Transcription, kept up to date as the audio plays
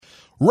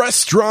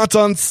Restaurant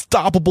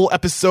Unstoppable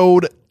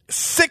episode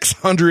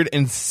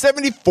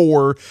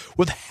 674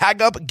 with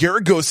Hagop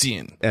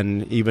Garagosian.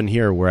 And even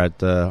here, we're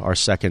at our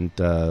second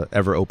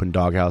ever open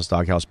Doghouse.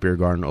 Doghouse Beer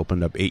Garden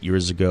opened up 8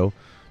 years ago.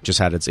 Just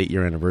had its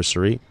 8-year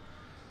anniversary.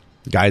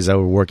 Guys that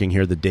were working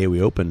here the day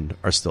we opened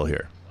are still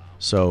here.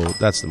 So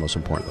that's the most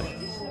important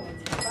thing.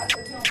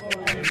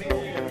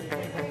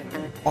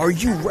 Are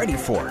you ready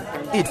for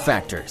it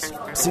factors,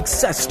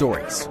 success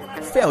stories,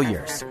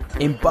 failures,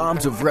 and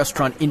bombs of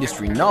restaurant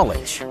industry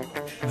knowledge?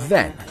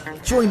 Then,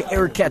 join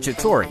Eric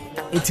Cacciatore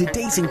and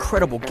today's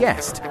incredible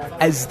guest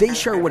as they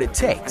share what it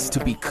takes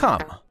to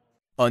become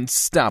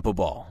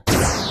unstoppable.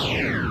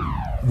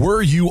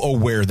 Were you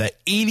aware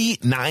that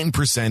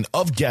 89%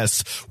 of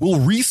guests will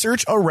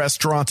research a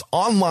restaurant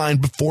online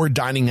before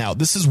dining out?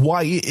 This is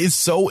why it is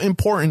so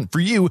important for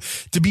you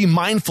to be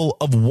mindful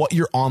of what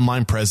your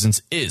online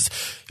presence is.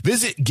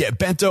 Visit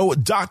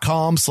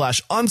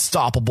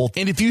getbento.com/unstoppable.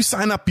 And if you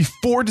sign up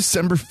before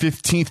December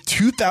 15th,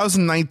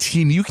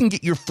 2019, you can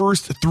get your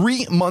first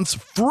 3 months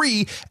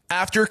free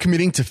after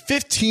committing to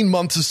 15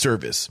 months of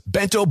service.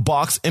 Bento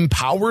Box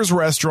empowers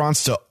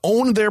restaurants to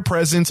own their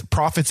presence,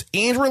 profits,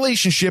 and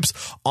relationships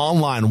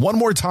online. One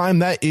more time,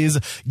 that is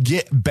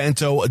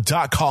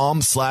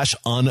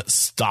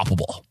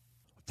getbento.com/unstoppable.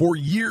 For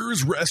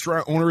years,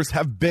 restaurant owners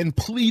have been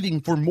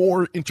pleading for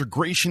more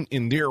integration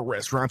in their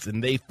restaurants,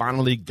 and they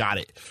finally got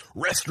it.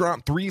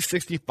 Restaurant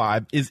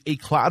 365 is a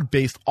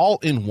cloud-based,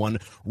 all-in-one,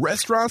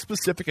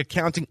 restaurant-specific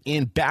accounting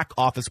and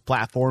back-office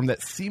platform that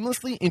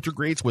seamlessly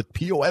integrates with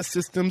POS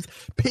systems,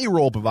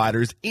 payroll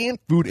providers, and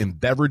food and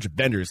beverage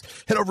vendors.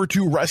 Head over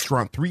to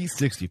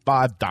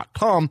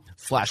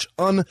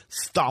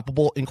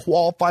restaurant365.com/unstoppable and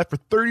qualify for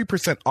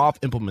 30% off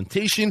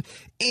implementation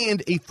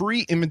and a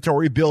free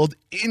inventory build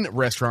in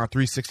Restaurant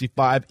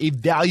 365, a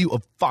value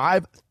of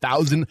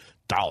 $5,000.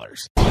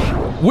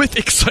 With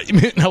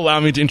excitement, allow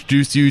me to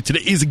introduce you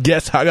today's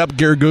guest, Hagop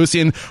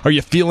Garagosian. Are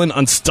you feeling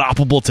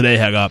unstoppable today,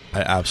 Hagop?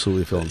 I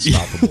absolutely feel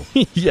unstoppable.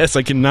 Yes,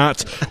 I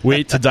cannot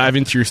wait to dive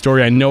into your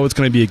story. I know it's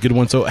going to be a good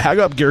one. So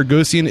Hagop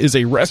Garagosian is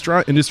a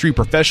restaurant industry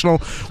professional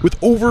with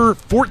over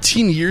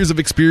 14 years of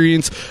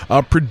experience,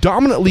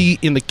 predominantly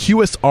in the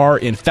QSR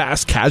and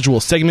fast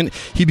casual segment.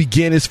 He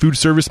began his food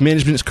service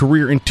management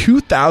career in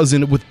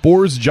 2000 with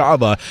Boar's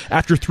Java.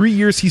 After 3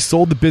 years, he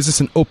sold the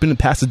business and opened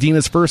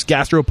Pasadena's first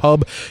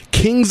gastropub,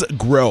 King's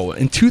Grow.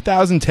 In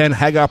 2010,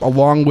 Hagop,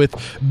 along with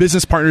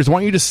business partners, I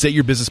want you to say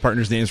your business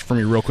partners' names for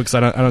me real quick, because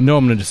I don't know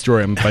I'm going to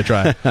destroy them if I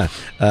try.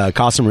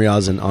 Qasim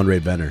Riaz and Andre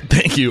Benner.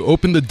 Thank you.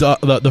 Opened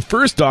the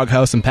first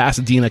Doghouse in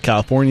Pasadena,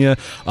 California.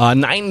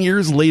 9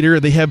 years later,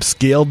 they have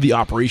scaled the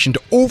operation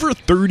to over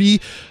 30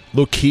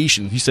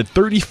 locations. You said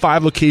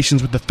 35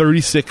 locations, with the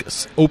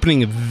 36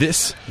 opening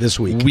this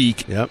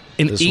week Yep,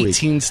 in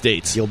 18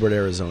 states. Gilbert,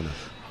 Arizona.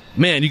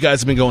 Man, you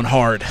guys have been going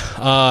hard.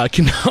 I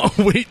cannot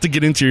wait to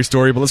get into your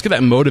story, but let's get that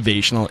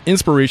motivational,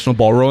 inspirational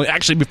ball rolling.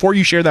 Actually, before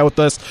you share that with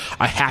us,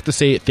 I have to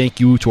say thank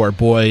you to our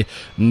boy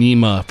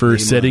Nima for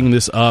setting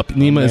this up.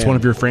 Nima is one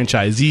of your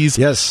franchisees.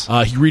 Yes.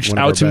 He reached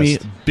out to me,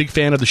 big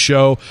fan of the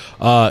show.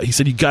 He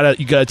said, you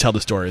gotta tell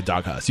the story of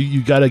Doghouse.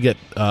 You gotta get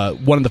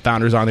one of the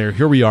founders on there.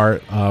 Here we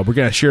are. We're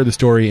gonna share the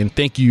story, and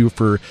thank you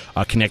for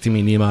connecting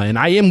me, Nima. And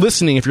I am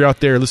listening. If you're out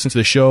there listening to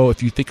the show,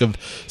 if you think of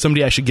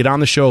somebody I should get on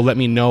the show, let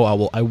me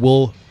know. I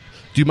will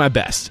do my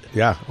best.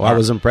 Yeah, well, I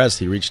was impressed.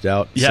 He reached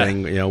out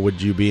saying, would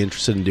you be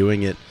interested in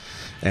doing it?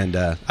 And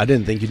I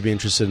didn't think you'd be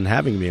interested in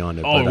having me on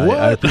it. Oh, but what?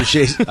 I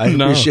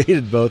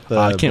appreciated both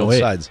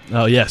sides.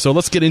 Oh, yeah. So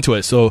let's get into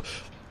it. So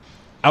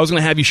I was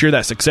going to have you share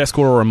that success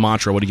quote or a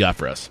mantra. What do you got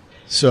for us?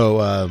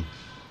 So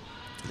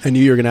I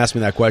knew you were going to ask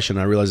me that question.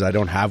 I realized I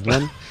don't have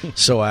one.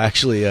 So I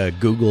actually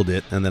Googled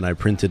it, and then I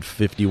printed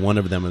 51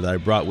 of them that I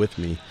brought with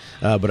me.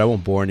 But I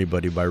won't bore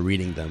anybody by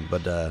reading them.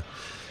 But,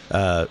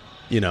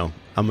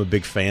 I'm a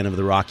big fan of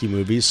the Rocky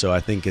movies, so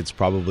I think it's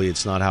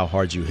not how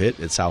hard you hit,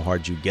 it's how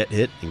hard you get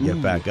hit and get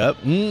back up.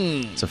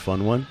 It's a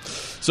fun one.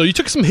 So you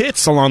took some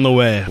hits along the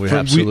way. We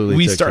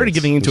started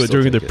getting into it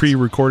during the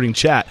pre-recording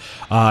chat.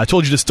 I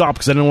told you to stop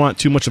because I didn't want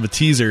too much of a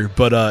teaser,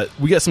 but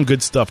we got some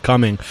good stuff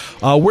coming.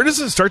 Where does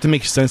it start to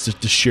make sense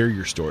to share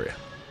your story?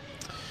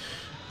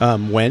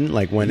 When in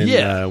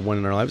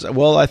our lives?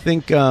 Well, I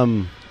think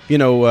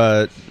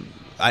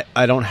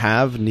I don't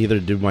have, neither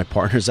do my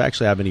partners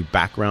actually have any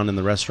background in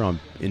the restaurant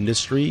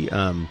industry.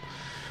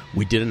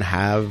 We didn't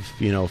have,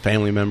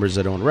 family members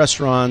that own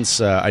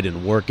restaurants. I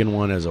didn't work in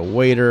one as a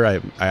waiter.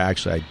 I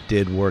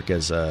did work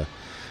as a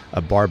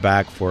bar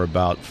back for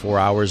about 4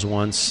 hours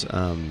once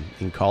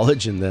in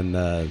college, and then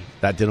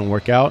that didn't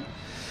work out.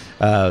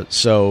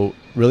 So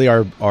really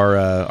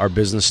our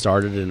business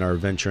started, and our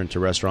venture into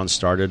restaurants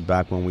started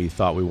back when we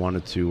thought we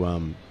wanted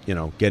to,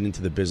 get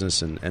into the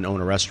business and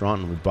own a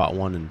restaurant, and we bought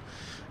one in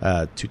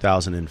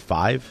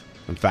 2005.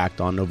 In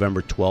fact, on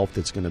November 12th,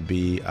 it's going to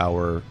be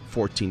our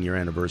 14-year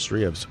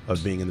anniversary of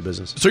being in the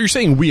business. So you're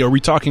saying who are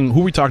we talking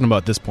about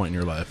at this point in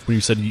your life when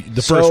you said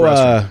the first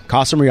restaurant?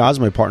 Qasim Riaz,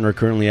 my partner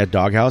currently at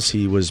Doghouse.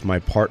 He was my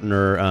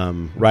partner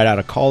right out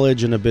of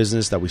college in a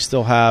business that we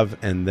still have.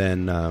 And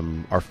then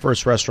our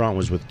first restaurant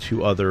was with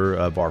two other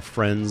of our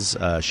friends,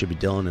 Shibi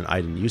Dillon and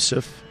Aiden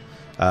Yusuf.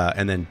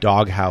 And then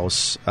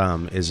Doghouse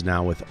is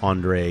now with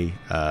Andre,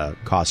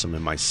 Qasim,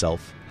 and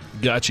myself.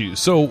 Got you.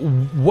 So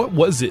what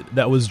was it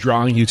that was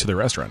drawing you to the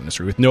restaurant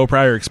industry with no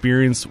prior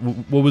experience?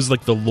 What was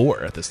like the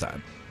lure at this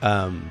time?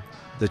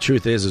 The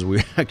truth is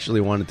we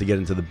actually wanted to get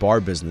into the bar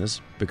business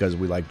because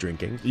we like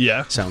drinking.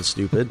 Yeah. Sounds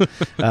stupid.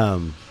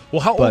 Well,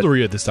 how old were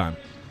you at this time?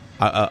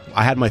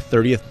 I had my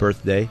 30th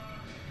birthday.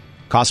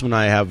 Qasim and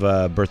I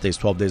have birthdays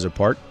 12 days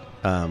apart,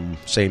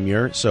 same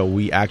year. So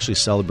we actually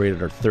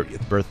celebrated our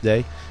 30th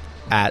birthday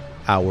at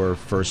our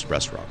first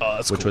restaurant,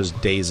 which was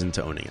days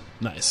into owning it.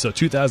 Nice. So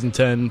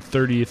 2010,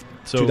 30th.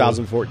 So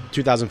 2004,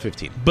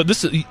 2015. But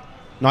this is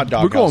not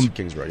Doghouse,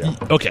 Kings Road. Yeah.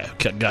 Okay.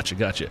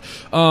 Gotcha.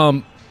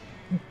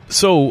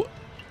 So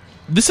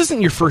this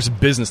isn't your first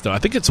business, though. I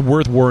think it's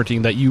worth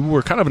warranting that you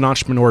were kind of an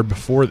entrepreneur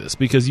before this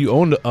because you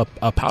owned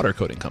a powder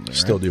coating company.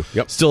 Still right? do.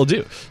 Yep. Still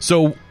do.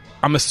 So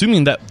I'm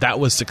assuming that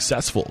was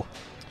successful,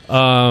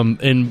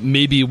 and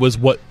maybe it was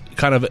what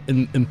kind of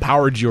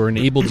empowered you or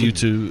enabled you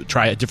to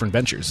try different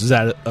ventures. Is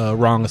that a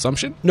wrong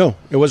assumption? No,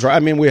 it was right. I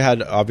mean, we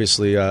had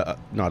obviously,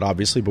 not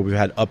obviously, but we've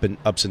had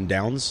ups and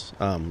downs,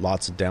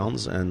 lots of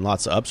downs and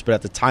lots of ups. But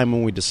at the time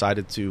when we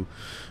decided to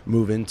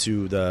move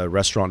into the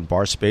restaurant and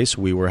bar space,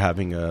 we were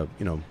having a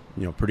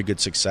pretty good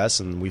success,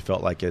 and we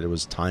felt like it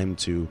was time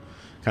to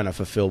kind of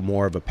fulfill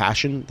more of a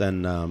passion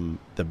than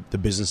the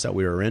business that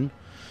we were in.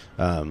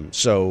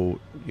 So,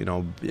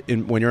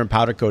 when you're in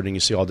powder coating, you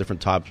see all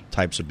different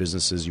types of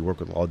businesses. You work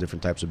with all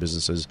different types of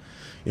businesses.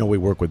 We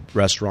work with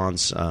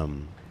restaurants.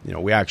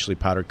 We actually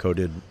powder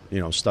coated,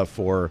 stuff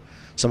for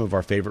some of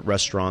our favorite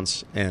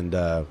restaurants, and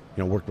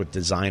worked with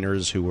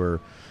designers who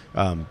were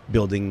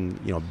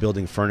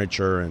building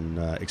furniture and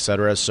et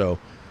cetera. So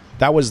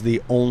that was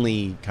the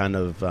only kind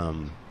of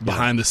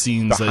behind the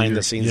scenes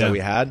that we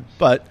had.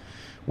 But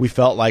we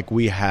felt like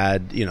we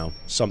had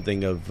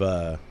something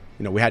of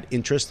we had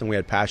interest and we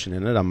had passion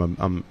in it.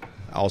 I'm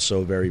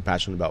also very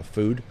passionate about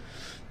food.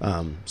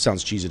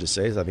 Sounds cheesy to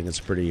say. I think it's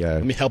pretty.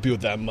 Let me help you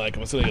with that, Mike.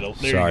 Sorry, you go.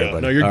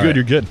 Buddy. No, you're All good. Right.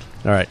 You're good.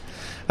 All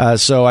right.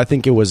 So I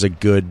think it was a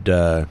good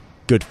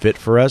fit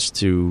for us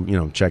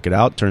to check it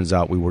out. Turns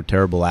out we were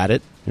terrible at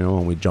it.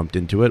 When we jumped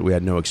into it, we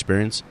had no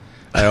experience.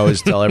 I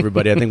always tell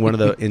everybody. I think one of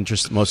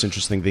the most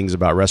interesting things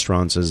about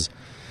restaurants is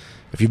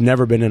if you've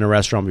never been in a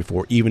restaurant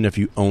before, even if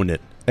you own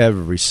it,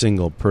 every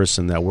single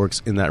person that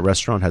works in that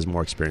restaurant has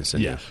more experience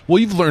than you. Well,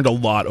 you've learned a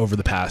lot over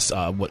the past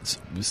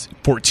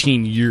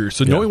 14 years.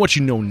 So knowing what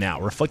you know now,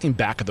 reflecting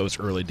back at those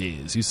early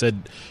days, you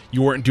said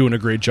you weren't doing a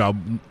great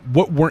job.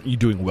 What weren't you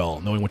doing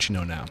well, knowing what you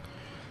know now?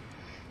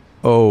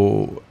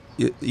 Oh,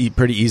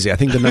 pretty easy. I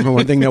think the number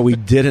one thing that we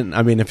didn't,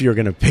 I mean, if you're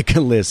going to pick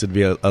a list, it'd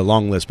be a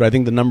long list. But I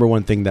think the number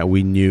one thing that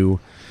we knew,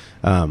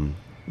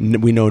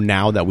 we know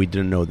now that we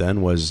didn't know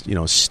then was,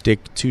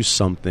 stick to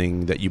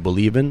something that you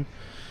believe in.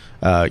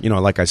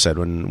 Like I said,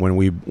 when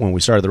we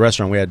started the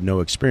restaurant, we had no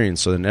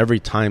experience. So then every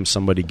time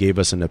somebody gave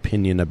us an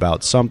opinion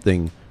about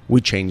something,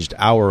 we changed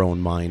our own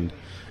mind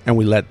and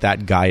we let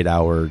that guide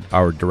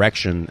our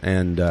direction.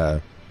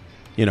 And,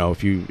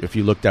 if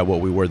you looked at what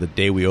we were the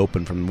day we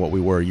opened from what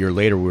we were a year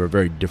later, we were a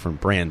very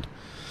different brand.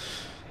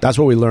 That's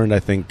what we learned, I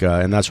think.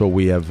 And that's what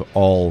we have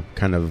all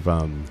kind of,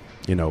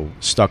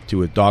 stuck to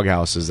with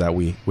Doghouse is that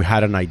we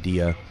had an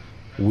idea.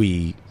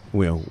 We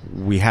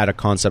had a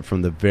concept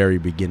from the very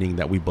beginning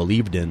that we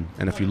believed in.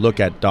 And if you look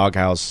at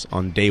Doghouse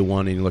on day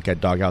one and you look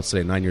at Doghouse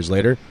today, 9 years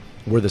later,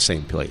 we're the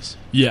same place.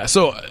 Yeah,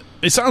 so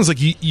it sounds like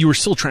you were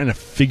still trying to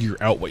figure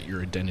out what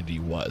your identity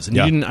was. And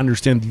you didn't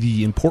understand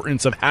the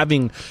importance of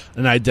having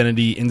an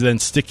identity and then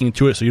sticking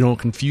to it so you don't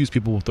confuse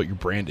people with what your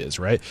brand is,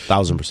 right?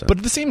 1,000%. But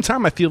at the same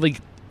time, I feel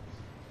like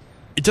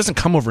it doesn't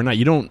come overnight.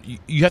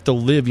 You have to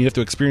live, you have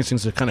to experience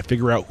things to kind of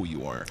figure out who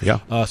you are. Yeah.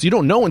 So you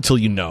don't know until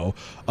you know.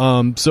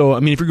 So,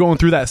 I mean, if you're going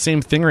through that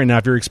same thing right now,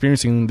 if you're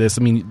experiencing this,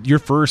 I mean, your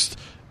first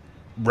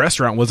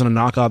restaurant wasn't a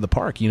knock out of the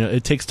park.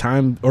 It takes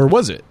time, or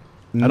was it?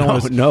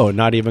 No,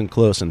 not even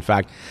close. In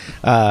fact,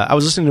 I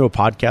was listening to a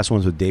podcast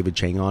once with David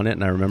Chang on it,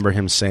 and I remember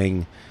him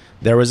saying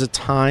there was a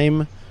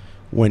time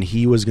when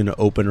he was going to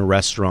open a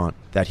restaurant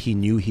that he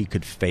knew he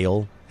could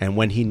fail, and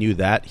when he knew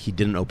that, he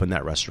didn't open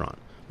that restaurant.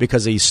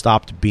 Because he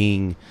stopped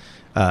being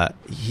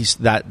he's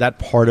that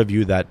part of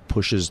you that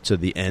pushes to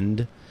the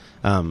end.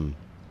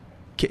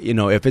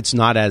 If it's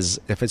not as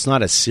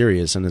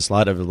serious and it's a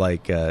lot of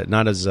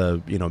not as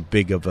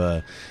big of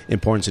a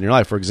importance in your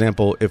life. For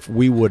example, if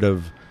we would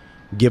have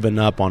given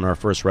up on our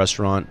first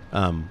restaurant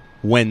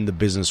when the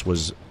business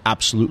was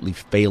absolutely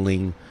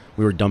failing,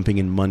 we were dumping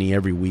in money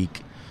every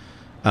week.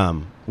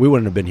 We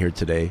wouldn't have been here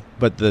today.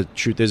 But the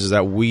truth is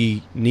that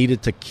we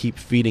needed to keep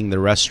feeding the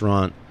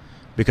restaurant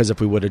because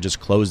if we would have just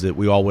closed it,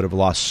 we all would have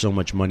lost so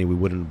much money. We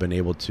wouldn't have been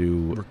able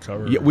to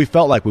recover. Yeah, we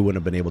felt like we wouldn't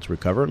have been able to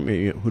recover. I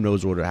mean, who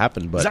knows what would have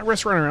happened? But is that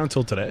restaurant around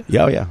until today?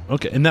 Yeah, yeah.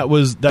 Okay, and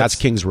that's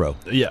Kings Row.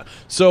 Yeah.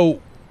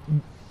 So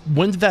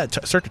when did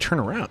that start to turn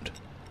around?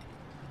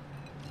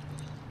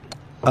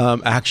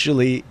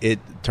 Actually, it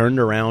turned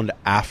around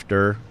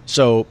after.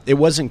 So it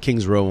wasn't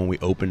Kings Row when we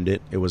opened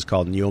it. It was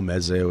called Neo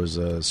Meze. It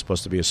was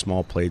supposed to be a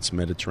small plates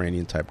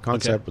Mediterranean type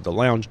concept with a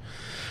lounge.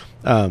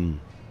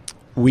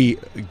 We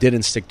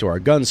didn't stick to our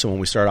guns, so when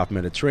we started off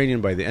Mediterranean,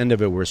 by the end of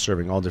it, we were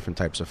serving all different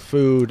types of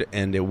food,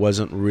 and it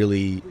wasn't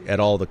really at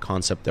all the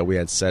concept that we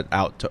had set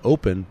out to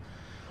open.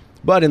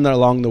 But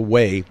along the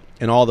way,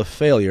 in all the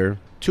failure,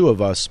 two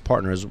of us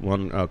partners,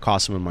 one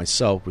Qasim and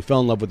myself, we fell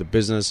in love with the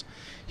business.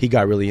 He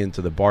got really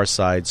into the bar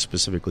side,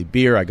 specifically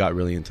beer. I got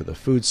really into the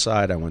food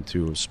side. I went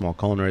to a small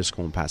culinary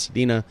school in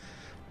Pasadena.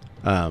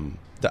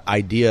 The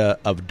idea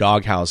of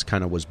Doghouse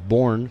kind of was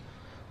born,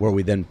 where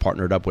we then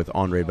partnered up with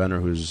Andre Benner,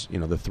 who's,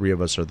 the three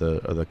of us are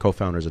the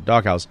co-founders of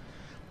Doghouse.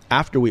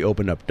 After we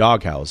opened up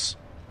Doghouse,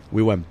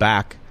 we went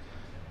back.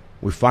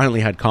 We finally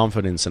had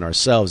confidence in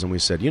ourselves, and we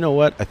said, you know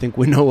what? I think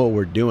we know what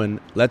we're doing.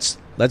 Let's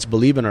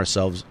believe in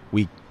ourselves.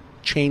 We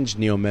changed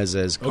Neo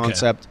Meze's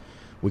concept.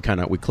 We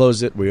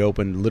closed it. We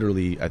opened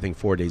literally, I think,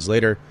 4 days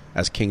later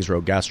as Kings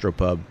Row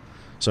Gastropub.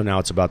 So now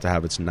it's about to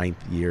have its 9th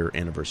year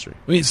anniversary.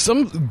 I mean,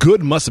 some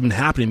good must have been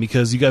happening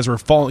because you guys were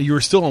you were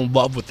still in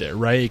love with it,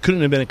 right? It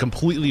couldn't have been a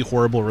completely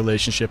horrible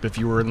relationship if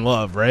you were in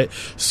love, right?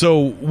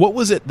 So what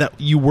was it that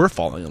you were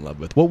falling in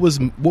love with? What was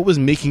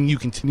making you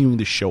continuing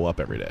to show up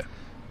every day?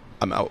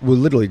 We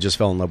literally just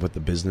fell in love with the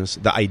business.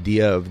 The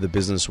idea of the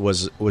business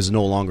was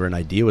no longer an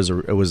idea.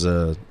 It was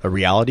a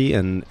reality,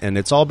 and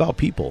it's all about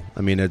people.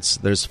 I mean,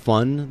 there's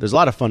fun. There's a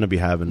lot of fun to be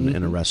had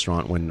in a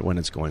restaurant when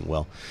it's going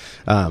well.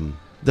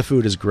 The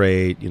food is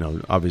great,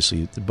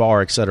 obviously the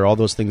bar, et cetera. All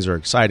those things are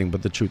exciting,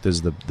 but the truth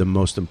is the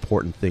most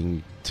important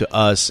thing to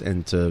us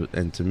and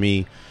to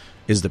me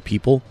is the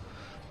people.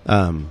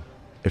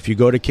 If you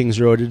go to Kings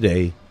Row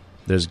today,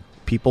 there's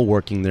people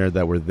working there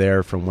that were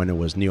there from when it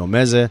was Neo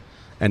Meze,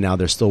 and now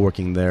they're still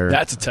working there.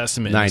 That's a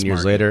testament. 9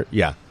 years later.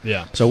 Yeah.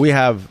 Yeah. So we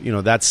have,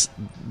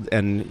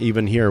 and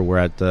even here we're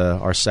at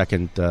our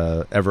second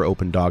ever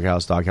open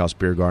Doghouse. Doghouse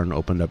Beer Garden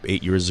opened up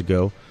 8 years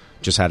ago,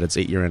 just had its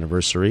 8-year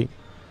anniversary.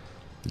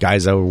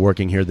 Guys that were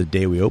working here the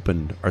day we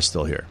opened are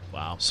still here.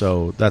 Wow.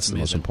 So that's the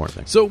most important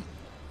thing. So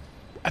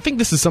I think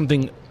this is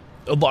something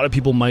a lot of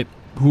people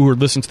who are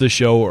listening to the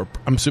show, or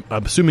I'm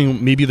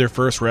assuming maybe their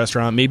first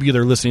restaurant, maybe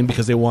they're listening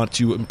because they want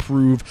to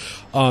improve.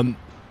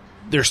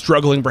 They're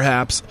struggling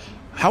perhaps.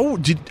 How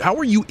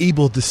were you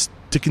able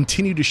to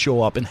continue to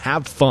show up and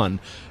have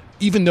fun,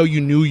 even though you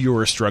knew you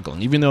were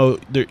struggling, even though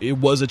it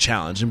was a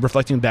challenge? And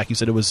reflecting back, you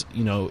said it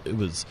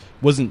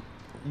wasn't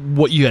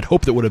what you had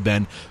hoped it would have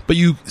been, but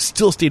you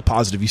still stayed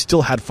positive. You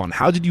still had fun.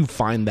 How did you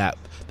find that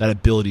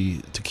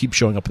ability to keep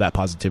showing up with that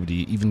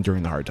positivity even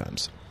during the hard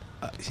times?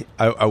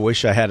 I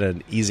wish I had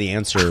an easy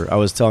answer. I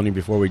was telling you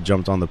before we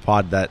jumped on the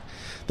pod that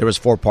there was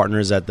 4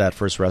 partners at that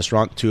first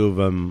restaurant. Two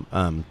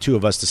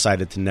of us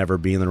decided to never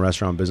be in the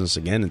restaurant business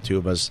again, and 2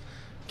 of us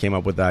came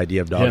up with the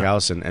idea of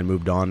Doghouse and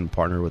moved on and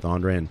partnered with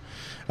Andre.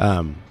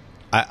 And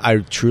I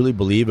truly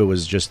believe it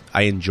was just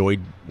I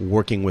enjoyed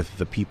working with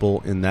the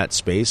people in that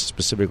space,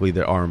 specifically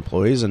our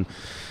employees. And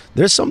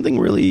there's something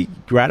really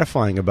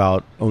gratifying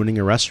about owning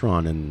a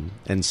restaurant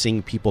and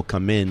seeing people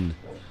come in,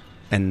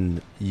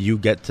 and you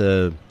get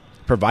to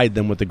provide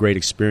them with a great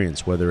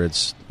experience, whether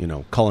it's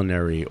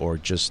culinary or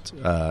just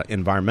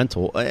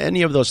environmental.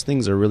 Any of those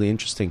things are really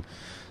interesting.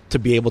 To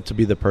be able to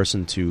be the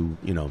person to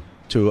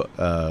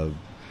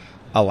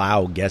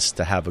allow guests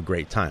to have a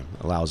great time.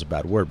 Allow is a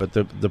bad word, but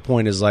the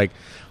point is and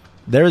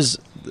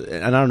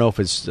I don't know if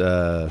it's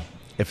not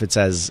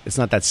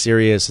that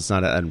serious, it's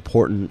not that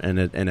important, and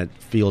it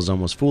feels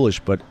almost foolish,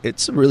 but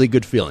it's a really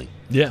good feeling.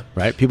 Yeah,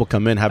 right. People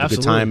come in, have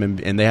Absolutely. a good time,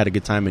 and they had a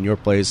good time in your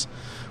place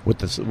with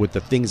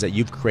the things that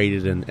you've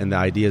created and the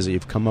ideas that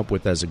you've come up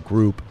with as a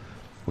group,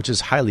 which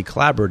is highly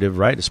collaborative,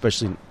 right?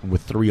 Especially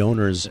with 3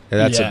 owners.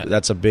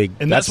 That's a big.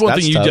 And that's one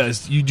thing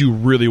you do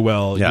really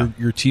well. Yeah.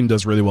 Your team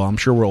does really well. I'm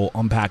sure we'll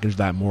unpackage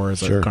that more as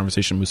the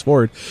conversation moves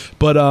forward.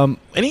 But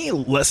any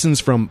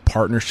lessons from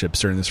partnerships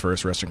during this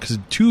first restaurant? Because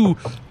 2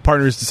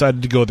 partners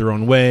decided to go their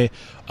own way.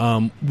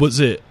 Was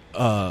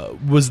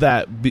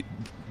that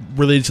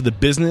related to the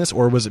business,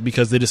 or was it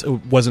because it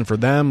wasn't for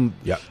them?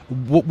 Yeah.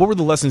 What were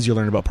the lessons you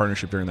learned about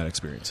partnership during that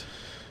experience?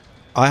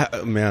 I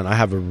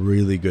have a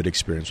really good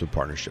experience with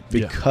partnership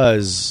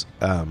because,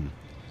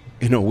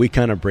 we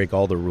kind of break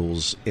all the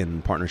rules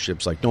in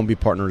partnerships. Like, don't be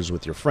partners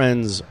with your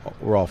friends.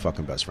 We're all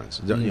fucking best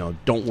friends. Mm-hmm.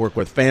 Don't work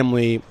with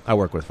family. I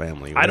work with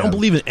family. I don't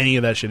believe in any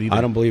of that shit either.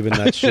 I don't believe in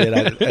that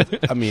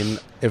shit. I mean,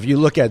 if you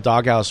look at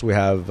Doghouse, we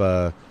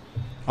have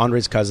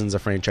Andre's cousin's a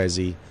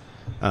franchisee.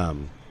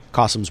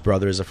 Qasim's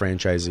brother is a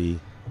franchisee.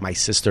 My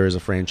sister is a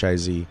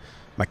franchisee.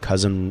 My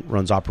cousin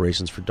runs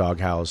operations for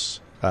Doghouse.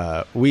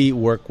 We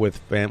work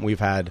with we've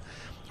had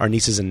our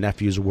nieces and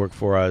nephews work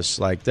for us.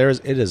 Like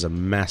it is a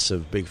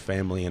massive, big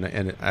family,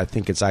 and I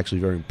think it's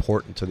actually very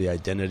important to the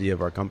identity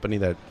of our company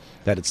that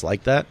it's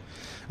like that.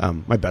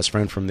 My best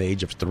friend from the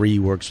age of 3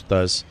 works with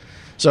us,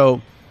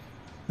 so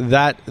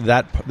that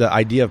the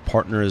idea of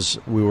partners,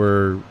 we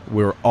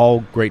were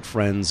all great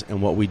friends,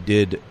 and what we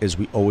did is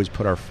we always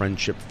put our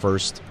friendship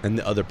first and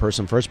the other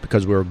person first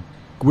because we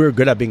were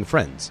good at being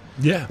friends.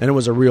 Yeah, and it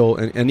was a real,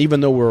 and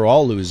even though we're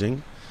all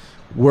losing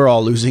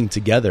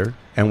together,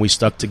 and we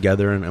stuck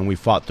together and we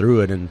fought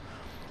through it. And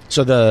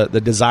so the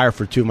desire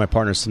for 2 of my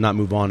partners to not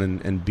move on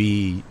and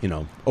be,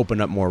 open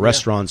up more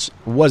restaurants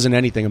wasn't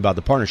anything about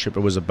the partnership.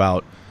 It was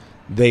about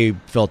they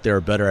felt they were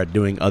better at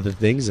doing other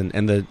things.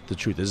 And the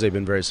truth is they've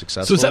been very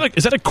successful. So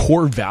is that a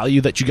core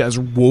value that you guys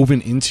are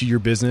woven into your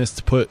business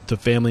to put the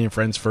family and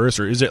friends first?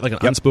 Or is it like an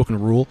unspoken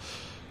rule?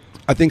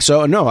 I think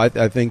so. No, I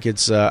think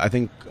it's, I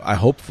feel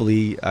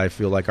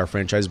like our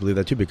franchisees believe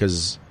that too,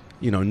 because,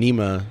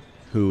 Nima,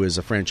 who is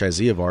a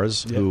franchisee of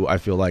ours, who I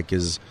feel like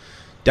is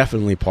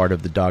definitely part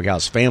of the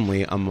Doghouse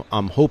family.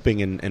 I'm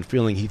hoping and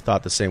feeling he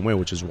thought the same way,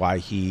 which is why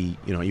he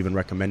even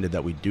recommended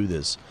that we do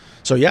this.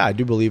 So yeah, I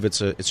do believe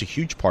it's a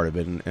huge part of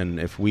it. And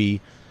if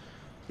we,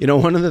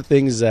 one of the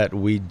things that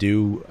we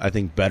do, I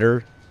think,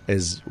 better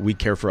is we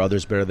care for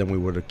others better than we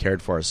would have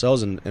cared for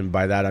ourselves. And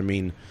by that I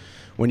mean,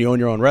 when you own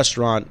your own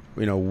restaurant,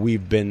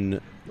 we've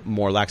been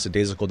more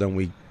lackadaisical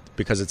than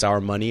because it's our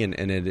money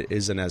and it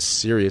isn't as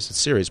serious. It's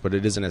serious, but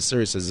it isn't as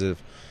serious as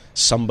if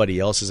somebody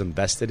else is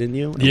invested in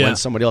you. And when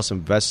somebody else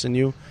invests in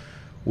you,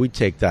 we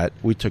took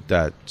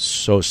that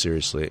so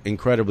seriously,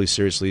 incredibly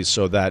seriously,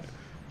 so that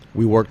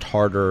we worked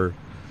harder.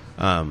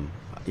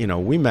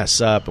 We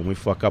mess up and we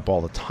fuck up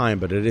all the time,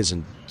 but it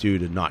isn't due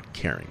to not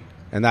caring.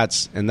 And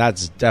that's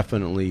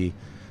definitely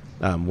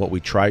what we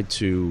try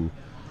to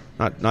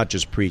not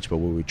just preach, but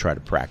what we try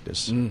to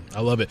practice. I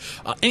love it.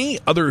 Any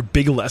other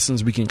big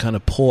lessons we can kind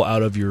of pull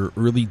out of your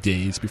early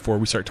days before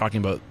we start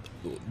talking about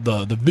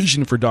the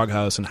vision for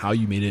Doghouse and how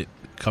you made it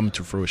come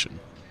to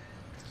fruition?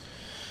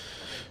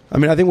 I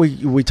mean, I think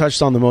we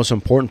touched on the most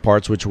important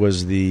parts, which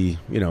was the,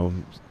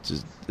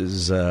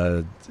 as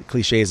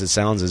cliche as it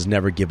sounds, is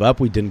never give up.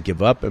 We didn't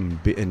give up,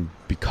 and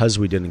because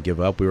we didn't give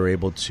up, we were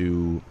able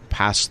to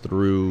pass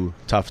through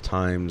tough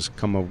times,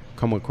 come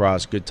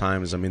across good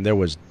times. I mean, there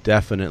was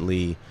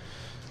definitely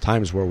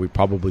times where we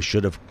probably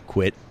should have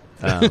quit,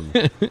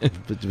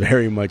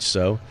 very much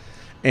so.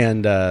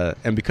 And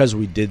because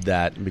we did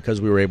that, and because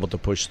we were able to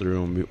push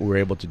through and we were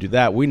able to do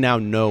that, we now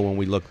know when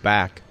we look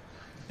back,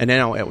 and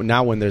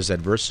now when there's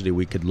adversity,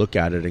 we could look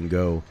at it and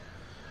go,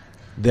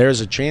 there's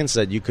a chance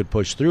that you could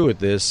push through with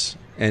this,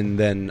 and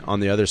then on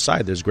the other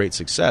side, there's great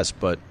success.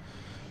 But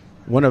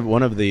one of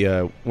our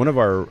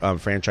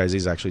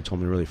franchisees actually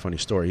told me a really funny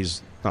story.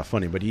 He's not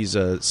funny, but he's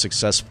a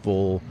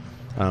successful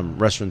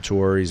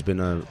restaurateur. He's been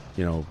a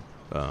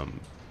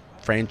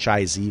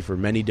franchisee for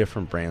many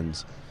different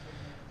brands.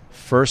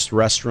 First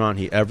restaurant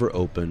he ever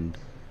opened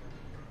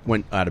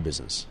went out of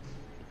business.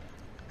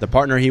 The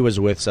partner he was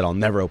with said, "I'll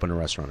never open a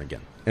restaurant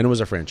again," and it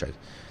was a franchise.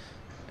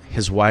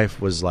 His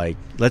wife was like,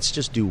 "Let's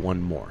just do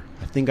one more.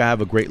 I think I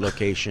have a great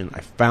location.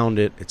 I found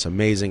it. It's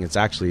amazing. It's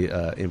actually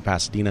in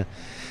Pasadena,"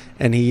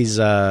 and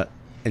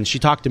she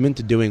talked him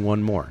into doing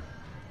one more.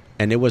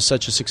 And it was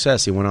such a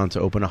success. He went on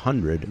to open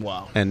 100.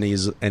 Wow! And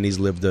he's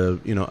lived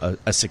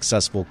a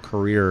successful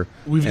career.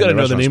 We've got to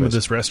know the name of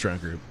this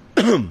restaurant group.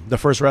 The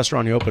first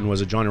restaurant he opened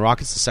was a Johnny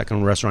Rockets. The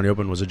second restaurant he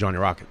opened was a Johnny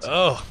Rockets.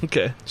 Oh,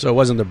 okay. So it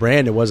wasn't the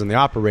brand. It wasn't the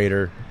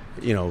operator.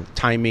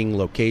 Timing,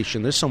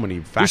 location. There's so many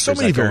factors. There's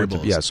so many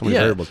variables. So many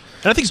variables.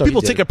 And I think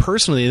people take it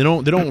personally. They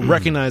don't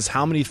recognize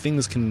how many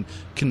things can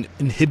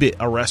inhibit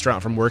a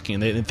restaurant from working.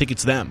 They think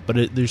it's them,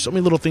 but there's so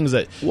many little things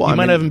that you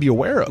might not even be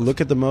aware of. Look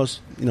at the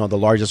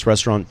largest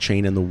restaurant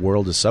chain in the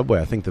world is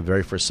Subway. I think the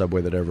very first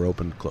Subway that ever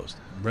opened closed.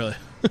 Really?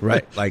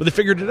 Right. Like, but they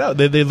figured it out.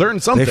 They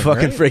learned something. They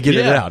fucking right? figured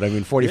it out. I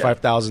mean,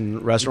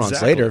 45,000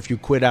 restaurants later, Exactly. if you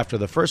quit after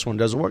the first one,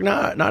 doesn't work.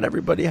 Not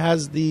everybody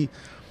has the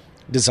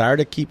desire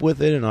to keep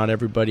with it, and not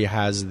everybody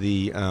has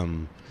the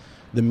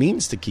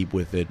means to keep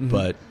with it. Mm-hmm.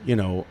 But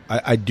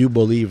I do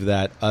believe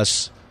that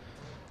us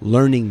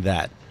learning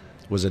that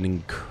was an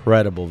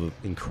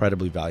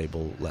incredibly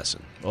valuable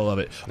lesson. I love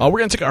it. We're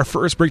going to take our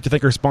first break to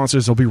thank our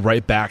sponsors. We'll be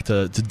right back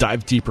to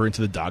dive deeper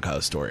into the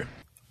Doghouse story.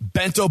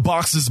 Bento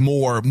Box is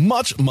more,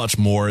 much, much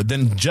more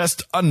than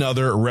just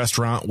another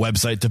restaurant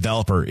website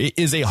developer. It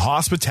is a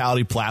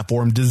hospitality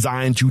platform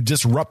designed to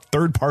disrupt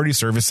third-party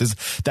services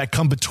that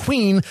come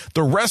between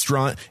the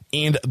restaurant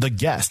and the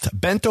guest.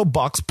 Bento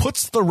Box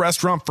puts the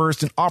restaurant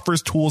first and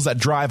offers tools that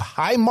drive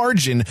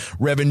high-margin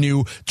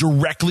revenue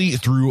directly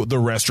through the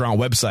restaurant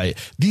website.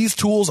 These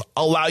tools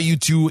allow you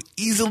to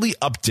easily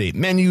update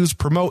menus,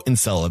 promote and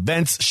sell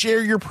events,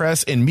 share your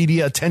press and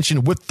media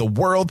attention with the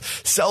world,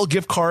 sell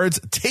gift cards,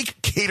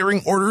 take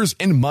catering orders,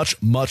 and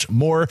much, much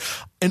more.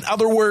 In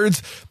other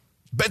words,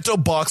 Bento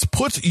Box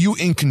puts you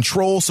in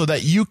control so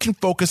that you can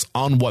focus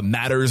on what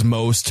matters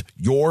most,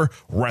 your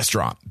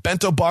restaurant.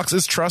 Bento Box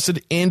is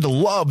trusted and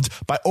loved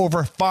by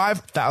over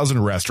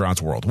 5,000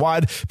 restaurants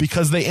worldwide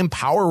because they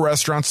empower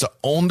restaurants to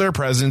own their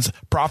presence,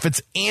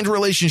 profits, and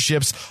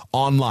relationships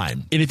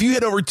online. And if you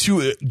head over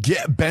to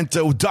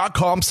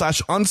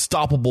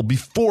getbento.com/unstoppable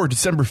before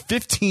December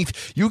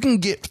 15th, you can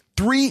get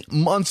 3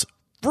 months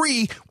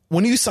free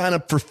when you sign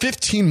up for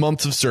 15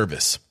 months of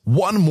service.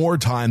 One more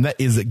time, that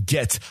is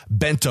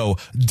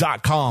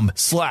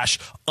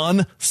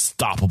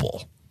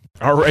getbento.com/unstoppable.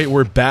 All right,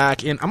 we're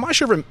back, and I'm not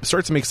sure if it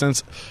starts to make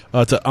sense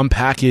to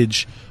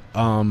unpackage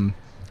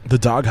the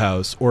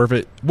Doghouse, or if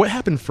it. What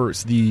happened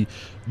first? The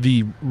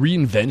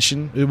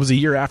reinvention. It was a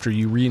year after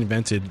you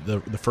reinvented the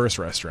first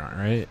restaurant,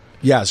 right?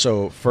 Yeah.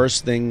 So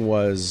first thing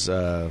was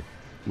Neo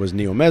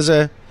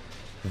Meze.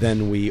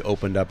 Then we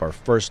opened up our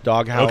first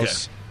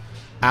Doghouse. Okay.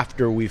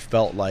 After we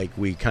felt like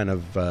we kind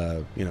of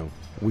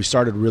we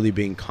started really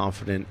being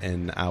confident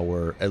in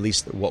our, at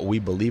least what we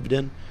believed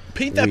in.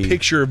 Paint that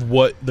picture of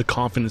what the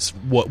confidence.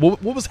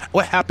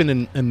 What happened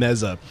in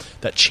Meze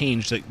that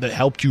changed that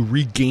helped you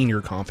regain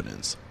your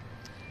confidence?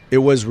 It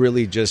was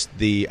really just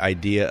the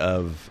idea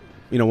of,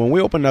 when we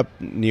opened up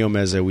Neo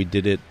Meze, we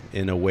did it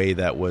in a way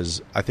that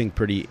was, I think,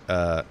 pretty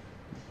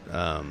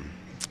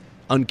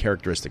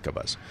uncharacteristic of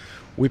us.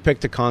 We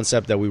picked a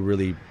concept that we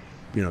really,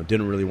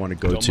 didn't really want to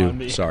go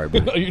to. Sorry,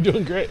 but no, you're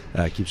doing great.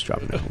 Keeps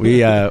dropping out.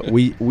 We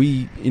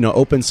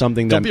opened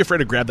something. Don't be afraid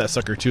to grab that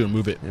sucker too and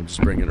move it and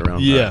just bring it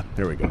around. Yeah,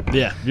 there we go.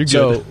 Yeah, you're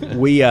so good.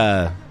 we,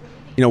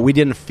 we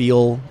didn't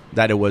feel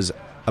that it was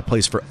a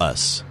place for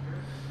us.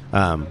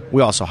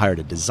 We also hired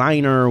a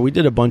designer. We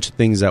did a bunch of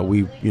things that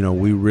we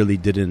really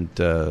didn't.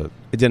 It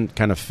didn't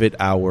kind of fit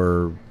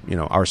our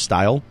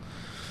style.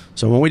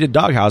 So when we did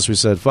Doghouse, we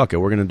said, "Fuck it,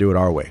 we're going to do it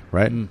our way."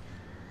 Right?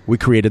 We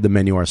created the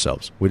menu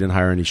ourselves. We didn't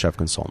hire any chef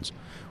consultants.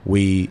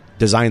 We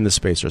designed the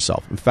space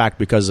ourselves. In fact,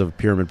 because of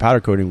Pyramid Powder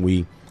Coating,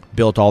 we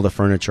built all the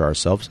furniture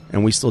ourselves,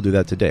 and we still do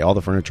that today. All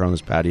the furniture on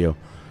this patio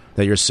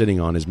that you're sitting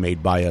on is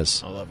made by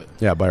us. I love it.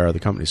 Yeah, by our other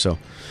company. So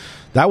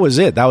that was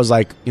it. That was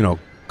like,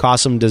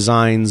 Cosm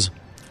Designs.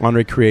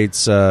 Andre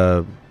creates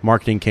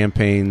marketing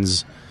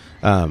campaigns.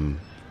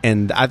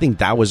 And I think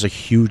that was a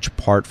huge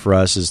part for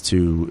us is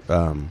to,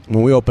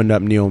 when we opened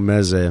up Neo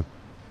Meze,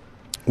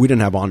 we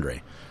didn't have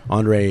Andre.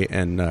 Andre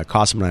and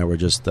Cosm and I were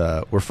just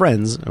we're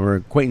friends and we're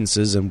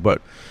acquaintances, but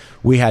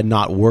we had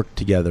not worked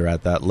together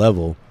at that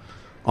level.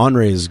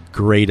 Andre's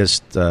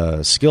greatest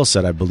skill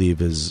set, I believe,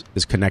 is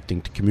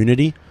connecting to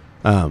community.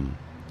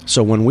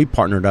 So when we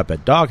partnered up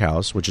at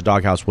Doghouse, which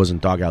Doghouse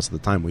wasn't Doghouse at the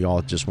time, we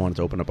all just wanted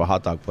to open up a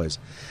hot dog place,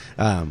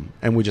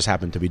 and we just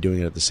happened to be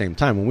doing it at the same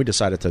time. When we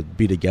decided to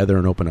be together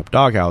and open up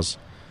Doghouse,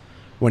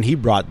 when he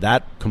brought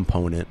that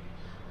component,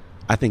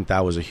 I think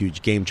that was a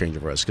huge game changer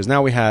for us because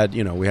now we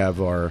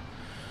have our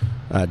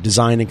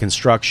design and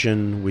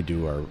construction, we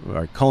do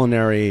our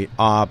culinary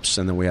ops,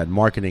 and then we had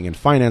marketing and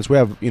finance. We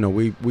have,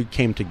 we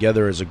came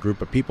together as a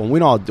group of people,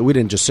 and we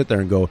didn't just sit there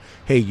and go,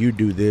 hey, you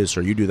do this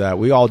or you do that.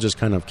 We all just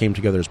kind of came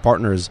together as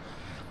partners,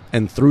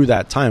 and through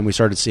that time, we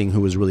started seeing who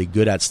was really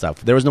good at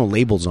stuff. There was no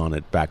labels on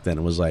it back then.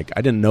 It was like,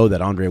 I didn't know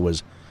that Andre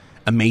was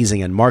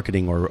amazing at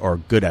marketing or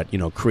good at,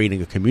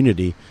 creating a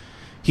community.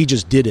 He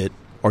just did it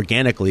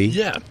organically,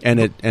 yeah,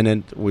 and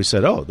then we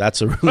said, "Oh,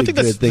 that's a really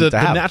good thing to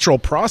have." The natural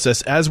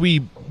process as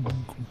we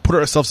put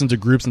ourselves into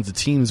groups, into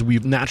teams, we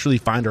naturally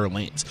find our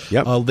lanes.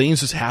 Yep.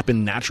 Lanes just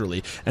happen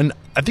naturally, and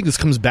I think this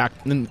comes back.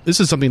 And this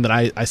is something that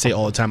I say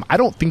all the time. I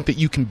don't think that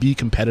you can be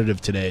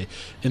competitive today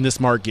in this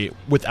market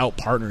without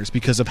partners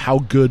because of how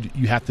good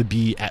you have to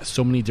be at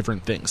so many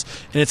different things,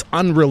 and it's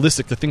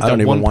unrealistic to think I that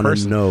don't one even want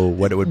person to know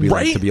what it would be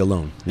like to be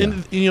alone. Yeah.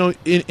 And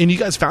and you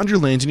guys found your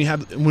lanes, and you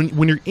have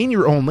when you're in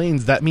your own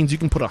lanes, that means you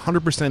can put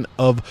 100%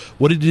 of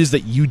what it is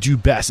that you do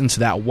best into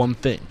that one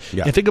thing.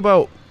 Yeah. And think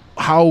about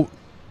how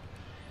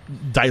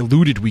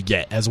diluted we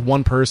get as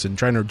one person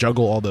trying to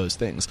juggle all those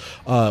things.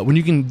 When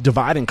you can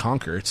divide and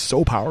conquer, it's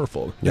so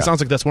powerful. Yeah. It sounds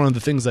like that's one of the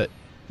things that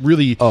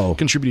really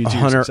contributed to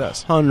your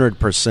success.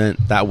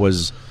 100%. That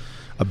was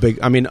a big.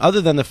 I mean,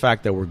 other than the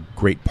fact that we're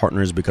great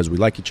partners because we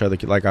like each other,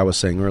 like I was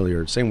saying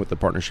earlier. Same with the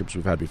partnerships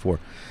we've had before.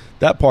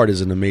 That part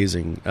is an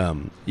amazing.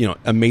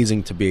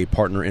 Amazing to be a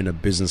partner in a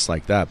business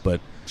like that,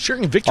 but.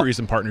 Sharing victories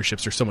and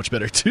partnerships are so much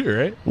better too,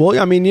 right? Well,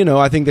 I mean,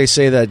 I think they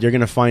say that you're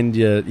going to find,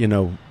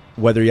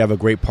 whether you have a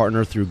great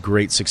partner through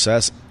great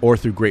success or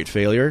through great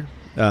failure.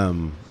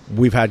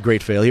 We've had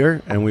great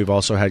failure, and we've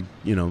also had,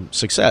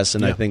 success.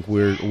 And I think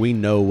we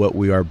know what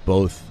we are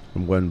both,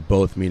 when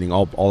both meaning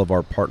all of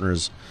our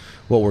partners,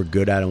 what we're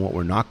good at and what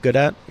we're not good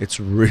at. It's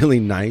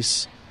really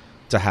nice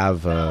to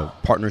have a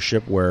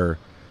partnership where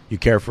you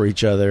care for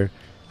each other,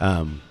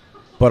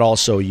 but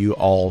also you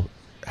all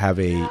have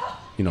a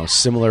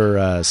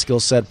similar skill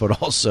set,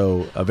 but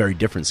also a very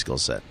different skill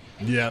set.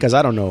 Yeah. Because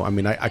I don't know. I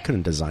mean, I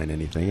couldn't design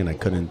anything, and I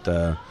couldn't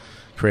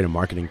create a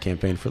marketing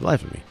campaign for the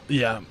life of me.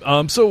 Yeah.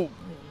 So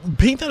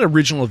paint that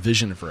original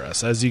vision for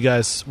us as you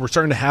guys were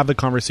starting to have the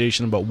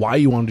conversation about why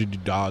you wanted to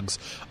do dogs,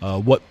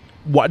 what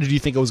why did you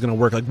think it was going to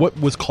work? Like, what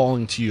was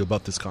calling to you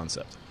about this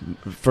concept?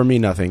 For me,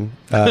 nothing.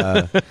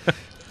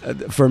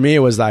 For me, it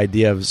was the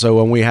idea of, so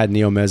when we had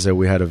Neo Meza,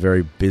 we had a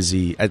very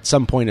busy, at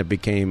some point it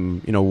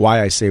became,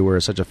 why I say we're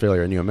such a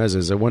failure at Neo Meza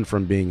is it went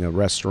from being a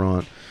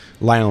restaurant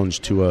lounge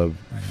to a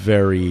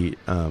very,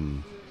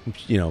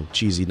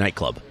 cheesy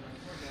nightclub.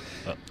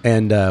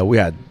 And we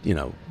had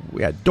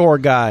door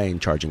guy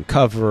and charging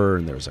cover,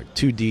 and there was like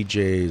 2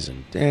 DJs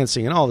and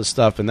dancing and all this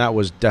stuff, and that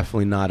was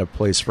definitely not a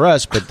place for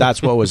us, but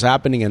that's what was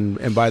happening,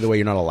 and by the way,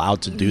 you're not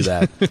allowed to do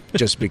that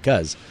just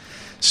because.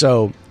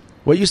 So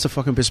what used to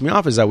fucking piss me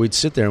off is that we'd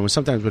sit there and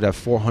sometimes we'd have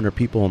 400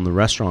 people in the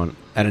restaurant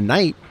at a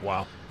night.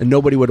 Wow. And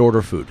nobody would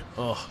order food.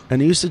 Ugh.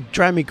 And it used to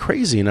drive me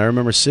crazy. And I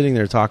remember sitting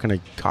there talking to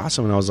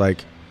Qasim, and I was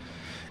like,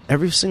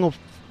 every single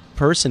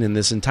person in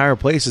this entire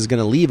place is going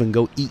to leave and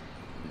go eat.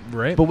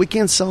 Right. But we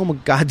can't sell them a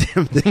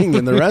goddamn thing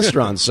in the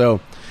restaurant. So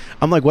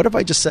I'm like, what if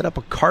I just set up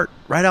a cart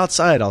right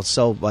outside? I'll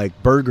sell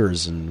like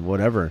burgers and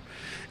whatever.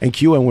 And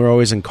Q, and we were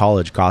always in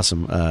college,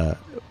 Qasim,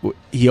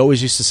 he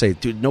always used to say,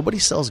 dude, nobody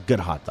sells good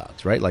hot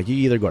dogs, right? Like, you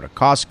either go to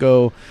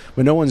Costco,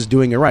 but no one's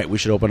doing it right. We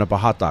should open up a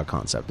hot dog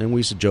concept. And we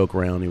used to joke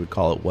around. He would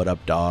call it What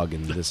Up Dog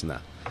and this and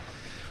that.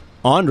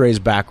 Andre's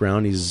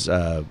background, he's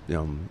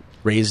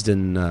raised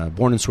in,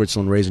 born in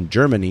Switzerland, raised in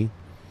Germany.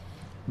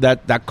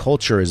 That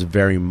culture is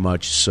very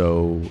much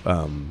so,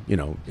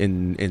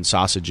 in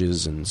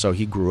sausages. And so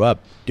he grew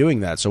up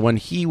doing that. So when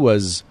he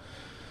was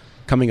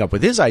coming up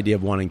with his idea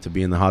of wanting to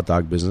be in the hot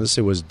dog business,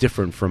 it was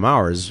different from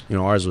ours.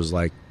 Ours was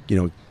like,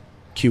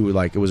 Q,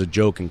 like, it was a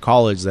joke in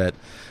college that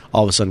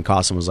all of a sudden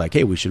Qasim was like,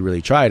 hey, we should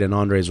really try it. And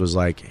Andres was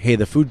like, hey,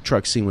 the food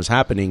truck scene was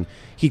happening.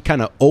 He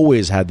kind of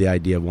always had the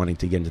idea of wanting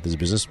to get into this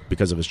business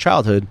because of his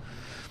childhood.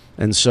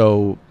 And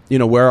so,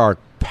 where our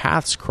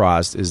paths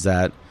crossed is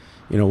that,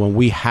 when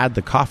we had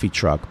the coffee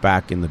truck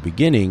back in the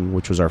beginning,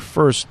 which was our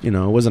first, it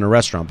wasn't a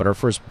restaurant, but our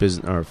first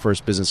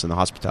business in the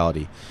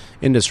hospitality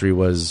industry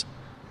was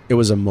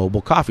a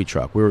mobile coffee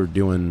truck. We were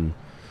doing,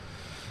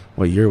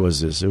 what year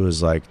was this? It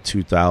was like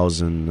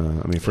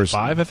 2000. First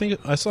 5, I think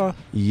I saw.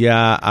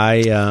 Yeah, I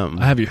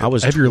have your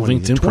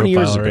LinkedIn 20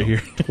 years profile ago, right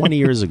here. 20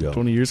 years ago.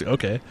 20 years ago.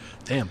 Okay,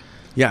 damn.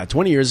 Yeah,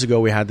 20 years ago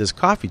we had this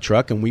coffee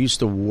truck, and we used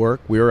to work.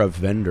 We were a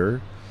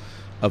vendor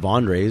of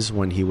Andres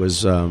when he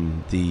was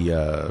he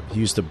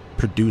used to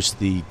produce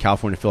the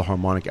California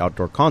Philharmonic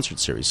Outdoor Concert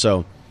Series.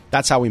 So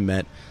that's how we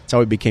met. That's how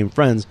we became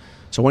friends.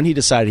 So when he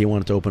decided he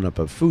wanted to open up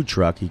a food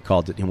truck, he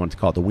wanted to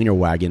call it the Wiener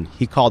Wagon.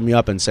 He called me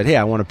up and said, hey,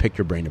 I want to pick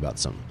your brain about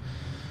something.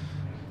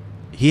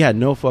 He had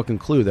no fucking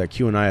clue that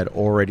Q and I had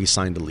already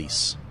signed a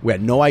lease. We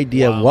had no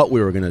idea what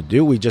we were going to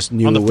do. We just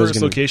knew on the it was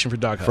first location for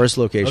Doghouse. First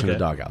location Okay. of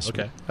Doghouse.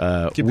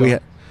 Okay.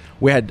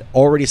 We had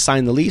already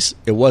signed the lease.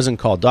 It wasn't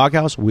called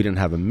Doghouse. We didn't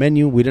have a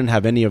menu. We didn't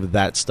have any of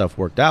that stuff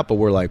worked out. But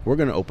we're like, we're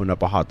going to open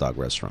up a hot dog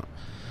restaurant.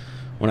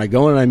 When I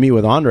go and I meet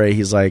with Andre,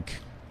 he's like,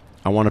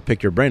 I want to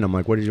pick your brain. I'm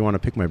like, what did you want to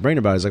pick my brain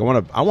about? He's like,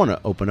 I want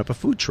to open up a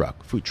food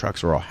truck. Food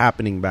trucks were all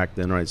happening back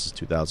then, right? This is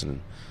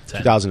 2000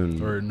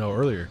 or no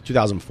earlier.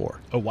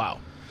 2004. Oh wow.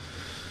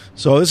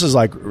 So this is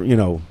like,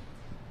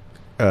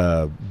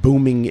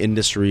 booming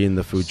industry in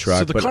the food truck.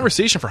 So the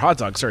conversation for hot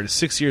dogs started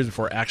 6 years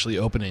before actually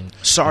opening.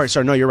 Sorry,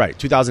 no, you're right.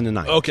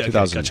 2009. Okay,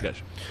 2009.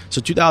 Gotcha.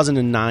 So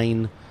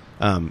 2009,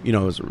 it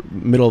was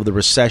middle of the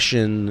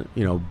recession.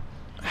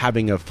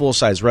 Having a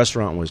full-size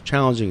restaurant was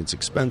challenging. It's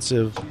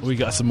expensive. We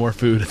got some more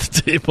food at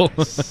the table.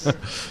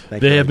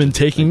 Thank They you, have been Reggie.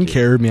 taking Thank you.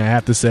 care of me. I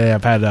have to say,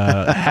 I've had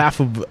half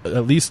of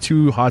at least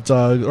 2 hot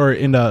dogs, or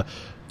in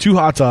 2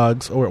 hot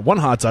dogs, or 1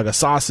 hot dog, a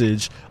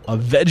sausage, a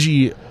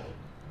veggie.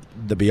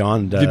 The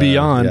Beyond.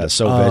 Yeah,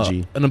 so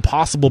veggie. An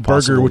Impossible Burger,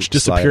 Impossible which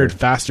disappeared slider.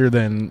 faster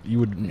than you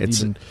would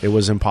even. It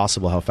was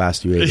impossible how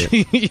fast you ate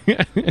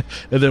it.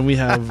 And then we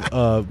have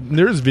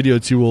there's video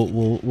too.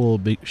 We'll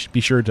be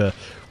sure to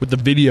with the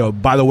video.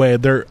 By the way,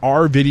 there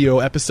are video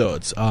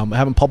episodes. I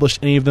haven't published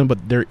any of them,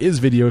 but there is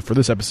video for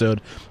this episode.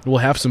 We'll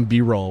have some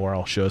B-roll where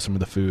I'll show some of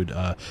the food.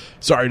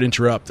 Sorry to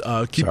interrupt.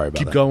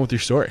 Keep going with your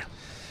story.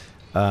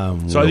 So I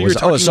think you were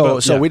talking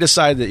about, we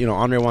decided that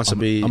Andre wants to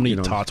be. I'm gonna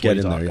eat tots get while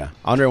in you there. talk.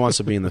 Yeah, Andre wants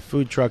to be in the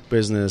food truck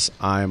business.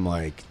 I'm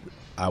like,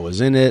 I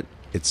was in it.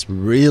 It's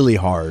really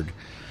hard.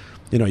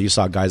 You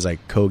saw guys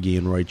like Kogi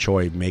and Roy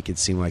Choi make it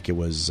seem like it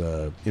was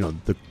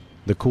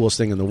the coolest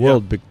thing in the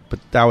world, but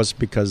that was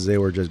because they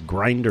were just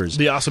grinders.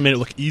 They also made it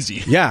look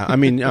easy. Yeah, I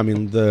mean,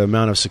 the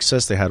amount of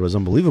success they had was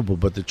unbelievable.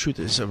 But the truth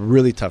is, it's a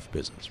really tough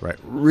business, right?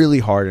 Really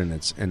hard,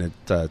 and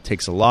it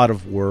takes a lot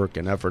of work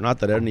and effort. Not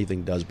that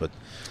anything does, but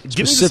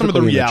Get into some of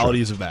the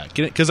realities of that,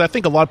 because I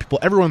think a lot of people,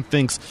 everyone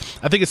thinks.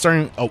 I think it's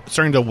starting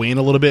to wane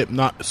a little bit.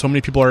 Not so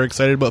many people are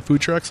excited about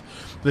food trucks.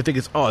 They think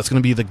it's going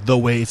to be the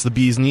way. It's the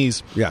bee's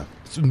knees. Yeah.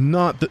 It's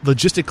not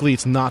logistically.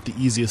 It's not the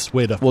easiest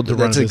way to. Well, to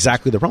that's run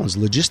exactly the problem. Is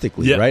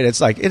logistically, right? It's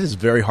like it is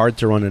very hard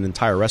to run an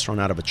entire restaurant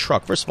out of a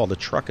truck. First of all, the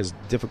truck is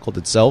difficult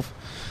itself.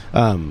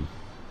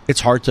 it's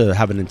hard to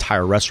have an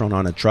entire restaurant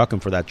on a truck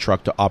and for that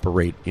truck to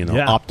operate,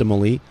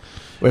 optimally.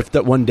 If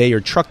that one day your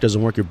truck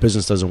doesn't work, your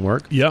business doesn't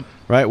work. Yep.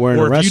 Right.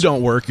 Or if you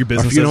don't work, your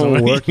business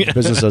doesn't work. Your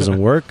business doesn't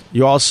work.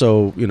 You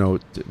also,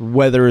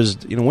 whether is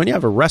when you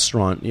have a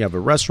restaurant,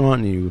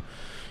 and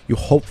you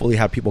hopefully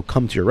have people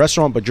come to your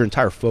restaurant, but your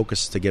entire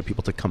focus is to get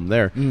people to come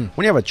there. When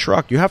you have a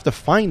truck, you have to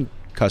find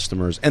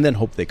customers and then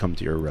hope they come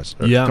to your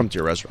restaurant.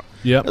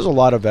 Yeah. There's a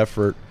lot of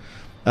effort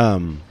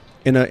in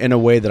a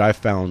way that I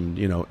found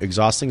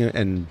exhausting,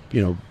 and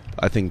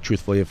I think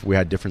truthfully, if we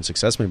had different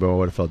success, maybe I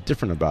would have felt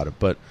different about it.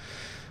 But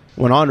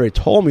when Andre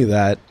told me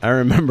that, I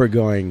remember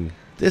going,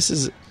 "This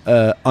is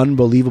an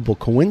unbelievable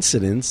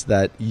coincidence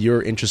that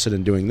you're interested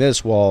in doing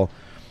this." While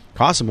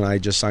Qasim and I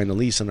just signed a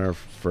lease in our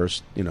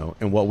first,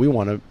 and what we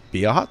want to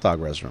be a hot dog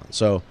restaurant.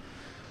 So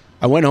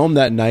I went home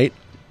that night.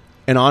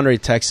 And Andre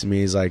texted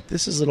me. He's like,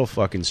 "This is a little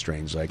fucking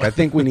strange. Like, I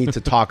think we need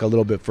to talk a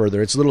little bit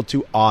further. It's a little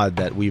too odd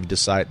that we've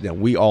decided that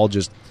we all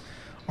just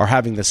are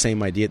having the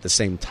same idea at the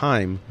same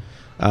time,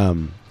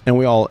 and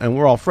we're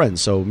all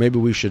friends. So maybe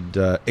we should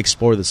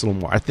explore this a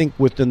little more." I think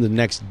within the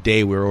next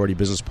day, we were already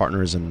business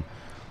partners, and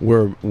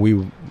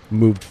we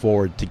moved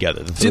forward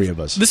together, the three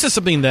of us. This is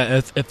something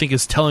that I think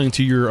is telling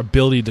to your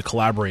ability to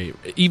collaborate.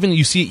 Even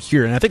you see it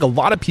here, and I think a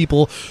lot of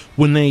people,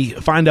 when they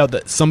find out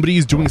that somebody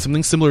is doing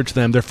something similar to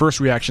them, their first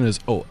reaction is,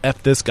 "Oh,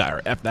 F this guy,"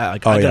 or "F that."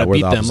 Like, I gotta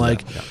beat them.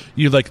 Like,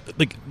 you your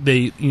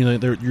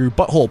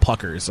butthole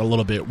puckers a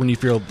little bit when you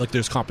feel like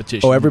there's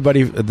competition. Oh,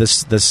 everybody.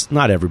 This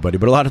not everybody,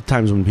 but a lot of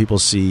times when people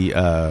see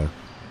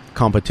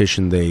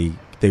competition,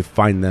 they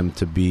find them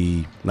to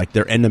be like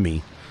their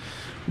enemy.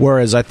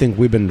 Whereas I think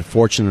we've been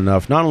fortunate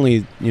enough, not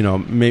only,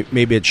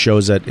 maybe it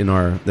shows that in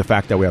the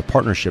fact that we have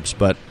partnerships,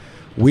 but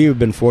we've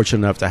been fortunate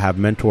enough to have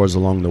mentors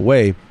along the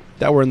way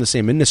that were in the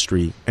same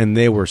industry, and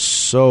they were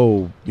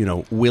so,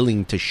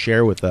 willing to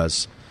share with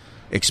us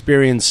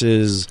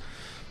experiences,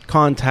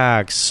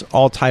 contacts,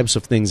 all types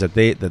of things that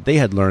they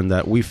had learned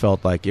that we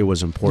felt like it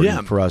was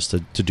important for us to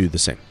do the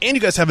same. And you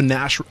guys have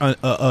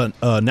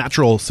a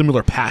natural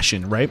similar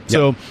passion, right? Yep.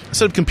 So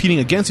instead of competing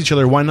against each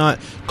other, why not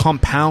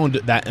compound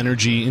that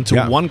energy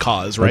into one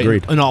cause, right?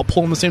 Agreed. And all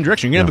pull in the same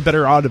direction. You're going to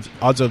have a better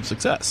odds of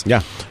success.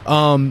 Yeah.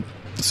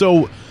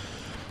 So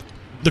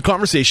the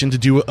conversation to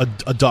do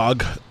a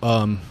dog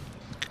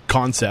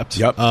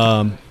concept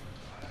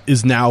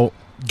is now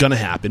going to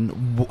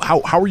happen.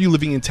 How are you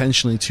living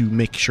intentionally to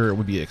make sure it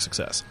would be a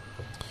success?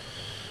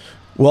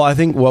 Well, I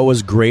think what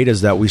was great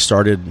is that we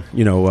started,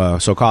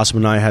 so Qasim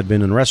and I had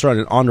been in a restaurant,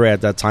 and Andre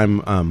at that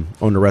time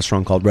owned a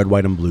restaurant called Red,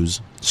 White, and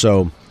Blues.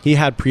 So he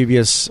had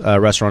previous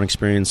restaurant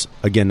experience.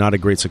 Again, not a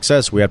great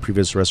success. We had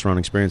previous restaurant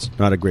experience,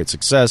 not a great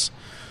success.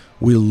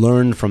 We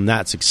learned from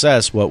that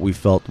success what we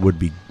felt would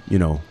be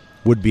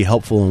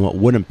helpful and what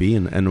wouldn't be.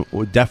 And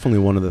definitely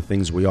one of the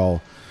things we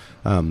all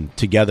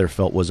together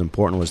felt was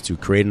important was to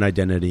create an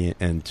identity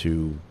and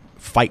to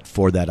fight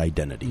for that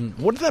identity.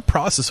 What did that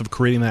process of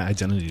creating that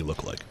identity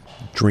look like?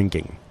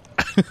 Drinking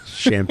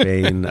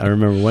champagne. I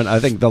remember I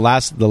think the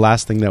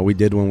last thing that we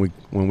did when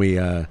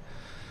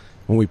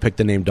we picked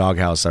the name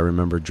Doghouse, I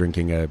remember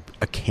drinking a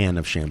can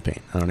of champagne.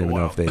 I don't even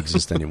know if they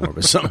exist anymore,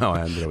 but somehow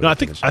I ended up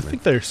with I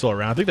think they're still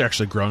around. I think they're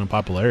actually growing in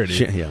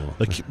popularity.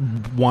 Like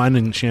wine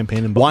and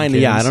champagne and wine.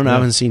 Yeah, I don't know. I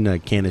haven't seen a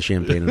can of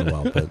champagne in a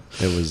while, but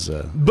it was.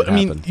 But I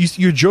mean,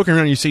 you're joking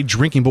around. You say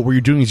drinking, but what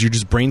you're doing is you're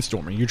just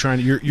brainstorming. You're trying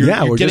to.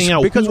 You're getting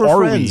out. Because who we're are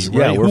friends. we?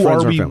 Right? Yeah, we're who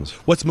friends. Are we? Families.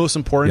 What's most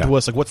important to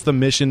us? Like, what's the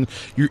mission?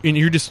 You're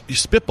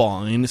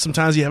spitballing, and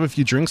sometimes you have a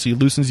few drinks, so it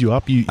loosens you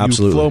up. You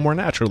flow more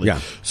naturally.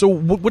 Yeah. So,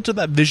 what did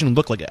that vision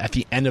look like at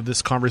the end of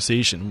this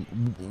conversation?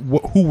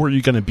 Who were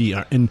you going to be,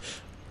 and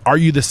are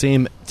you the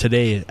same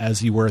today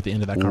as you were at the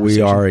end of that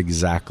conversation? We are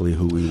exactly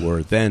who we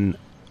were then.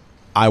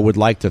 I would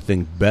like to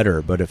think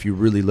better, but if you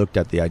really looked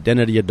at the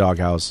identity of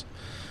Doghouse,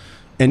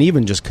 and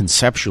even just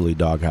conceptually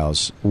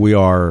Doghouse, we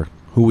are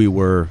who we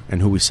were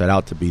and who we set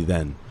out to be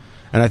then.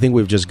 And I think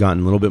we've just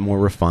gotten a little bit more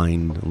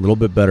refined, a little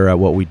bit better at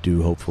what we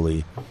do,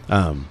 hopefully.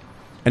 And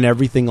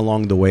everything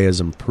along the way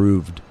has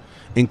improved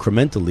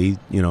incrementally,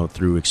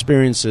 through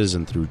experiences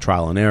and through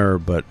trial and error.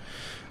 But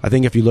I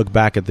think if you look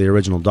back at the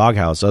original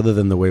Doghouse, other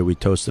than the way we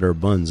toasted our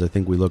buns, I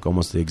think we look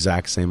almost the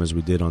exact same as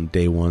we did on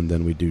day one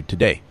than we do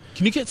today.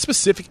 Can you get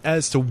specific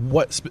as to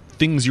what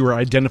things you were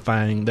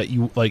identifying that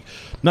you like,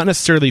 not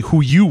necessarily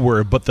who you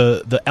were, but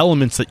the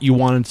elements that you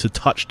wanted to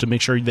touch to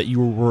make sure that you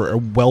were a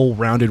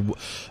well-rounded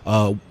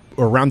or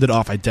rounded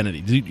off identity?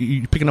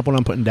 You picking up what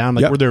I'm putting down?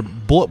 Like, were there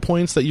bullet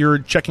points that you're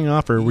checking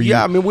off, or were you?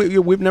 Yeah, I mean,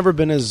 we've never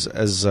been as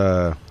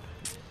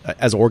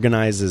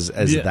organized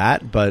as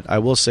that, but I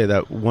will say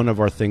that one of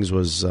our things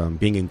was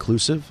being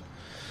inclusive.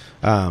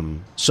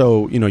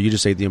 So, you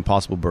just ate the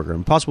Impossible Burger.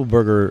 Impossible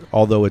Burger,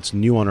 although it's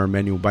new on our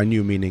menu, by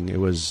new meaning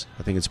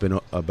I think it's been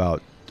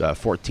about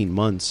 14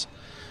 months,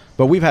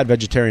 but we've had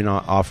vegetarian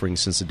offerings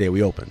since the day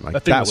we opened.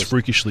 Like, that was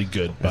freakishly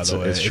good, by the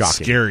way. It's shocking. It's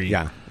scary.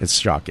 Yeah, it's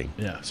shocking.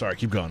 Yeah, sorry,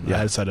 keep going. Yeah.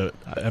 I just had to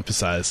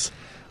emphasize.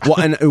 Well,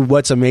 and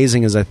what's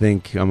amazing is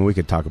we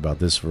could talk about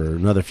this for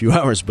another few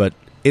hours, but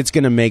it's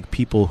going to make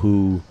people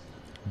who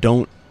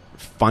don't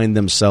find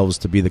themselves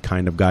to be the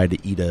kind of guy to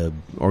eat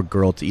or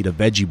girl to eat a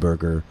veggie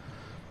burger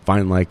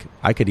find like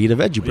I could eat a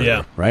veggie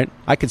burger, right?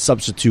 I could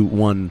substitute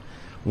one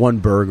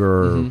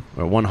burger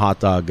or one hot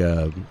dog,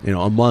 a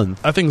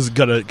month. I think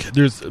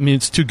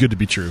it's too good to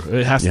be true.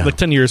 It has to, like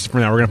 10 years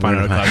from now, we're going to find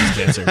out it causes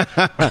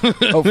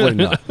cancer.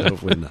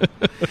 Hopefully not.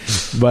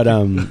 But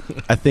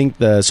I think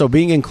so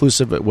being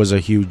inclusive was a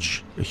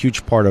huge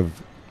part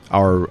of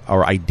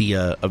our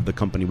idea of the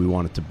company we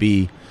want it to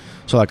be.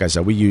 So like I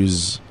said, we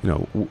serve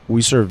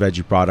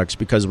veggie products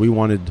because we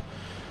wanted,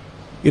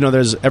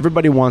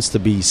 everybody wants to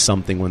be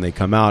something when they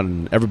come out,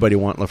 and everybody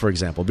for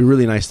example, it'd be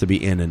really nice to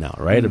be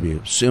In-N-Out, right? It'd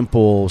be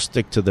simple,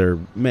 stick to their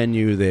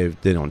menu.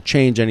 They don't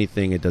change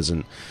anything.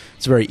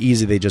 It's very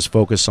easy. They just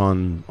focus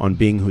on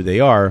being who they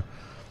are.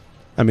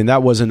 I mean,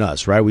 that wasn't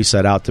us, right? We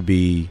set out to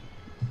be,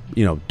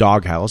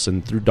 Doghouse,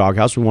 and through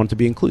Doghouse, we wanted to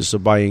be inclusive. So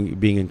by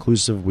being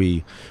inclusive,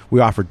 we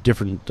offer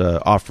different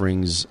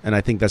offerings, and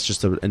I think that's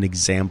just an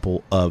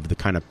example of the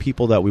kind of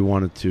people that we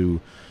wanted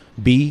to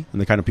be, and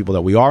the kind of people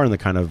that we are, and the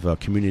kind of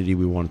community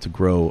we wanted to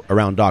grow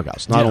around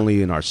Doghouse, not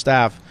only in our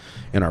staff,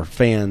 in our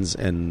fans,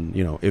 and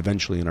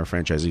eventually in our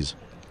franchisees.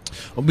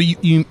 But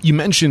you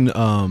mentioned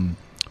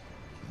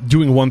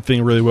doing one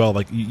thing really well,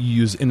 like you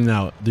use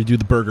In-N-Out. They do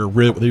the burger,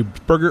 they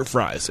burger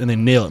fries, and they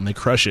nail it and they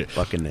crush it.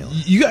 Fucking nail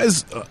it. You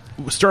guys,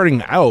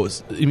 starting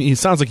out, it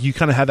sounds like you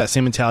kind of have that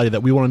same mentality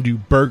that we want to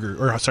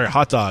do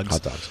hot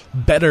dogs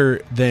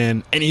better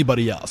than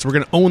anybody else. We're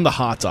going to own the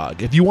hot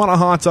dog. If you want a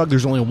hot dog,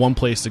 there's only one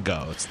place to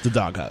go. It's the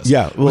Doghouse.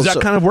 Yeah. Well, was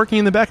that kind of working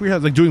in the back of your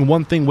head, like doing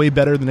one thing way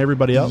better than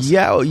everybody else?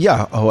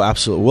 Yeah. Oh,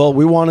 absolutely. Well,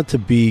 we wanted to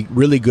be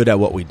really good at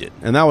what we did,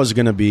 and that was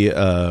going to be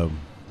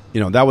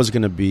that was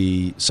going to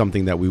be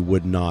something that we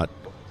would not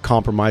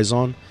compromise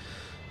on.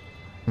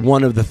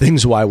 One of the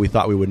things why we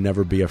thought we would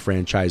never be a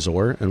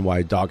franchisor, and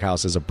why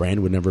Doghouse as a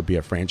brand would never be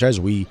a franchise,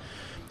 we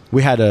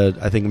had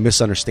I think, a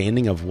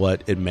misunderstanding of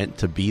what it meant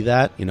to be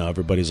that.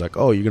 Everybody's like,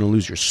 oh, you're going to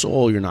lose your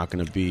soul. You're not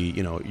going to be,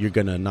 you're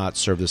going to not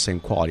serve the same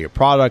quality of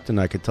product.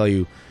 And I could tell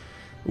you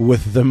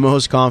with the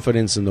most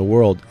confidence in the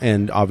world,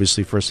 and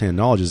obviously firsthand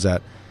knowledge, is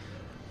that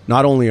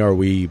not only are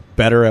we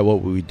better at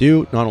what we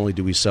do, not only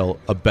do we sell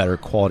a better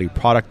quality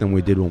product than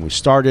we did when we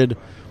started,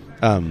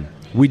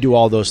 we do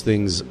all those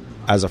things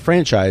as a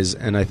franchise,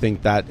 and I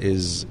think that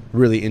is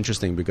really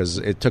interesting because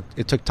it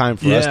took time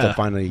for us to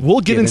finally. We'll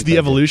get into the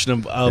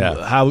evolution of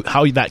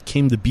how that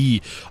came to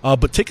be,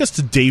 but take us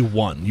to day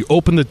one. You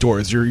open the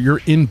doors.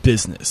 You're in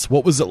business.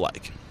 What was it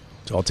like?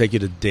 So I'll take you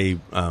to day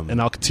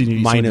and I'll continue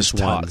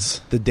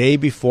 -1. The day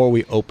before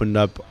we opened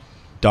up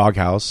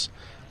Doghouse,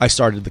 I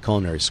started the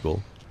culinary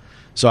school.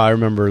 So I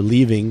remember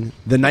leaving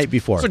the night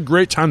before. It's a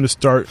great time to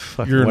start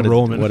your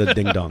enrollment. What a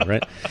ding-dong,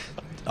 right?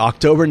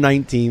 October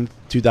 19th,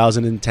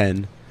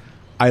 2010,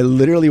 I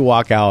literally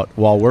walk out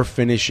while we're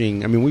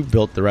finishing. I mean, we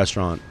built the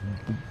restaurant,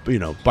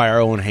 by our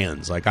own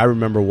hands. Like, I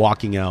remember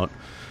walking out.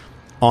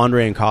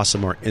 Andre and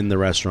Qasim are in the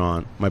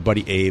restaurant. My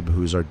buddy Abe,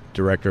 who's our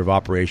director of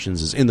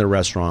operations, is in the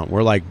restaurant.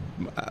 We're like,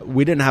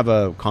 we didn't have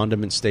a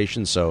condiment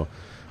station, so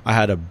I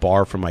had a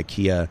bar from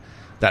IKEA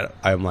that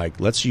I'm like,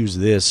 let's use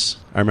this.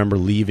 I remember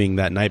leaving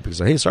that night because,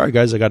 hey, sorry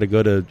guys, I got to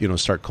go to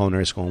start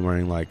culinary school. I'm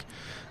wearing like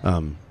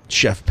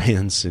chef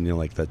pants and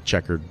like the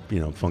checkered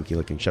funky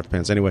looking chef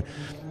pants. Anyway,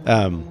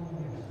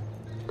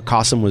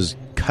 Qasim was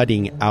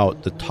cutting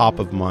out the top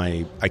of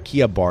my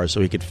IKEA bar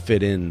so he could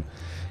fit in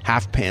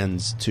half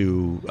pans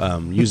to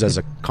use as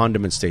a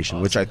condiment station,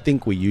 awesome. Which I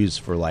think we used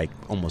for like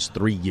almost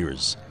 3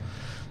 years.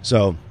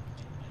 So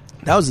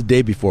that was the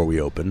day before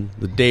we opened.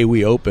 The day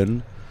we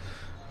opened,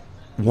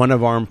 one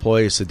of our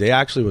employees today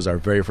actually was our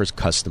very first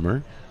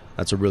customer.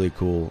 That's a really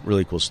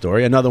cool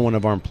story. Another one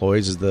of our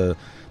employees is the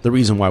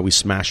reason why we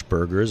smashed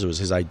burgers. It was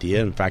his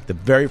idea. In fact, the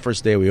very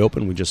first day we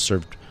opened, we just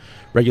served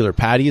regular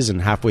patties,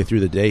 and halfway through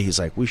the day, he's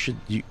like, "We should,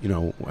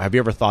 have you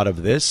ever thought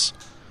of this?"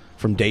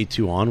 From day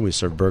 2 on, we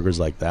serve burgers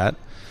like that.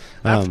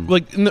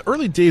 Like in the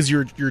early days,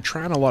 you're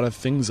trying a lot of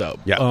things out.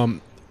 Yeah.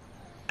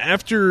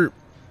 After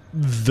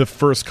the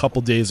first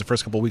couple days, the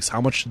first couple weeks,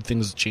 how much did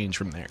things change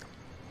from there?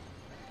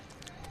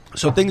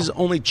 So things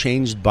only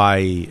changed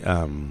by,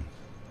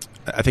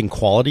 I think,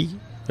 quality.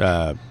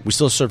 We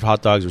still serve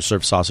hot dogs, we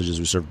serve sausages,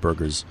 we serve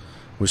burgers,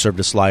 we served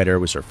a slider,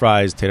 we serve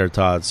fries, tater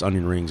tots,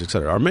 onion rings,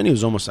 etc. Our menu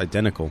is almost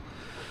identical,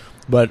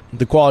 but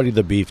the quality of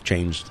the beef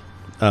changed.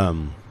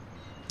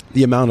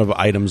 The amount of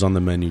items on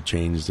the menu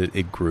changed.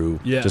 It grew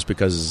just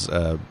because,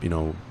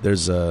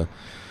 there's a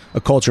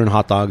culture in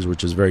hot dogs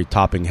which is very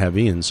topping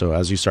heavy, and so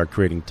as you start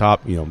creating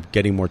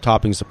getting more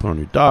toppings to put on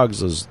your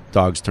dogs, those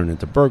dogs turn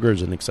into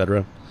burgers and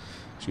etc.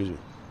 Excuse me.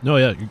 No,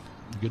 yeah, you're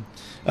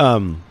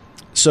good.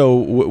 So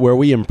where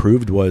we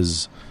improved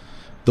was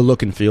the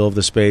look and feel of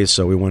the space.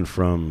 So we went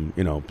from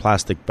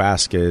plastic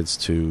baskets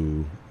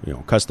to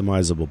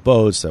customizable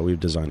boats that we've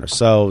designed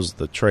ourselves,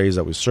 the trays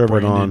that we serve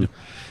it on.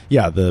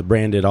 Yeah, the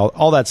branded,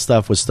 all that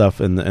stuff was stuff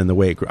and the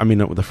way it grew. I mean,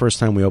 the first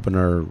time we opened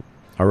our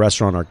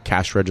restaurant, our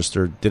cash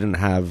register didn't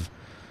have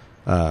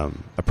a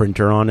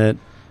printer on it.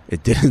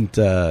 It didn't.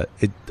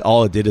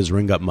 All it did is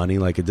ring up money.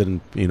 Like it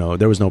didn't.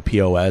 There was no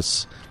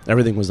POS.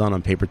 Everything was done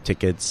on paper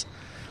tickets.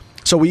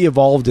 So we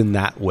evolved in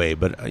that way.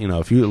 But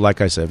if you,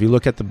 like I said, if you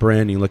look at the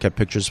brand, you look at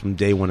pictures from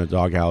day one of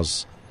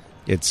Doghouse,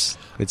 it's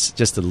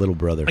just a little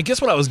brother. I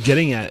guess what I was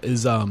getting at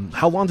is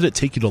how long did it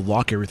take you to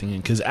lock everything in?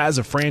 Because as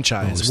a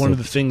franchise, one of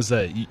the things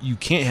that you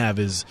can't have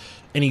is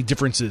any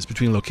differences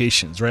between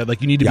locations, right?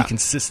 Like you need to be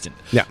consistent.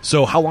 Yeah.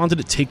 So how long did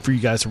it take for you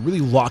guys to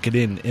really lock it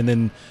in? And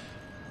then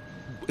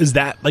is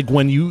that like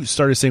when you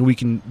started saying we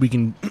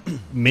can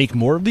make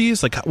more of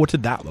these? Like what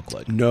did that look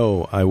like?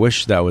 No, I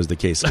wish that was the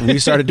case. We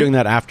started doing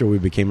that after we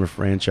became a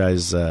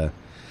franchise.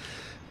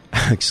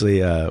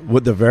 Actually,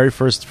 with the very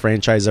first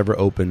franchise ever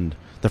opened,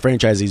 the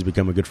franchisee's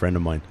become a good friend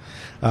of mine.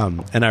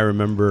 And I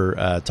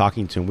remember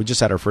talking to him. We just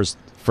had our first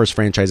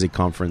franchisee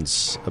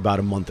conference about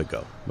a month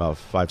ago, about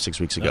 5-6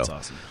 weeks ago. That's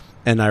awesome.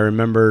 And I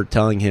remember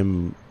telling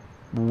him,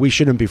 we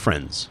shouldn't be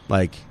friends.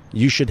 Like,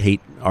 you should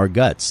hate our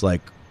guts.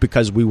 Like,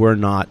 because we were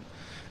not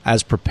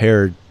as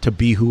prepared to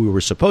be who we were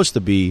supposed to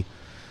be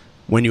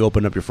when you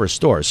open up your first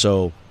store.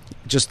 So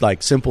just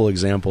like simple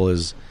example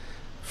is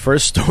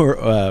first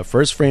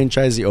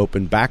franchisee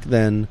opened back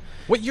then.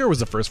 What year was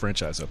the first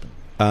franchise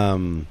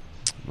open?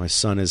 My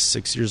son is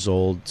 6 years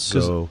old,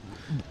 so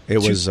it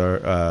was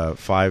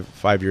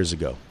 5 years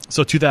ago.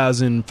 So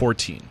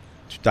 2014.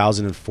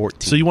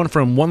 2014. So you went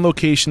from one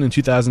location in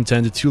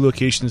 2010 to 2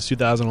 locations in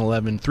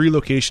 2011, 3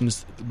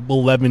 locations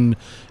 11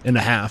 and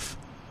a half.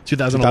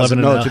 2011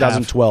 and a half.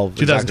 2012.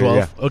 2012.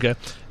 Exactly, Okay.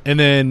 And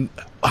then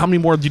how many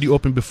more did you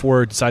open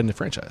before deciding to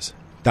franchise?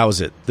 That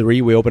was it.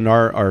 We opened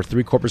our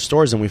 3 corporate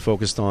stores, and we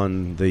focused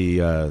on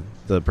the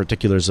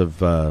particulars of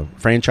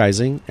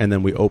franchising. And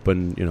then we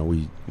opened.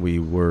 We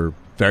were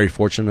very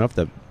fortunate enough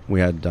that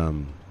we had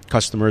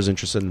customers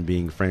interested in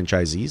being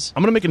franchisees.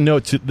 I'm going to make a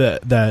note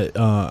that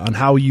on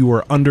how you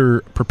were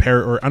under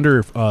prepared or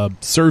under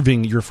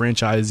serving your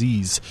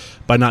franchisees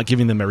by not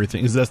giving them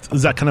everything. Is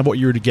that kind of what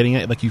you were getting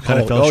at? Like you kind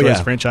of felt short as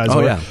a franchisor.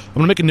 Oh, yeah. I'm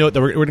going to make a note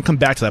that we're going to come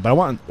back to that, but I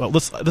want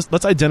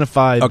let's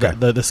identify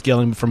the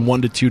scaling from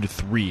 1 to 2 to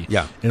 3.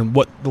 Yeah. And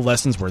what the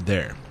lessons were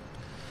there.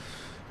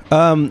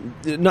 No,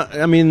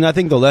 I mean, I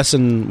think the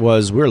lesson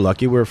was we were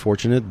lucky, we were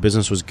fortunate,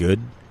 business was good,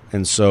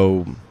 and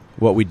so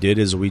what we did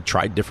is we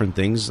tried different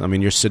things. I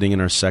mean, you're sitting in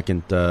our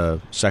second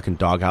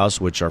doghouse,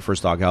 which our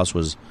first doghouse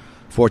was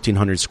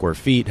 1,400 square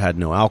feet, had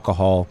no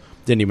alcohol,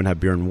 didn't even have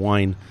beer and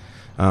wine.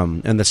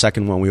 And the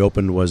second one we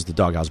opened was the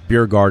Doghouse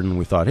Beer Garden.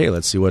 We thought, hey,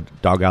 let's see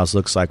what Doghouse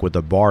looks like with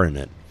a bar in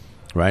it,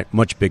 right?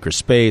 Much bigger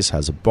space,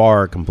 has a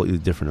bar, completely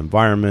different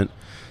environment,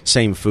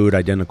 same food,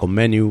 identical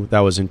menu. That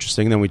was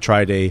interesting. Then we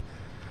tried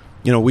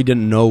we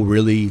didn't know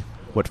really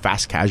what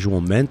fast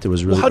casual meant. It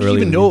was really how did you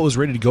early even know it was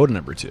ready to go to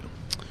number 2?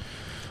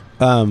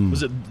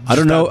 Was it I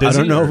don't know. I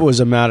don't know if it was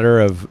a matter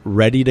of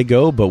ready to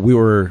go, but we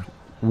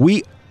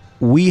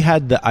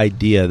had the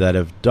idea that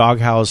if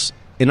Doghouse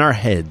in our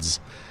heads,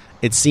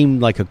 it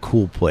seemed like a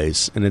cool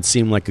place and it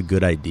seemed like a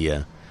good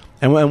idea.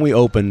 And when we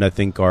opened, I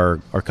think our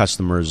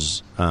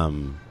customers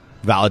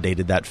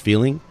validated that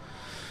feeling.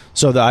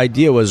 So the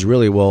idea was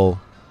really,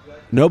 well,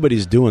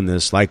 nobody's doing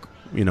this like,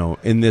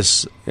 in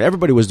this,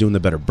 everybody was doing the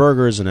better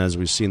burgers, and as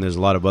we've seen, there's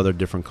a lot of other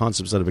different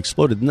concepts that have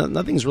exploded.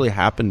 Nothing's really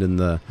happened in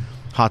the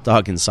hot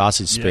dog and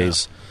sausage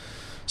space. Yeah.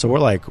 So we're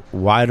like,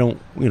 why don't,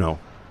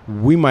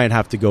 we might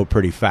have to go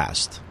pretty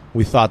fast.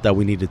 We thought that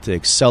we needed to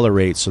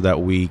accelerate so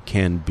that we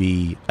can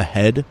be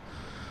ahead.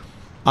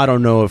 I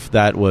don't know if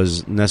that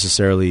was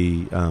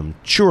necessarily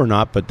true or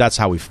not, but that's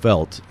how we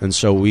felt. And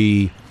so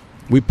we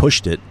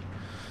pushed it.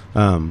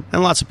 And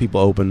lots of people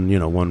open,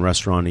 one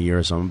restaurant a year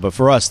or something. But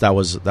for us, that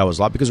was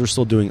a lot because we're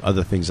still doing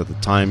other things at the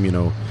time.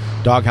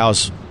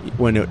 Doghouse,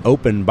 when it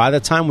opened, by the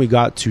time we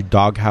got to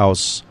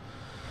Doghouse,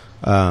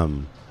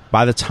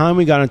 by the time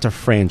we got into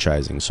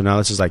franchising, so now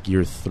this is like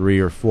year 3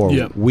 or 4,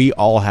 yep, we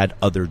all had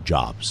other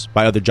jobs.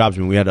 By other jobs, I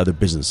mean we had other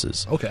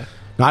businesses. Okay.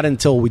 Not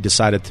until we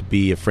decided to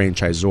be a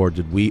franchisor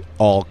did we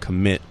all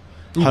commit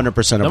 100% of our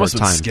time. That must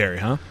have been scary,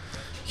 huh?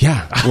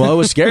 Yeah, well, it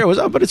was scary.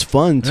 But it's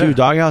fun too. Yeah.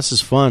 Doghouse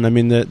is fun. I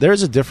mean,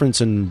 there's a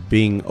difference in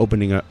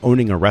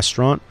owning a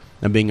restaurant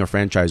and being a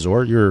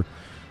franchisor.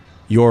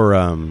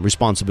 Your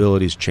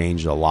responsibilities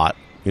change a lot.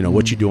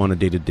 What you do on a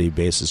day-to-day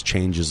basis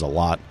changes a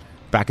lot.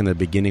 Back in the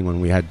beginning when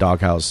we had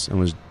Doghouse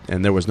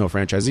and there was no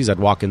franchisees, I'd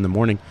walk in the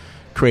morning,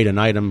 create an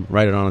item,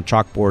 write it on a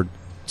chalkboard,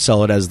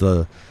 sell it as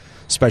the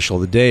special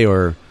of the day,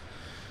 or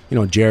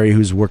Jerry,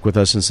 who's worked with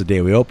us since the day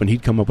we opened,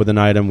 he'd come up with an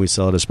item, we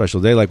sell it a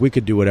special day. Like, we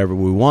could do whatever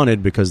we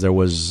wanted because there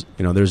was,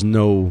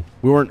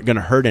 we weren't going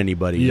to hurt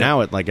anybody. Yeah.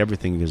 Now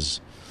everything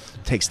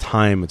takes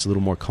time. It's a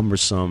little more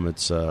cumbersome.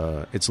 It's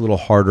a little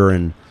harder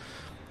and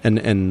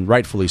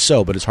rightfully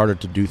so, but it's harder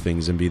to do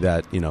things and be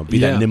that,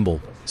 that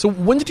nimble. So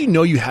when did you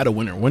know you had a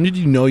winner? When did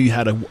you know you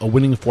had a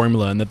winning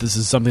formula and that this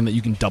is something that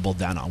you can double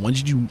down on?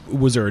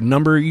 Was there a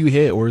number you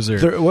hit, or is there?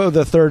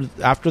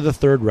 After the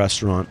third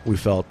restaurant, we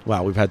felt,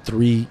 wow, we've had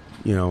 3,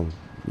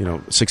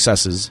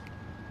 successes.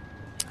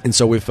 And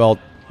so we felt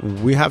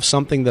we have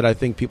something that I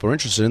think people are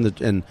interested in.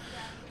 And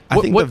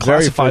think what the very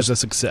classifies first, as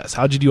success?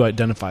 How did you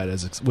identify it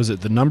as? Was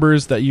it the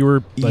numbers that you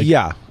were? Like,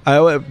 yeah,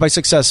 by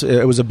success,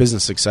 it was a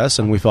business success,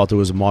 and we felt it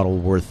was a model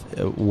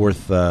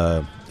worth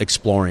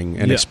exploring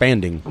and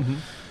expanding. Mm-hmm.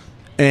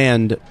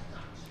 And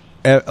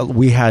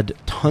we had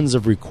tons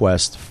of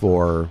requests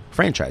for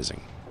franchising.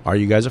 Are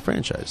you guys a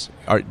franchise?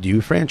 Do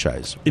you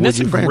franchise? And that's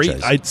a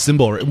franchise? great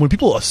symbol. When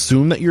people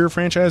assume that you're a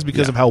franchise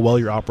because of how well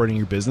you're operating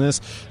your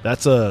business,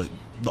 that's the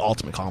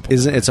ultimate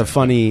compliment. It's a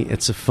funny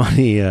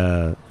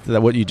that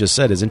what you just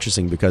said is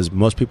interesting because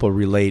most people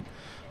relate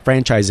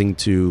franchising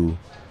to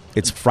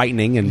it's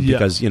frightening and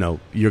because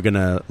you're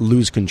gonna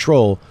lose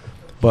control,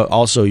 but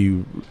also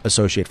you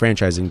associate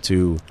franchising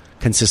to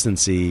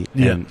consistency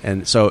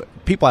and so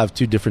people have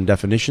two different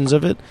definitions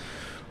of it.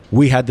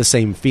 We had the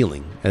same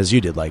feeling as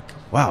you did, like,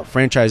 wow,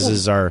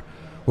 franchises we're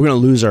gonna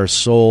lose our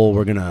soul,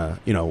 we're gonna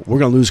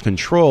lose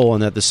control,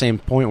 and at the same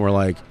point we're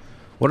like,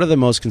 what are the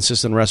most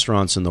consistent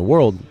restaurants in the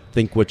world?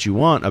 Think what you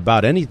want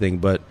about anything,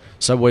 but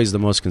Subway's the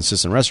most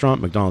consistent restaurant.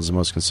 McDonald's is the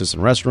most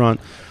consistent restaurant.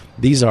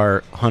 These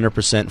are 100%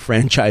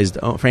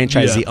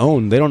 franchisee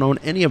owned. They don't own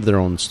any of their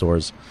own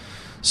stores.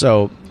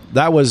 So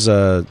that was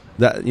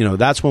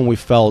that's when we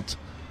felt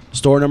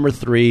store number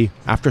 3.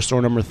 After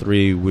store number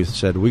 3, we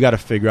said we got to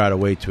figure out a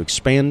way to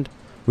expand.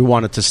 We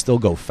wanted to still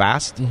go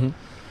fast, and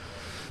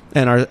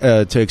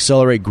to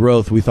accelerate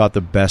growth. We thought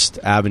the best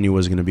avenue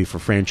was going to be for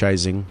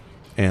franchising,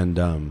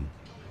 and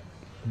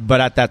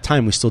but at that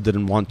time we still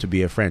didn't want to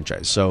be a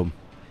franchise. So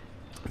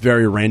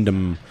very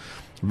random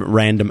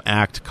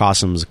act.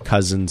 Qasim's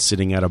cousin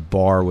sitting at a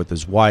bar with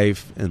his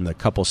wife, and the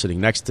couple sitting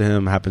next to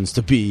him happens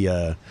to be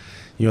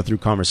through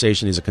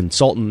conversation, he's a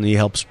consultant. He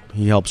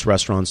helps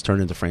restaurants turn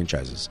into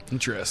franchises.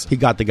 Interesting. He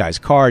got the guy's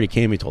card. He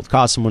came. He told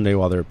Qasim one day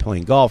while they were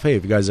playing golf, "Hey,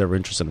 if you guys are ever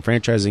interested in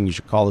franchising, you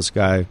should call this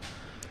guy."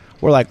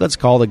 We're like, let's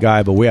call the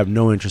guy, but we have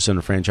no interest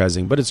in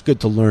franchising. But it's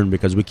good to learn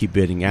because we keep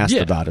being asked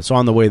about it. So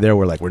on the way there,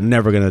 we're like, we're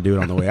never going to do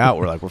it. On the way out,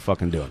 we're like, we're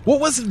fucking doing it. What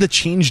was it that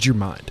changed your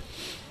mind?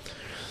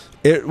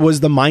 It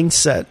was the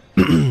mindset.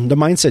 The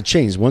mindset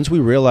changed once we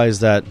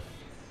realized that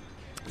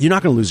you're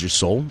not going to lose your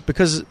soul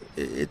because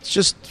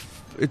it's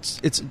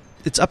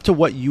up to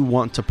what you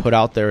want to put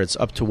out there. It's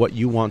up to what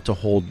you want to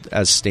hold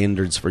as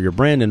standards for your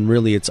brand, and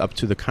really, it's up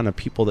to the kind of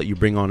people that you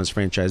bring on as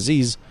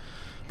franchisees.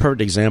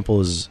 Perfect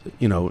example is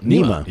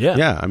Nima.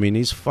 Yeah. I mean,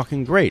 he's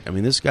fucking great. I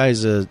mean, this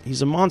guy's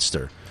he's a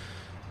monster,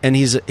 and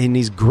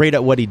he's great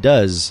at what he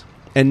does.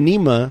 And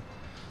Nima,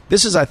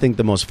 this is, I think,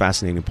 the most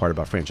fascinating part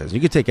about franchising. You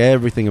could take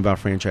everything about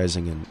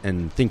franchising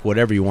and think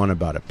whatever you want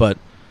about it, but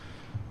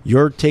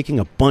you're taking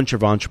a bunch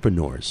of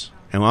entrepreneurs.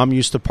 And I'm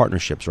used to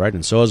partnerships, right?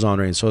 And so is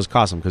Andre, and so is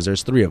Qasim, because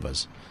there's 3 of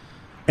us.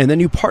 And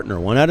then you partner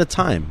one at a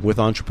time with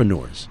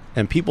entrepreneurs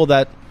and people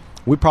that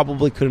we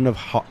probably couldn't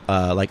have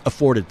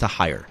afforded to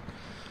hire.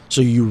 So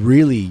you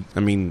really,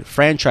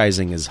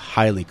 franchising is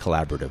highly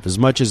collaborative. As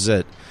much as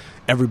that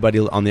everybody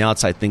on the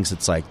outside thinks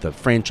it's like the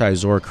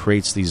franchisor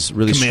creates these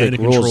really command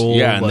strict rules.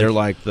 Control, and they're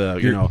like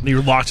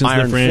you're locked into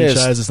the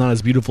franchise. Fist. It's not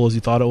as beautiful as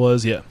you thought it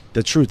was. Yeah.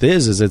 The truth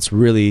is it's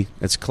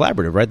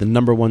collaborative, right? The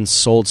number 1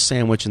 sold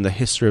sandwich in the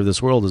history of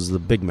this world is the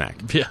Big Mac.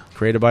 Yeah.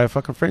 Created by a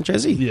fucking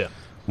franchisee. Yeah.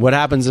 What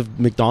happens if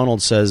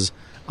McDonald's says,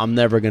 I'm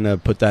never going to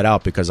put that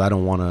out because I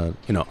don't want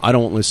to, I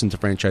don't listen to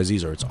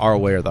franchisees, or it's our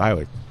way or the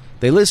highway.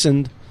 They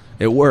listened.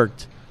 It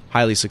worked.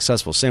 Highly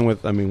successful. Same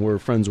with, we're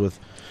friends with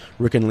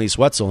Rick and Lise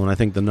Wetzel, and I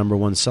think the number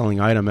 1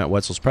 selling item at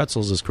Wetzel's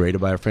Pretzels is created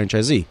by a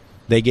franchisee.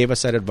 They gave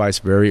us that advice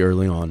very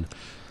early on.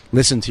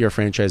 Listen to your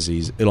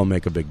franchisees. It'll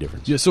make a big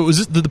difference. Yeah, so is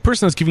this the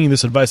person that's giving you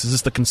this advice, is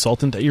this the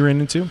consultant that you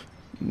ran into?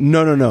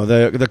 No.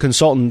 The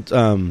consultant,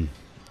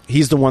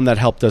 he's the one that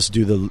helped us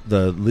do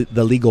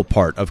the legal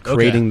part of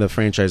creating the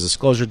franchise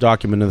disclosure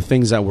document and the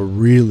things that were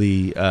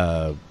really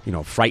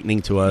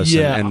frightening to us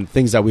and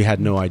things that we had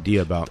no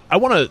idea about.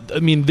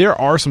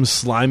 There are some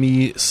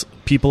slimy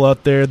people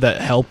out there that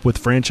help with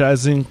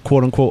franchising,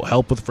 quote unquote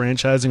help with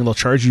franchising, and they'll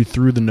charge you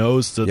through the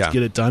nose to get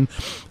it done.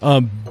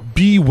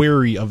 Be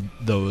wary of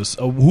those.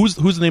 Who's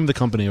the name of the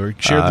company, or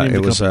share the name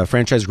of the company? It was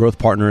Franchise Growth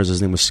Partners.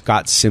 His name was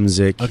Scott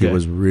Simzik. Okay. He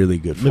was really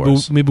good for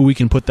us. Maybe we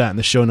can put that in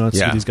the show notes.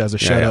 Give these guys a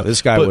shout out.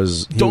 This guy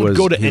don't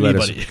go to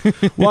anybody.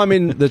 Well,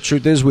 the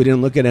truth is we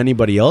didn't look at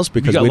anybody else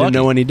because we didn't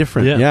know any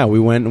different. Yeah, we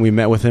went and we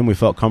met with him. We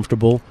felt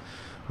comfortable.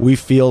 We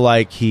feel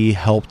like he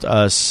helped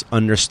us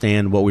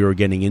understand what we were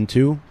getting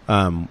into.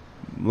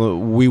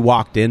 We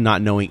walked in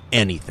not knowing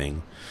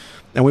anything,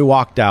 and we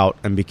walked out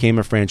and became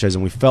a franchise,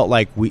 and we felt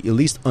like we at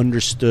least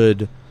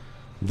understood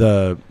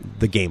the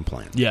game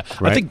plan. Yeah,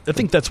 right? I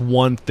think that's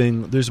one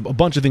thing. There's a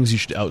bunch of things you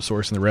should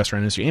outsource in the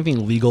restaurant industry.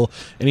 Anything legal,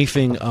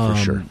 anything for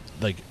sure.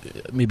 Like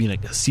maybe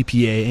like a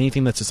CPA,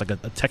 anything that's just like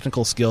a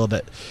technical skill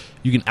that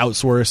you can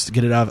outsource to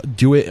get it out.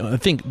 Do it. I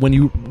think when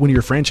you're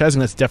franchising,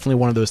 that's definitely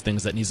one of those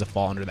things that needs to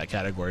fall under that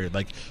category.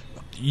 Like,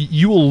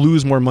 you will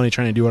lose more money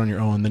trying to do it on your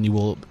own than you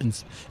will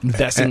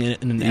investing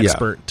in an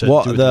expert. To do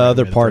it the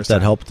other part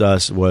that helped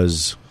us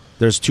was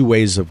there's 2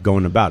 ways of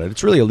going about it.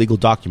 It's really a legal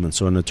document,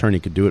 so an attorney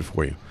could do it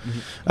for you.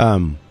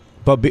 Mm-hmm.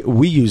 But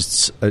we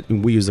used a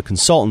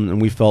consultant,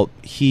 and we felt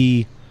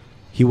he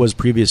he was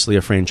previously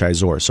a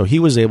franchisor. So he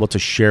was able to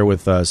share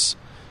with us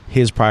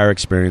his prior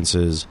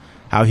experiences,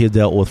 how he had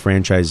dealt with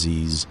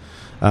franchisees,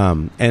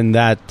 and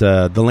that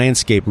the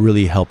landscape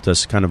really helped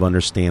us kind of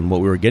understand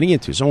what we were getting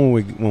into. So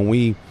when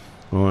we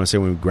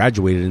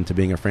graduated into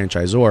being a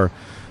franchisor,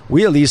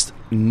 we at least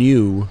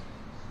knew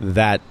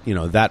that,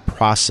 that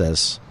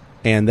process,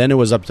 and then it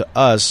was up to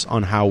us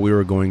on how we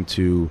were going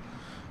to,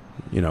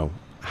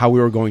 how we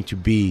were going to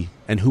be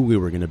and who we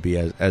were going to be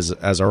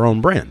as our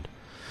own brand.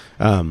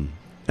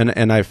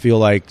 And I feel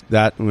like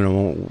that,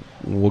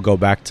 we'll go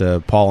back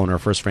to Paul and our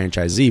first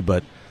franchisee,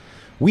 but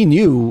we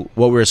knew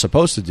what we were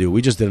supposed to do.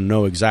 We just didn't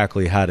know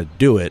exactly how to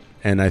do it.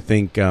 And I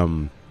think,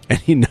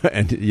 you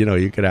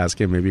could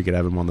ask him, maybe you could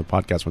have him on the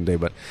podcast one day,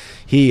 but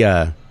he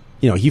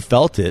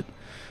felt it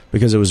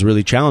because it was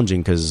really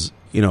challenging because,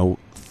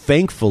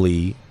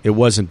 thankfully it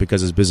wasn't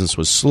because his business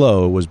was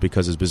slow. It was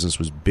because his business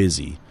was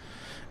busy.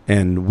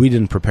 And we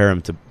didn't prepare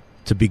him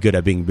to be good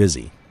at being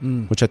busy,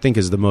 which I think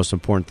is the most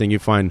important thing. You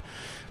find,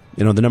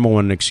 the number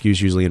one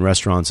excuse usually in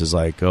restaurants is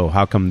like, oh,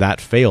 how come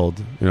that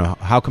failed?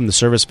 How come the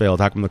service failed?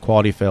 How come the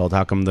quality failed?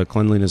 How come the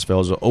cleanliness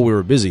failed? Oh, we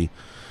were busy.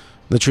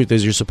 The truth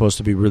is you're supposed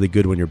to be really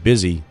good when you're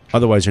busy.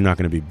 Otherwise, you're not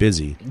going to be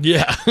busy.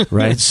 Yeah.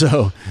 Right?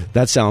 So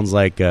that sounds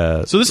like...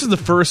 So this is the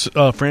first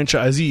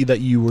franchisee that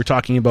you were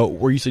talking about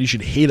where you said you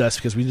should hate us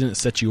because we didn't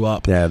set you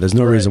up. Yeah, there's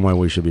no reason why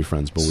we should be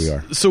friends, but we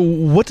are. So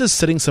what does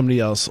setting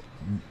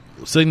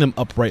them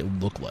up right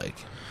look like?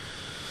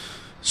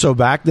 So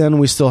back then,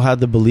 we still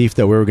had the belief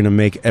that we were going to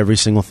make every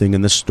single thing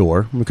in the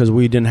store because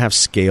we didn't have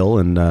scale.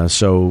 And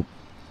so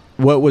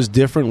what was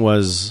different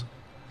was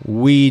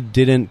we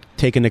didn't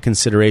take into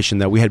consideration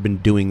that we had been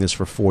doing this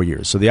for 4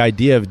 years. So the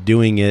idea of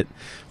doing it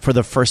for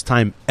the first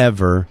time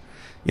ever,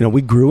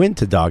 we grew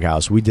into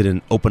Doghouse. We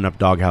didn't open up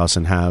Doghouse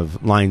and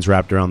have lines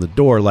wrapped around the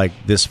door like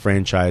this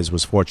franchise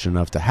was fortunate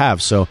enough to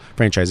have. So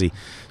franchisee.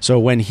 So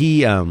when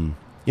he,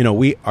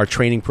 our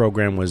training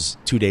program was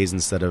 2 days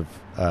instead of,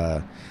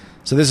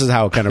 so this is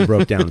how it kind of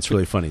broke down. It's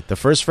really funny. The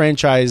first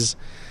franchisee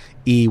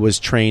was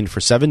trained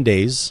for 7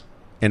 days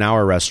in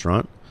our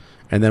restaurant.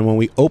 And then when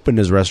we opened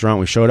his restaurant,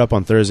 we showed up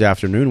on Thursday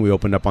afternoon. We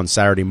opened up on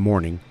Saturday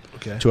morning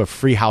to a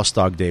free house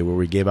dog day where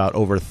we gave out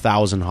over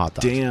 1,000 hot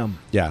dogs. Damn.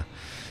 Yeah.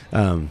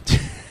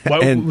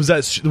 Why was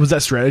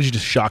that strategy to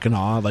shock and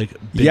awe?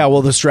 Yeah,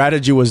 well, the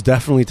strategy was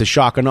definitely to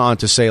shock and awe,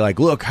 to say like,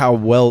 look how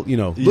well,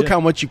 look how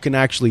much you can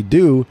actually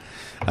do.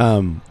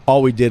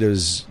 All we did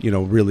is,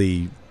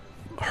 really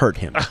hurt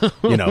him,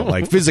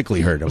 like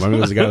physically hurt him. I mean,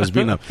 it was the guy who was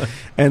beaten up.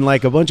 And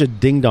like a bunch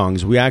of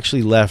ding-dongs, we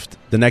actually left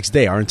the next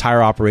day. Our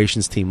entire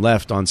operations team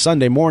left on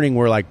Sunday morning.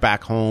 We're like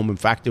back home. In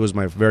fact, it was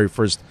my very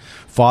first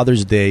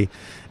Father's Day.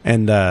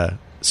 And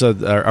so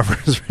our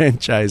first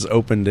franchise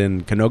opened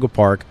in Canoga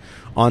Park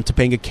on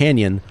Topanga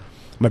Canyon.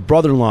 My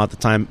brother-in-law at the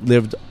time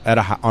lived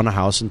on a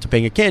house in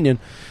Topanga Canyon.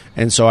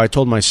 And so I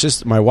told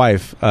my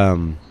wife, I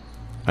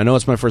know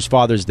it's my first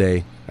Father's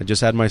Day. I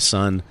just had my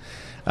son.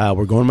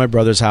 We're going to my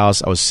brother's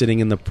house. I was sitting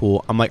in the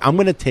pool. I'm like, I'm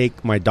going to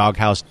take my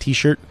Doghouse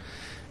t-shirt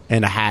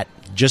and a hat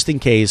just in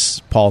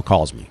case Paul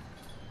calls me.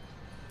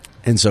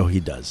 And so he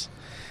does.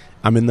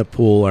 I'm in the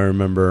pool, I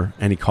remember,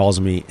 and he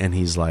calls me, and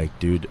he's like,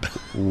 dude,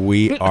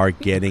 we are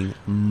getting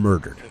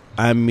murdered.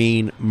 I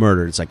mean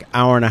murdered. It's like an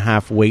hour and a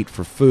half wait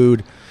for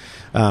food.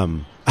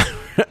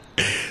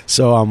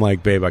 So I'm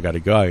like, babe, I got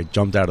to go. I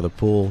jumped out of the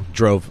pool,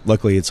 drove.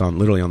 Luckily, it's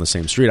literally on the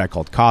same street. I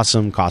called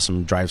Qasim.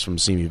 Qasim drives from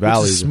Simi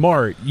Valley. Which is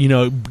smart,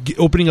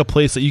 opening a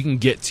place that you can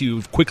get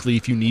to quickly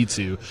if you need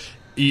to.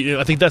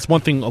 I think that's one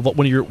thing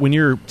when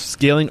you're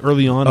scaling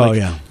early on.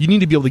 You need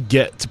to be able to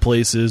get to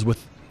places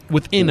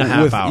within a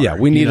half hour. Yeah,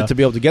 we needed to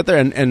be able to get there.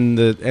 And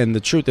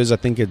the truth is, I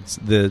think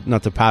it's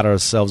not to pat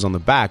ourselves on the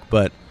back,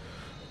 but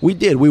we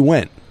did. We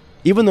went,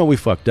 even though we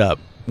fucked up.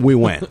 We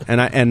went,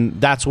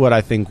 and that's what I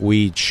think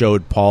we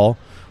showed Paul,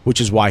 which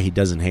is why he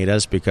doesn't hate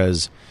us,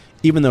 because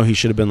even though he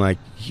should have been like,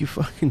 you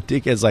fucking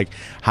dickheads, like,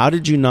 how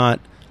did you not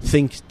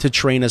think to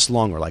train us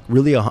longer? Like,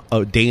 really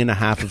a day and a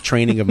half of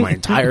training of my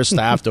entire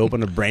staff to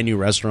open a brand new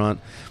restaurant.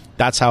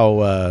 That's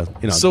how,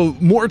 So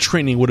more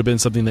training would have been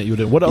something that you would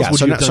have. What else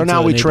would you have done? So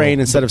now we train,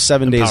 instead of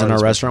 7 days in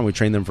our restaurant, we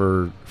train them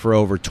for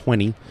over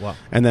 20. Wow.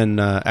 And then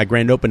at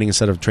grand opening,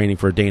 instead of training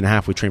for a day and a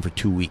half, we train for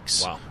 2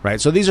 weeks. Wow.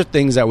 Right? So these are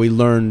things that we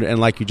learned, and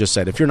like you just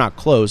said, if you're not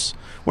close,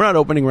 we're not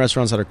opening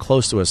restaurants that are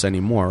close to us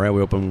anymore, right?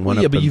 We open one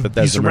up in Bethesda.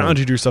 But you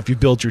surrounded yourself, you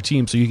built your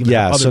team, so you can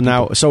have other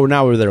people. So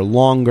now we're there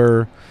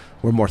longer.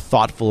 We're more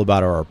thoughtful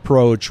about our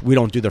approach. We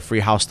don't do the free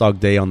house dog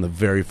day on the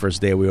very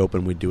first day we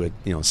open. We do it,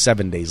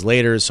 7 days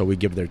later. So we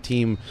give their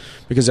team,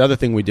 because the other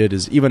thing we did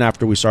is, even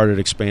after we started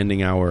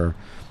expanding our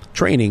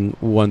training,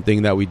 one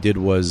thing that we did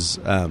was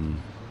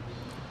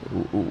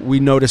we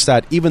noticed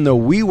that even though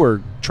we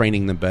were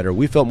training them better,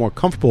 we felt more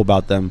comfortable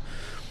about them.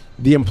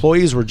 The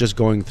employees were just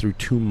going through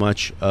too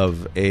much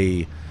of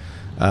a.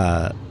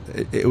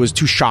 It was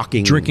too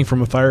shocking. Drinking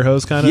from a fire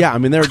hose, kind of. Yeah, I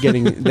mean, they were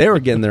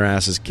getting their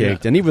asses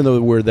kicked, and even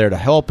though we're there to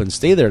help and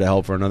stay there to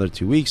help for another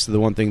 2 weeks, the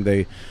one thing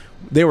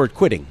they were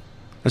quitting,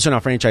 and so now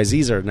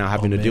franchisees are now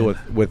having to deal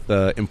with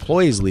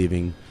employees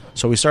leaving.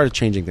 So we started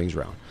changing things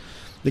around.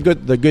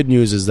 The good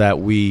news is that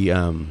we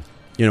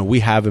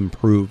have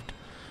improved.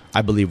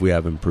 I believe we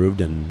have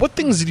improved. And what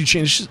things did you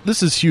change?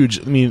 This is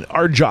huge. I mean,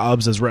 our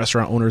jobs as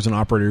restaurant owners and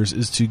operators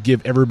is to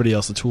give everybody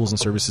else the tools and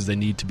services they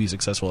need to be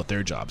successful at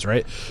their jobs,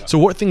 right? So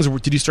what things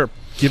did you start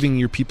giving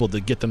your people to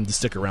get them to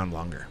stick around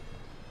longer?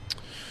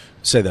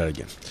 Say that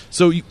again.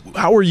 So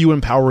how are you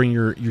empowering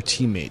your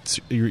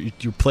teammates,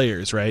 your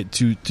players, right,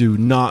 to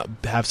not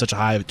have such a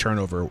high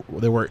turnover?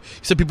 You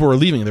said people were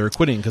leaving, they were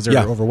quitting because they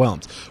were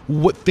overwhelmed.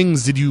 What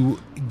things did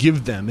you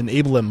give them,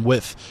 enable them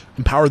with,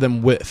 empower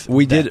them with?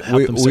 We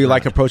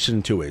approached it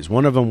in two ways.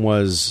 One of them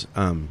was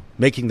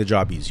making the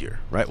job easier,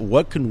 right?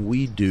 What can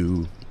we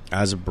do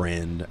as a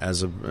brand,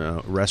 as a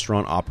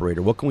restaurant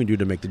operator? What can we do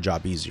to make the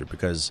job easier?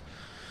 Because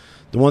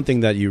the one thing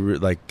that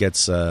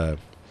gets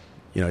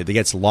that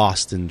gets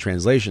lost in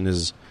translation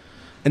is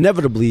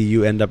inevitably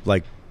you end up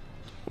like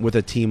with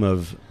a team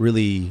of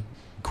really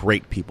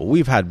great people.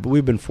 We've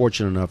been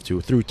fortunate enough to,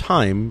 through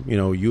time,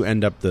 you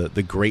end up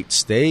the great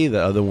stay,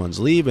 the other ones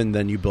leave, and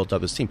then you built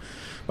up this team.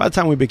 By the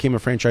time we became a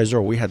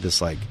franchisor, we had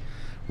this like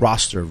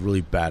roster of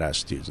really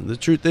badass dudes. And the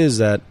truth is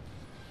that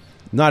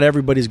not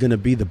everybody's going to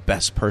be the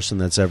best person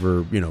that's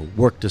ever,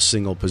 worked a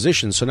single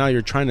position. So now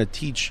you're trying to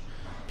teach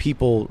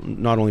people,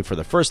 not only for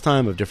the first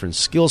time, of different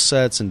skill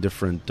sets and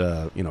different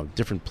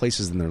different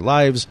places in their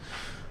lives,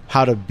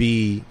 how to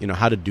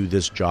do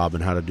this job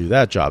and how to do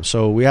that job.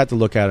 So we had to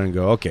look at it and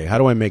go, okay, how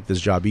do I make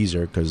this job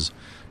easier? Because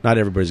not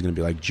everybody's going to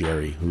be like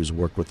Jerry, who's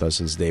worked with us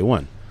since day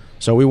one.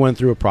 So we went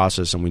through a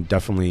process, and we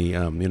definitely,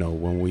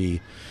 when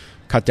we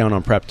cut down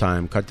on prep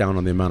time, cut down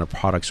on the amount of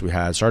products we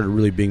had, started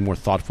really being more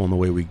thoughtful in the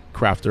way we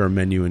crafted our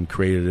menu and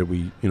created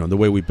it. The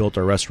way we built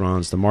our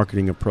restaurants, the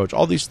marketing approach,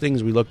 all these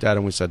things we looked at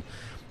and we said,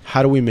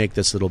 how do we make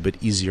this a little bit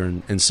easier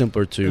and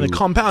simpler to... And the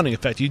compounding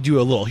effect. You do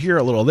a little here,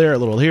 a little there, a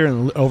little here,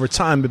 and over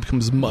time it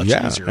becomes much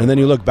easier. And then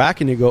you look back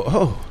and you go,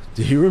 oh,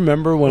 do you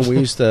remember when we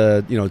used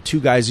to,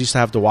 two guys used to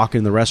have to walk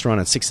in the restaurant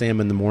at 6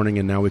 a.m. in the morning,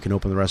 and now we can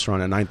open the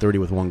restaurant at 9:30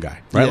 with one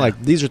guy, right? Yeah.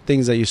 Like, these are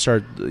things that you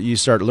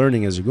start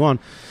learning as you go on.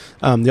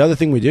 The other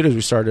thing we did is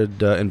we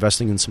started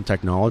investing in some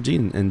technology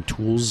and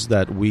tools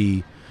that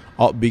we...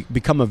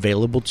 become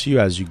available to you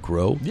as you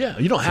grow. Yeah,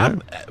 you don't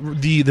have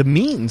the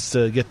means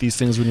to get these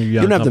things when you're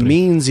young. You don't have the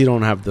means. You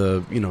don't have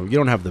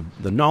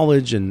the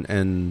knowledge,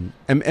 and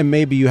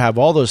maybe you have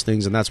all those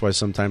things, and that's why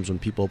sometimes when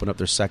people open up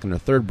their second or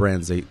third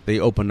brands, they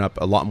open up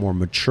a lot more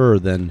mature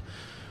than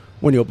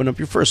when you open up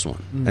your first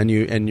one, and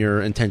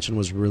your intention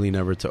was really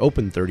never to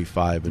open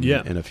 35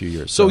 in a few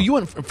years. So you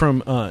went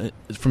from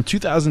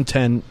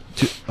 2010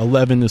 to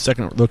 11, the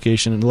second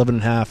location, and 11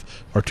 and a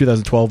half, or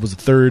 2012 was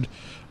the third.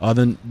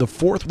 Then the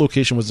fourth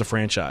location was the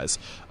franchise.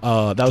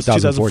 That was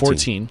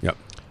 2014. Yep.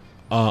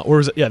 Or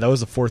was it? Yeah, that was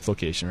the fourth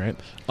location, right?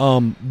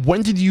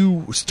 When did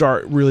you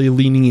start really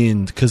leaning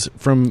in? Because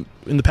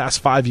in the past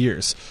 5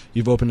 years,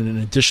 you've opened an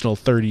additional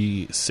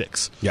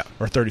 36,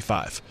 or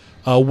 35.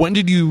 When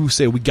did you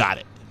say we got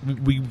it?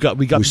 We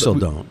still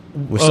don't.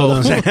 We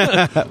still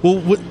don't.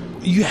 Well,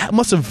 you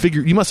must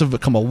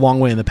have come a long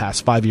way in the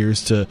past 5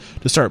 years to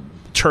start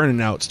churning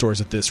out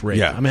stores at this rate.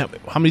 Yeah. I mean,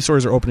 how many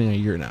stores are opening a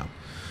year now?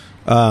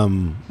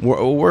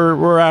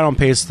 We're out on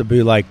pace to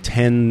be like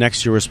 10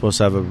 next year. We're supposed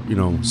to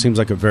have seems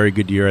like a very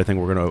good year. I think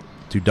we're going to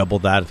do double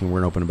that. I think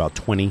we're going to open about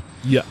 20.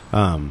 Yeah.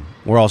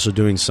 We're also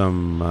doing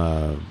some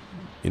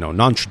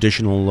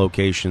non-traditional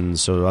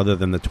locations. So other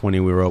than the 20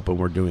 we were open,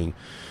 we're doing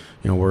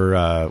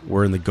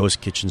we're in the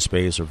ghost kitchen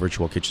space or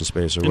virtual kitchen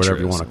space or whatever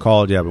you want to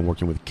call it. Yeah, I've been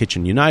working with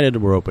Kitchen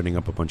United. We're opening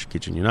up a bunch of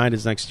Kitchen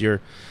Uniteds next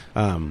year.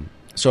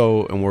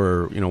 So, and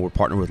we're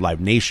partnered with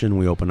Live Nation.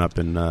 We open up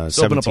in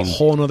 17. Open up a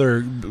whole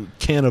other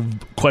can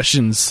of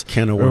questions.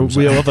 Can of worms.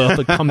 We'll have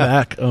to come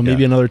back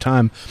maybe another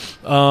time.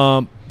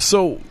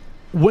 So,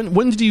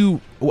 when did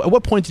you? At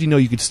what point did you know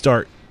you could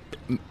start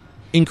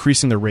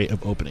increasing the rate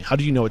of opening? How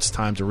do you know it's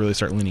time to really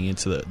start leaning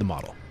into the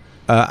model?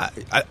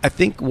 I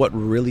think what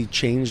really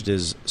changed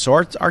is, so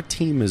our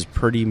team is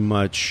pretty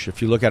much,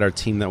 if you look at our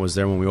team that was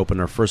there when we opened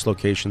our first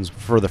locations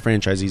for the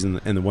franchisees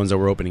and the ones that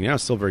we're opening now,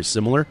 it's still very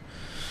similar.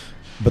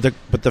 But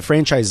the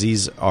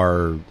franchisees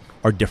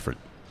are different.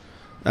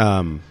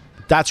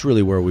 That's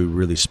really where we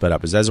really sped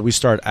up, is as we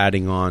start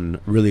adding on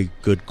really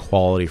good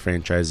quality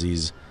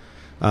franchisees.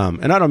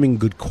 And I don't mean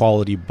good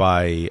quality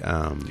by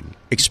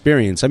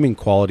experience. I mean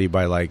quality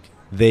by like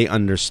they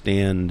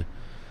understand,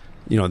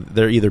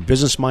 they're either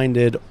business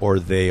minded or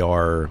they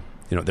are,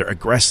 they're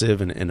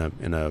aggressive in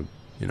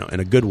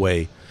a good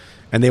way,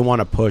 and they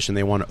want to push and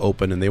they want to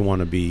open and they want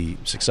to be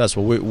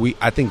successful.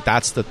 I think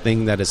that's the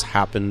thing that has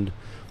happened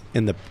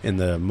in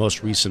the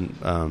most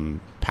recent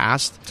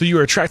past. So you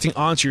were attracting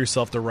onto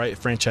yourself the right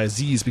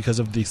franchisees because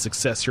of the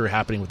success you're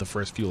happening with the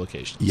first few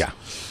locations. Yeah.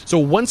 So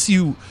once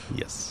you...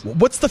 Yes.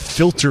 What's the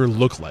filter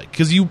look like?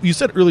 Because you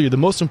said earlier the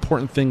most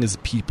important thing is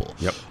people.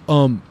 Yep.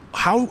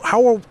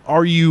 How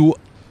are you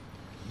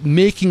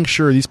making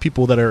sure these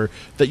people that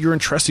you're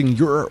entrusting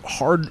your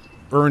hard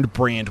earned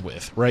brand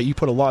with, right? You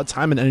put a lot of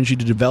time and energy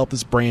to develop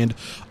this brand,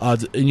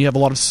 and you have a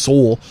lot of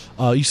soul.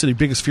 You said your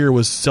biggest fear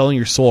was selling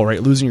your soul,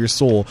 right? Losing your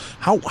soul.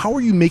 How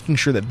are you making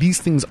sure that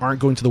these things aren't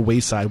going to the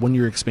wayside when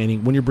you're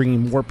expanding, when you're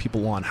bringing more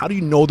people on? How do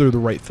you know they're the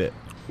right fit?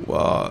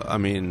 Well, I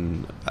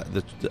mean,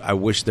 I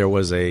wish there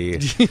was a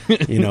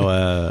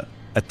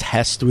a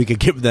test we could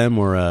give them,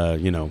 or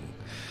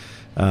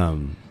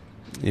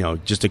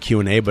just a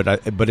Q&A,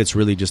 but it's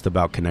really just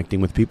about connecting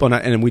with people,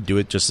 and we do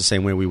it just the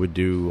same way we would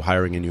do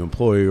hiring a new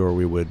employee, or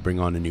we would bring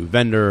on a new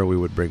vendor, or we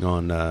would bring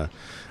on a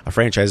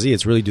franchisee.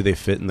 It's really, do they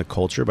fit in the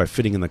culture? By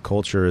fitting in the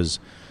culture is,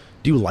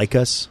 do you like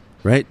us,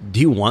 right? Do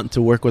you want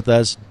to work with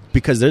us?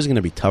 Because there's going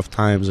to be tough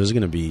times. There's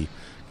going to be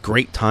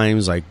great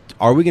times. Like,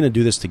 are we going to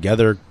do this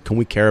together? Can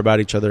we care about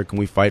each other? Can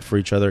we fight for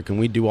each other? Can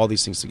we do all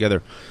these things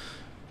together?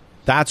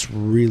 That's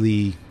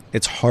really,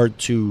 it's hard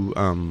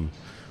to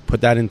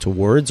put that into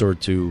words, or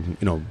to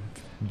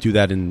do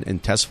that in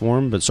test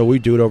form. But so we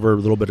do it over a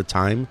little bit of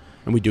time,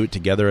 and we do it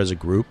together as a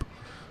group.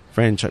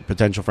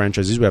 Potential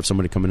franchisees. We have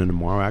somebody coming in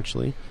tomorrow,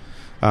 actually.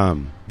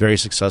 Very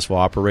successful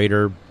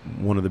operator,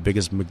 one of the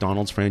biggest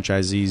McDonald's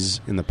franchisees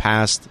in the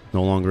past.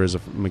 No longer is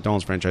a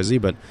McDonald's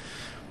franchisee, but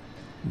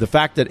the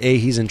fact that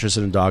he's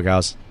interested in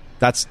Doghouse,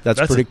 that's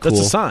pretty cool.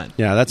 That's a sign.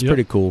 Yeah, that's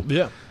pretty cool.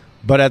 Yeah.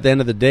 But at the end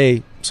of the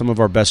day, some of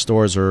our best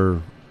stores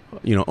are,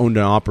 owned and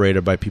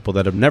operated by people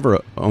that have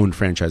never owned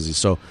franchises.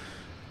 So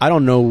I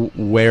don't know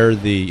where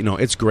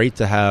it's great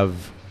to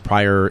have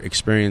prior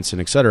experience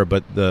and et cetera,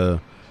 but we're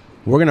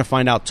going to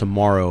find out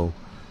tomorrow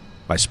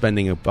by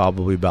spending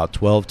probably about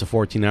 12 to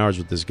 14 hours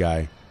with this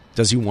guy.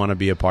 Does he want to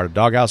be a part of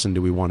Doghouse, and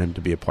do we want him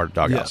to be a part of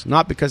Doghouse? Yeah.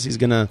 Not because he's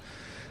going to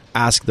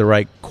ask the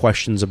right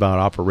questions about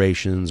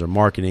operations or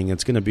marketing.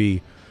 It's going to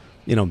be,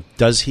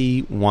 does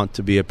he want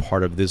to be a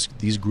part of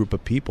these group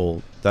of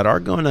people that are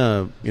going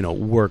to,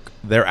 work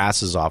their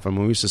asses off? I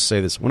mean, we used to say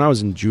this when I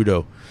was in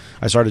judo.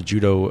 I started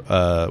judo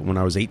when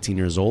I was 18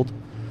 years old,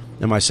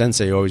 and my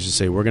sensei always used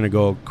to say, "We're going to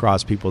go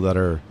across people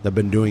that've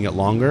been doing it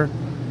longer,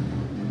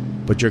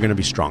 but you're going to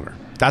be stronger."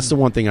 That's the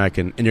one thing and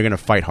you're going to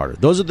fight harder.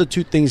 Those are the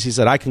two things he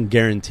said I can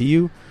guarantee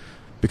you,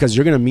 because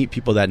you're going to meet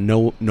people that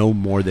know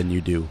more than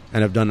you do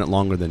and have done it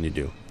longer than you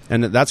do.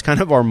 And that's kind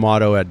of our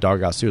motto at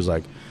Doghouse too, is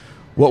like,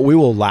 what we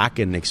will lack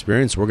in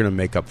experience, we're going to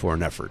make up for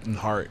in effort. And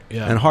heart.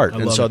 Yeah. And heart.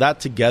 And so that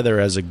together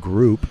as a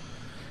group,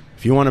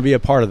 if you want to be a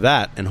part of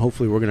that, and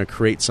hopefully we're going to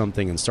create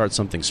something and start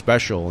something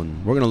special,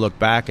 and we're going to look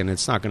back, and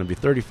it's not going to be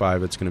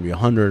 35, it's going to be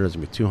 100, it's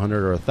going to be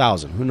 200 or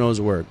 1,000. Who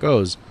knows where it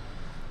goes?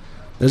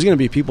 There's going to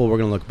be people we're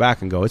going to look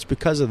back and go, it's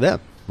because of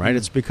them, right? Mm-hmm.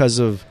 It's because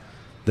of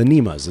the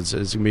Nimas. It's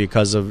going to be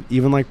because of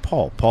even like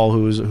Paul,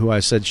 who I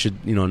said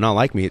should not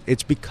like me.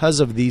 It's because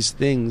of these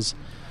things,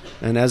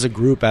 and as a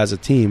group, as a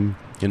team,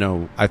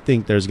 I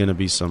think there's going to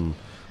be some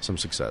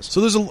success.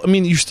 So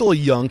you're still a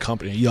young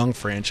company, a young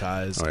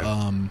franchise. Oh,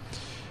 yeah.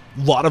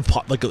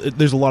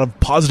 There's a lot of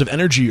positive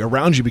energy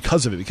around you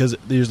because of it, because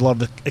there's a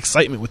lot of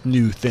excitement with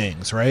new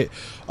things, right?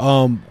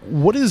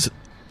 What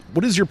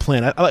is your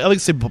plan? I like to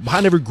say,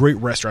 behind every great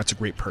restaurant's a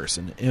great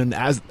person, and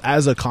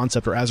as a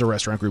concept or as a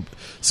restaurant group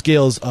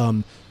scales,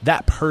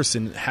 that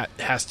person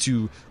has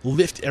to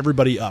lift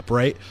everybody up,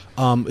 right?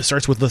 It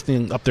starts with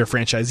lifting up their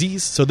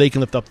franchisees so they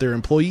can lift up their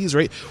employees,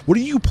 right? What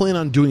do you plan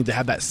on doing to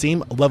have that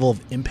same level of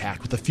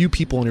impact with a few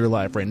people in your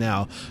life right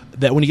now,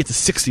 that when you get to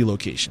 60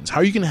 locations, how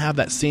are you going to have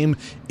that same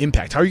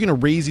impact? How are you going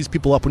to raise these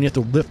people up when you have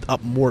to lift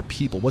up more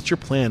people? What's your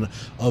plan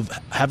of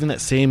having that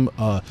same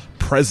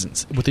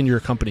presence within your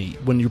company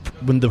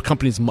when the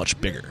company's much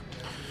bigger?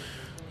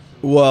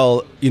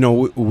 Well,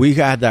 we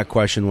had that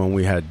question when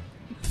we had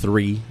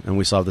 3, and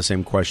we still have the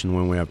same question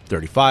when we have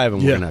 35,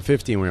 and we're going to have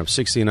 50, and we have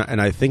 60, and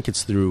I think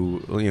it's through,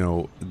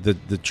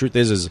 the truth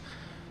is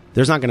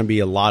there's not going to be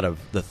a lot of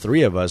the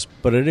 3 of us,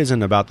 but it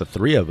isn't about the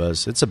 3 of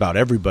us. It's about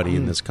everybody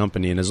in this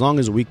company, and as long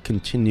as we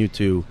continue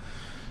to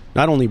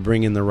not only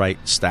bring in the right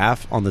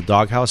staff on the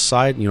Doghouse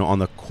side, on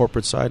the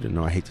corporate side,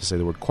 I hate to say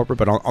the word corporate,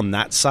 but on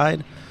that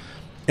side,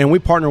 and we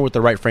partner with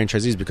the right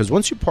franchisees, because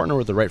once you partner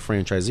with the right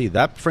franchisee,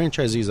 that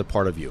franchisee is a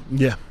part of you.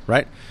 Yeah.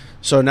 Right?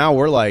 So now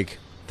we're like,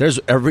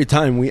 every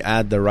time we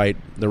add the right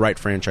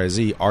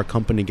franchisee, our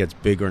company gets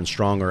bigger and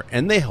stronger,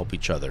 and they help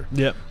each other.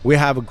 Yeah. We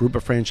have a group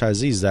of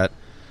franchisees that,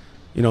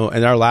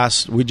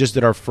 we just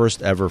did our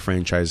first ever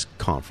franchise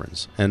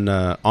conference, and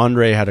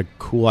Andre had a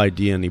cool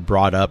idea, and he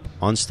brought up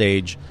on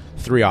stage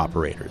 3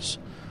 operators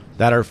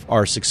that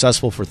are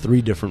successful for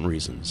 3 different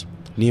reasons.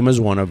 Nima's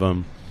one of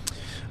them.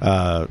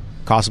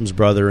 Qasim's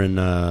brother in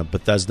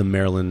Bethesda,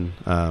 Maryland,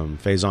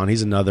 Faison,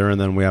 he's another, and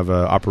then we have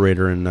an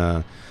operator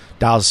in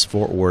Dallas,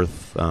 Fort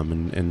Worth,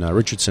 in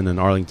Richardson and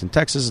Arlington,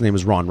 Texas. His name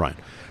is Ron Ryan.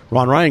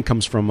 Ron Ryan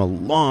comes from a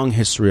long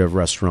history of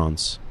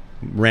restaurants.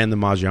 Ran the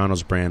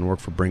Maggiano's brand,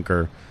 worked for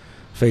Brinker.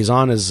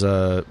 Faison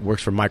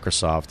works for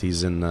Microsoft.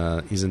 He's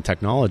in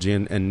technology,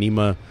 and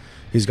Nima,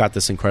 he's got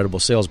this incredible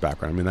sales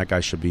background. I mean, that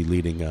guy should be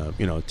leading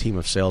a team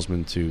of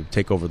salesmen to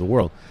take over the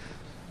world.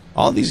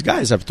 All these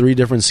guys have 3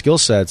 different skill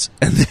sets,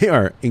 and they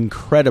are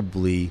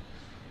incredibly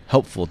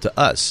helpful to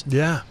us.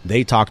 Yeah.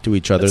 They talk to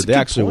each other. That's a They good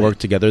actually point. work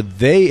together.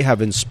 They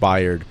have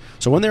inspired.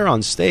 So when they're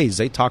on stage,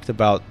 they talked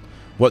about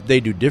what they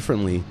do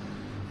differently.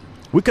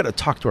 We could have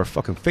talked to our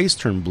fucking face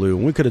turned blue,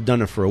 and we could have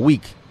done it for a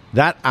week.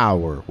 That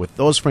hour with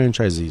those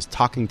franchisees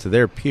talking to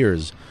their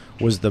peers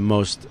was the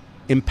most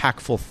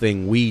impactful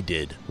thing we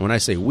did. When I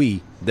say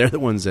we, they're the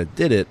ones that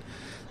did it.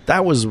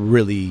 That was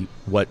really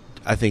what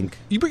I think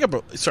You bring up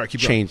sorry,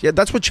 keep going. changed. Yeah,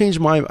 that's what changed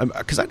my,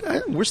 because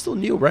we're still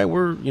new, right?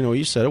 We're,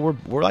 you said it,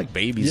 we're like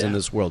babies in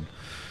this world.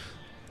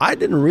 I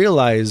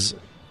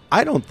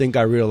don't think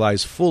I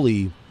realized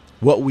fully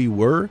what we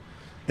were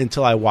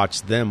until I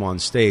watched them on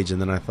stage,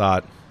 and then I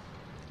thought,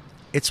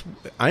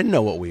 I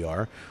know what we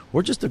are.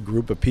 We're just a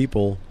group of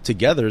people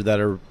together that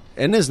are,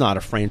 and it's not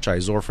a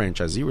franchise or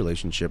franchisee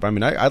relationship. I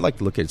mean, I like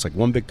to look at it's like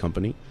one big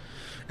company,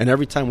 and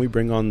every time we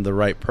bring on the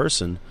right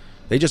person,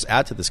 they just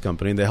add to this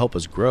company and they help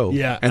us grow.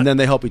 Yeah. And then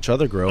they help each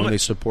other grow, and they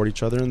support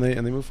each other, and they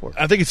move forward.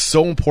 I think it's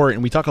so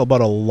important. We talk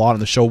about it a lot on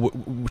the show,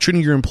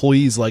 treating your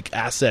employees like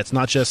assets,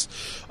 not just.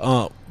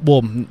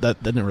 Well,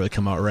 that didn't really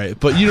come out right,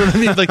 but you know what I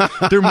mean.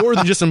 Like they're more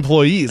than just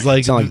employees.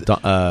 Like, Sound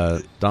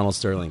like Donald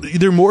Sterling.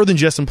 they're more than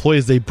just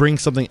employees. They bring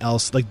something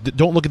else. Like,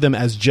 don't look at them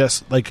as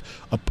just like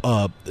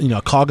a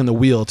cog in the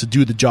wheel to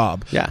do the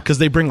job. Yeah. because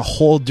they bring a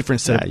whole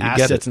different set of Yeah, you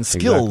get assets it. and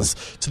skills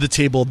to the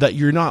table that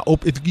you're not.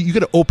 If you got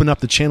to open up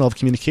the channel of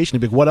communication.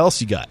 Be like, what else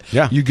you got?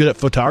 Yeah. You're good at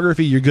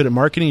photography. You're good at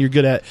marketing. You're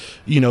good at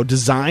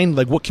design.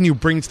 Like, what can you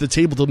bring to the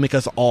table to make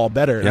us all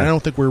better? And Yeah. I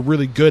don't think we're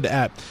really good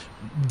at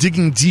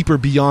digging deeper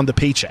beyond the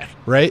paycheck,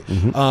 right?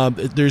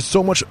 There's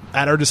so much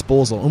at our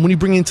disposal. And when you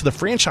bring it into the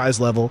franchise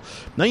level,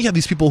 now you have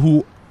these people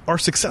who are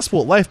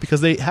successful at life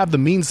because they have the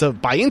means to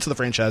buy into the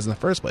franchise in the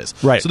first place.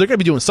 Right. So they're going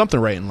to be doing something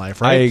right in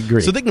life, right? I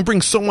agree. So they can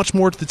bring so much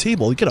more to the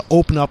table. You got to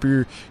open up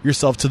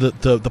yourself to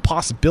the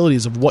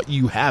possibilities of what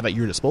you have at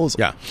your disposal.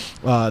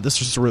 Yeah. This is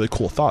just a really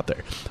cool thought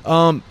there.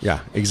 Yeah,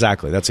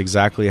 exactly. That's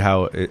exactly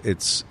how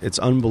it's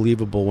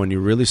unbelievable when you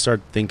really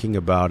start thinking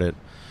about it,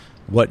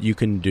 what you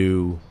can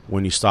do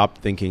when you stop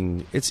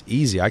thinking it's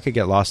easy. I could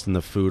get lost in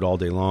the food all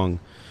day long.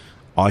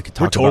 I could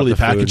talk We're totally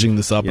about the food. packaging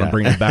this up Yeah. and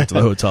bringing it back to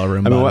the hotel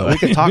room. I mean, by the way. we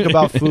could talk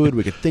about food.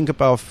 We could think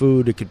about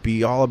food. It could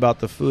be all about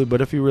the food. But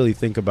if you really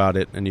think about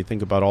it, and you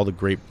think about all the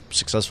great,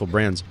 successful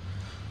brands,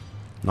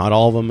 not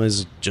all of them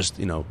is just,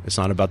 it's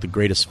not about the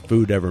greatest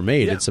food ever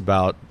made. Yeah. It's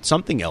about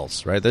something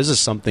else, right? There's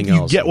just something You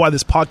else. get why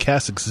this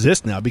podcast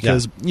exists now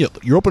because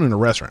you're opening a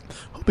restaurant.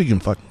 Hope you can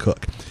fucking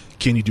cook.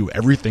 Can you do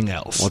everything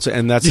else? Well,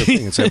 and that's the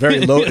thing. It's a very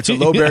low. It's a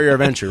low barrier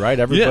of entry, right?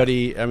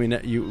 Everybody. I mean,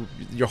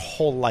 your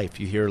whole life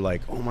you hear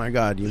like, "Oh my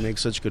God, you make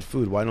such good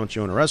food. Why don't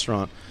you own a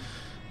restaurant?"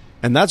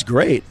 And that's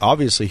great.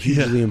 Obviously,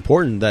 hugely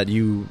important that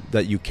you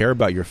care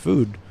about your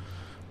food.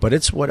 But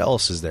it's what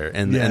else is there,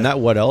 and that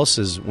what else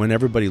is when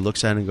everybody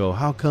looks at it and go,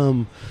 "How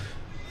come?"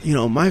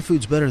 My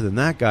food's better than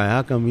that guy.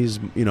 How come he's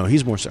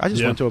more? I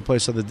just went to a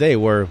place the other day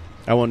where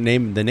I won't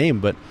name the name,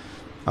 but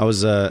I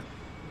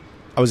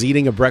was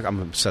eating a breakfast. I'm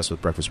obsessed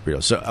with breakfast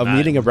burritos. So I'm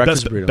eating a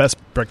breakfast burrito. Best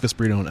breakfast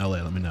burrito in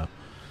LA. Let me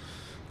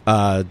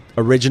know.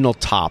 Original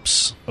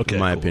Tops, Okay, in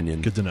my cool.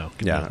 opinion. Good to know.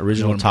 Good to know.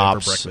 Original You know what I'm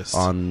Tops for breakfast.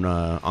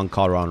 on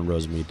Colorado and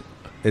Rosemead.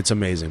 It's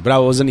amazing. But I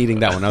wasn't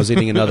eating that one. I was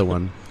eating another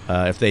one.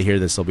 If they hear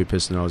this, they'll be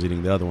pissed. And I was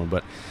eating the other one.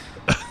 But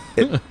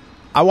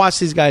I watched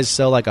these guys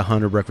sell like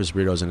 100 breakfast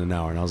burritos in an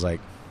hour, and I was like,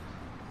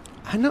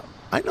 I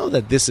know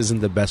that this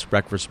isn't the best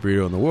breakfast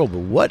burrito in the world, but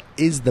what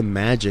is the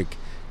magic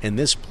in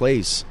this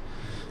place?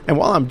 And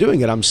while I'm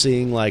doing it, I'm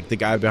seeing like the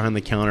guy behind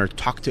the counter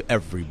talk to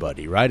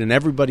everybody, right? And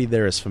everybody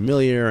there is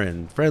familiar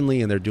and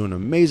friendly, and they're doing an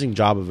amazing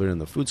job of it, and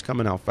the food's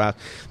coming out fast.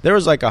 There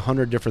was like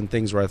 100 different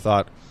things where I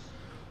thought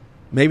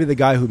maybe the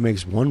guy who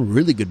makes one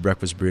really good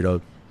breakfast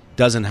burrito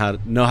doesn't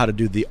know how to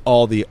do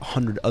all the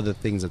 100 other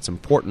things that's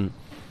important.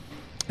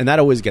 And that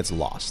always gets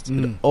lost.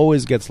 It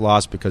always gets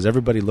lost because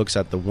everybody looks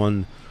at the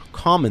one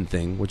common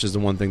thing, which is the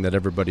one thing that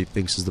everybody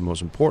thinks is the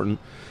most important.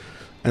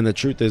 And the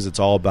truth is, it's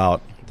all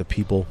about the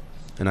people.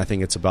 And I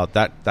think it's about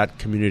that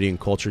community and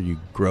culture you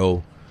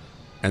grow.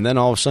 And then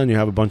all of a sudden you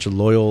have a bunch of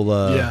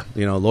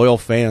loyal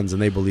fans,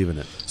 and they believe in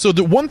it. So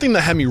the one thing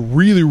that had me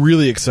really,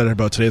 really excited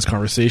about today's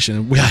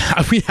conversation, we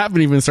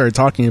haven't even started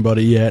talking about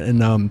it yet,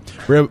 and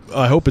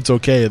I hope it's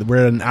okay.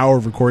 We're at an hour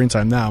of recording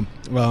time now.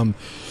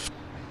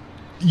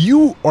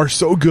 You are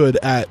so good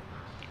at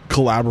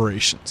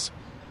collaborations.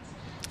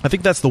 I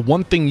think that's the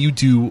one thing you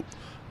do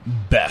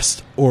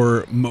best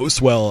or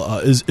most well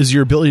is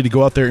your ability to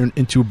go out there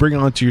and to bring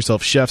onto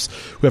yourself chefs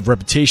who have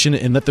reputation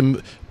and let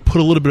them put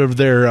a little bit of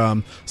their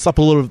slap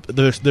a little of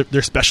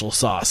their special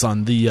sauce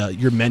on the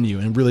your menu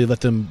and really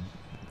let them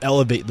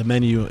elevate the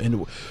menu.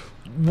 And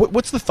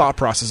what's the thought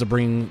process of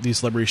bringing these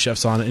celebrity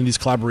chefs on and these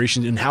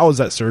collaborations, and how has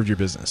that served your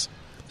business?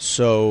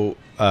 So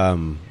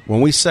when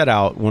we set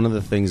out, one of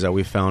the things that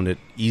we found it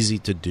easy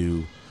to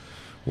do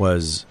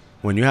was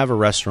when you have a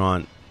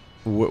restaurant,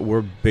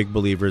 we're big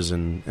believers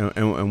in,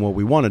 and what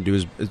we want to do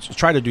is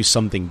try to do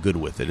something good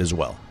with it as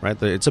well,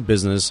 right? It's a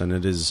business, and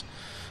it is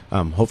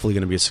hopefully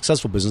going to be a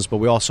successful business, but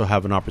we also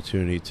have an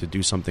opportunity to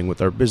do something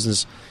with our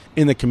business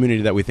in the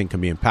community that we think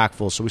can be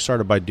impactful. So we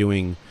started by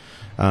doing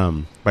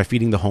by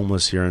feeding the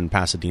homeless here in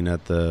Pasadena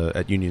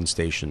at Union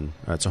Station.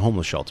 It's a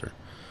homeless shelter,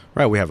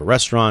 right? We have a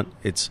restaurant.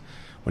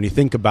 When you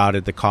think about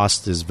it, the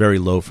cost is very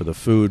low for the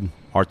food.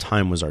 Our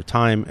time was our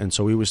time, and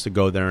so we used to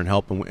go there and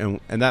help, and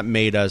that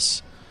made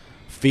us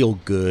feel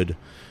good.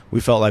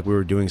 We felt like we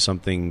were doing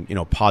something,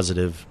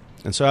 positive.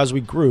 And so as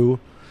we grew,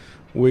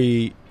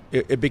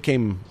 it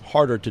became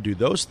harder to do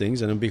those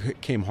things, and it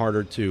became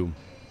harder to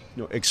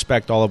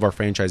expect all of our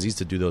franchisees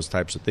to do those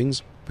types of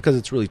things because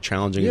it's really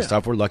challenging and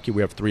stuff. We're lucky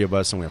we have 3 of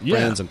us, and we have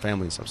friends and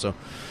family and stuff. So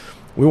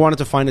we wanted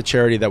to find a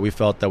charity that we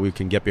felt that we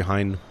can get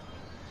behind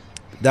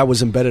that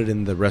was embedded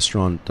in the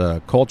restaurant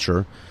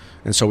culture.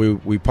 And so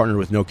we partnered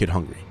with No Kid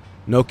Hungry.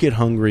 No Kid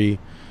Hungry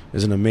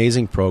is an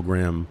amazing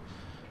program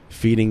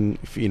feeding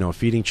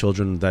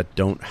children that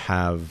don't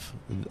have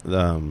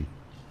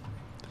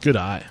good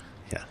eye.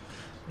 Yeah,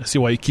 I see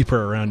why you keep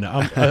her around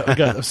now.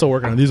 I'm still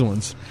working on these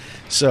ones.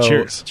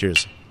 So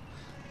cheers.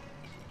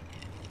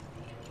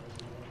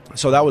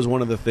 So that was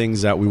one of the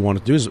things that we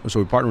wanted to do. So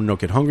we partnered with No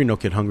Kid Hungry. No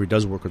Kid Hungry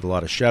does work with a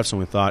lot of chefs, and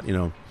we thought,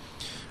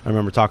 I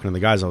remember talking to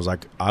the guys. I was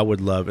like, I would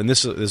love, and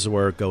this is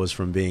where it goes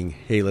from being,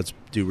 hey, let's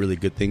do really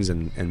good things,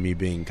 and me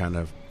being kind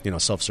of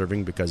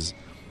self-serving, because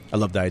I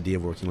love the idea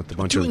of working with a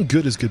bunch of... Doing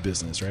good is good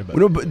business, right?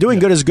 Doing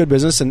good is good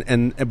business,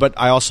 but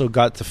I also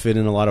got to fit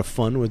in a lot of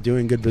fun with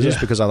doing good business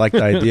because I like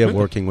the idea of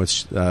working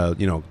with,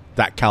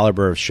 that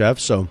caliber of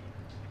chefs. So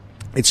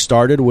it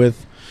started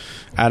with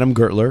Adam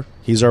Gertler.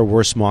 He's our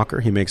worst smoker.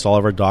 He makes all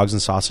of our dogs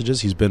and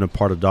sausages. He's been a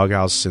part of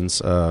Doghouse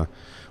since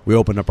we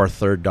opened up our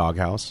 3rd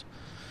Doghouse.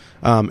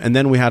 And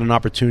then we had an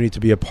opportunity to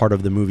be a part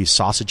of the movie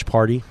Sausage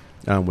Party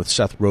with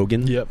Seth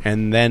Rogen. Yep.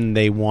 And then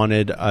they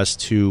wanted us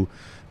to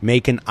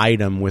make an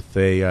item with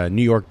a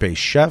New York-based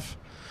chef.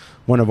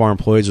 One of our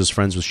employees was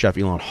friends with Chef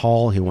Elon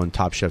Hall. He won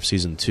Top Chef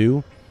Season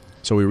 2.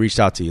 So we reached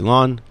out to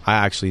Elon. I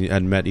actually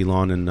had met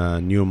Elon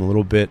and knew him a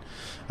little bit.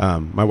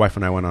 My wife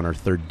and I went on our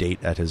 3rd date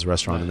at his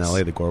restaurant in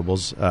LA, the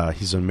Gorbals.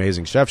 He's an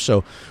amazing chef.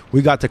 So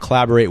we got to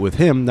collaborate with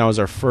him. That was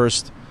our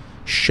first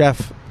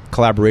chef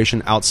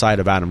collaboration outside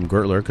of Adam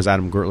Gertler, because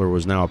Adam Gertler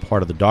was now a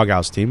part of the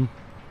Doghouse team.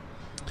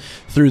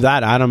 Through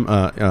that,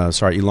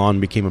 Elon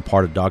became a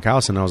part of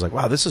Doghouse, and I was like,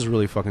 wow, this is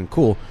really fucking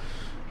cool.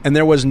 And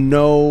there was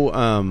no,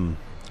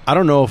 I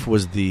don't know if it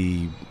was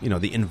the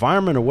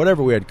environment or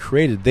whatever we had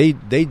created. They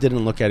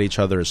didn't look at each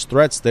other as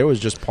threats. They was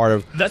just part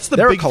of. That's the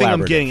big thing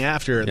I'm getting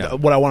after. Yeah.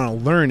 What I want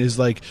to learn is,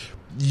 like,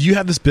 you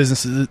have this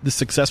business, this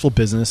successful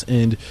business,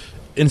 and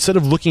instead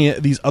of looking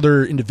at these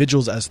other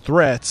individuals as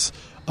threats,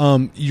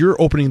 you're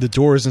opening the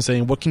doors and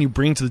saying, what can you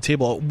bring to the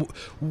table?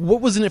 What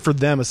was in it for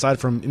them aside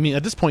from,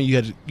 at this point you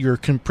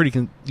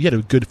had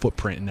a good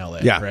footprint in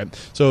LA,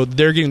 right? So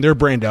they're getting their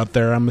brand out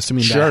there. I'm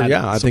assuming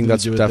I think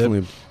that's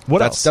definitely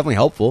definitely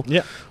helpful.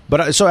 Yeah.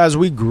 But so as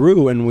we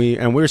grew and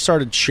we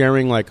started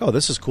sharing, like, oh,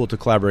 this is cool to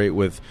collaborate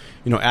with,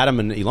 Adam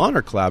and Elon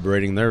are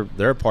collaborating.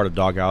 They're a part of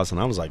Doghouse, and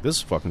I was like, this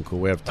is fucking cool.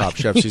 We have Top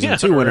Chef Season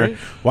 2 winner. Right?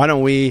 Why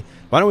don't we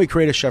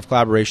create a chef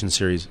collaboration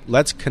series?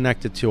 Let's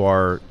connect it to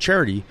our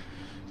charity,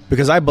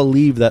 because I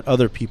believe that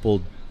other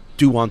people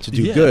do want to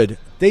do good.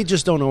 They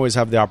just don't always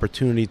have the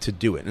opportunity to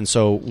do it. And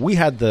so we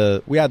had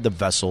the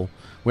vessel,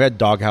 we had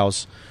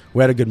Doghouse,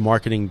 we had a good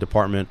marketing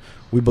department.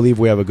 We believe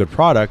we have a good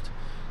product.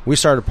 We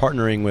started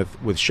partnering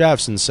with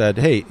chefs and said,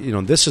 hey,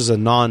 this is a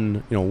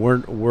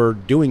we're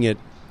doing it,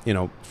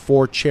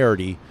 for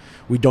charity.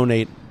 We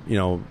donate,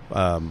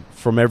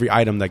 from every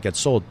item that gets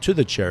sold to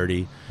the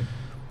charity.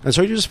 And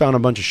so you just found a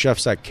bunch of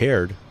chefs that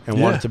cared and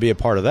wanted to be a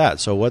part of that.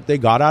 So what they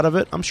got out of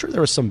it, I'm sure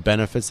there were some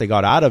benefits they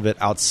got out of it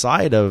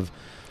outside of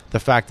the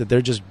fact that they're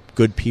just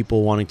good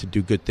people wanting to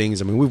do good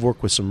things. We've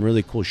worked with some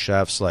really cool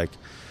chefs like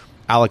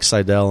Alex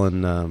Seidel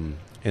in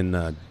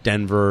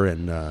Denver,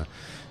 and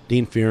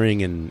Dean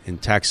Fearing in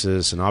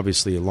Texas, and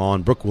obviously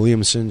Elon. Brooke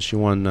Williamson, she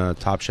won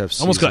Top Chef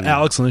Season. Almost got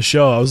Alex on the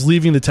show. I was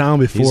leaving the town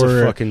before. He's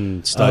a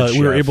fucking stud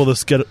we were able to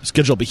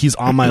schedule, but he's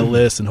on my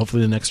list, and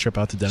hopefully the next trip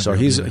out to Denver. So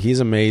he's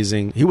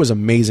amazing. He was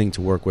amazing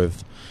to work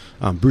with.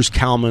 Bruce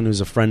Kalman,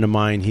 who's a friend of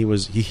mine, he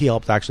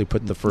helped actually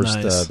put the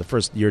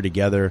first year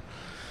together.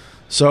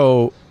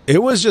 So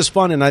it was just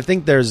fun, and I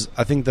think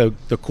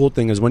the cool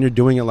thing is when you're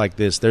doing it like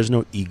this, there's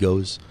no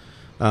egos.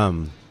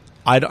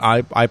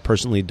 I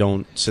personally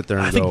don't sit there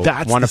and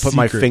want to put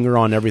my finger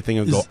on everything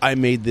and go, I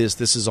made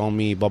this is all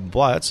me, blah, blah,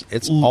 blah.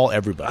 It's all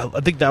everybody.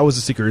 I think that was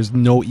the secret, is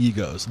no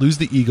egos. Lose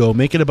the ego,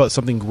 make it about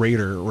something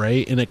greater,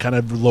 right? And it kind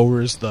of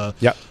lowers the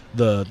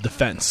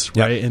defense,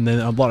 right? Yep. And then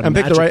a lot of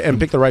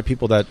pick the right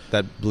people that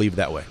believe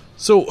that way.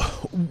 So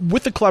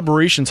with the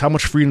collaborations, how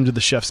much freedom do the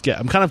chefs get?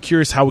 I'm kind of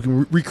curious how we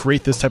can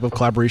recreate this type of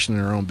collaboration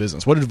in our own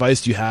business. What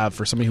advice do you have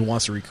for somebody who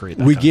wants to recreate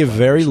that? We give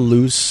very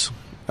loose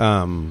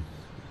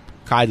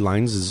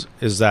guidelines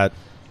is that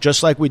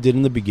just like we did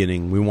in the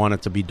beginning, we want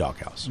it to be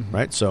Doghouse,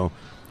 right? So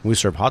we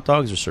serve hot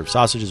dogs, we serve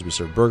sausages, we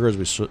serve burgers,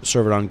 we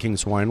serve it on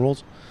King's Hawaiian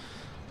rolls.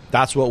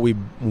 That's what we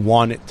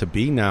want it to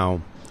be.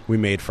 Now, we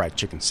made fried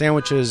chicken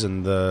sandwiches,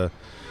 and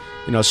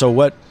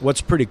so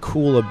what's pretty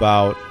cool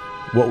about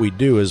what we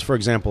do is, for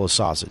example, a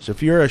sausage.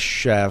 If you're a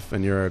chef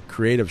and you're a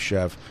creative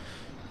chef,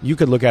 you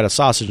could look at a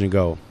sausage and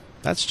go,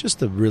 that's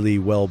just a really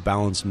well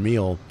balanced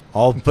meal,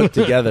 all put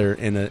together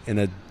in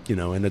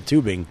a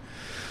tubing.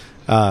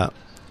 And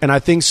I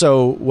think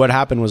so. What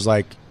happened was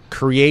like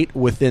create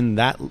within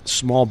that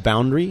small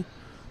boundary,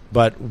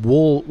 but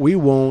we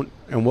won't.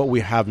 And what we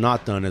have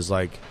not done is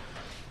like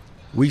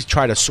we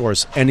try to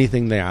source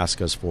anything they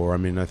ask us for. I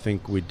mean, I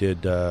think we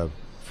did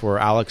for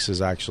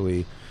Alex's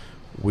actually.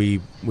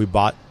 We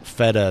bought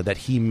feta that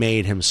he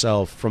made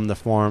himself from the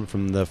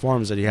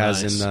farms that he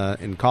has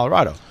in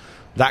Colorado,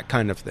 that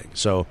kind of thing.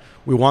 So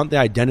we want the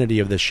identity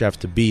of the chef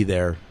to be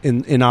there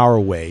in our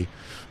way.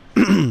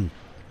 We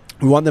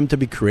want them to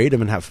be creative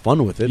and have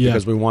fun with it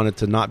because we want it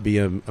to not be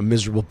a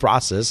miserable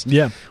process.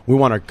 Yeah, we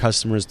want our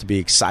customers to be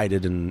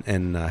excited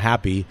and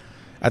happy.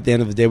 At the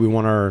end of the day, we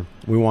want our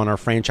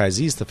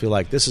franchisees to feel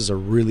like this is a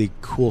really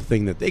cool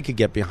thing that they could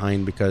get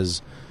behind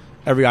because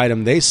every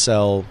item they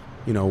sell,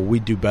 we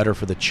do better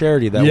for the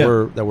charity that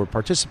we're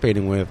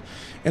participating with,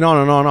 and on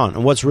and on and on.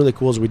 And what's really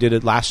cool is we did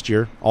it last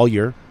year, all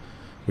year.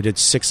 We did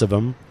 6 of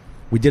them.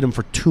 We did them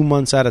for 2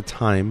 months at a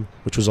time,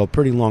 which was a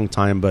pretty long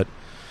time, but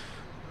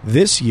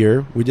this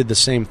year, we did the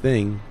same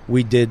thing.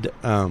 We did,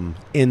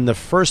 in the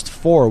first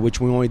 4,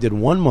 which we only did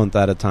 1 month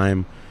at a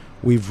time,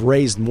 we've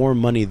raised more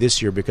money this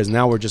year because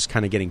now we're just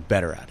kind of getting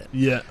better at it.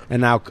 Yeah.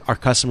 And now our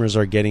customers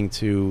are getting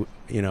to,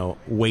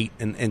 wait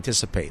and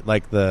anticipate.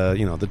 Like the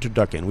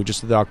turducken. We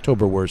just did the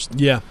Oktoberwurst.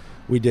 Yeah.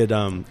 We did,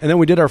 and then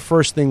we did our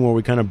first thing where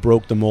we kind of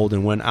broke the mold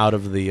and went out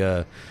of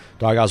the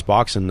Doghouse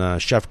box.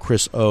 And Chef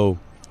Chris O,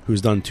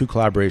 who's done 2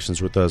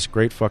 collaborations with us,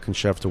 great fucking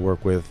chef to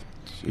work with.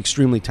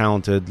 Extremely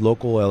talented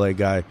local LA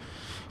guy.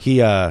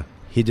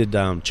 He did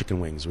chicken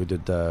wings. We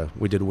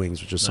did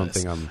wings, which is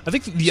something I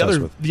think the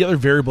other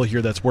variable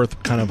here that's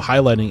worth kind of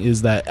highlighting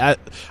is that I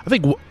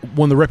think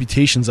one of the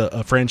reputations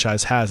a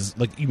franchise has is,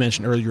 like you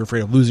mentioned earlier, you're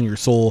afraid of losing your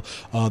soul.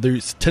 There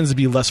tends to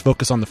be less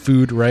focus on the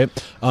food, right?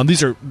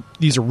 These are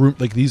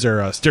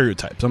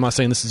stereotypes. I'm not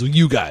saying this is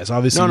you guys.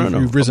 Obviously,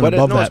 you've risen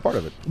above that. It's part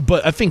of it.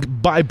 But I think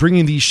by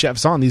bringing these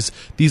chefs on,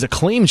 these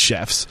acclaimed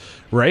chefs,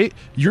 right,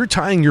 you're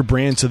tying your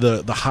brand to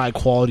the high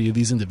quality of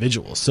these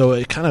individuals. So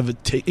it kind of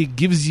it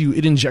gives you,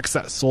 it injects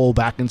that soul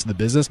back into the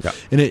business,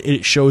 and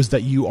it shows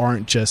that you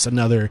aren't just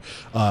another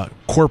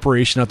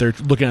corporation out there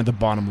looking at the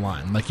bottom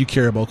line. Like you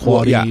care about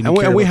quality.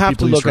 Well, and we have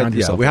to look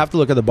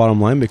at the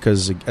bottom line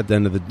because at the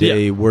end of the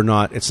day,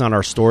 it's not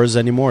our stores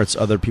anymore. It's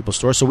other people's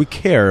stores. So we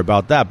care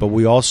about that, but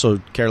we also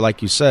care,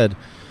 like you said,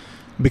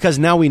 because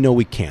now we know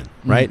we can,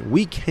 right? Mm-hmm.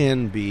 We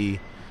can be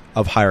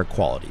of higher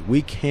quality.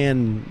 We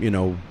can,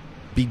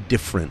 be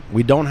different.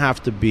 We don't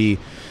have to be.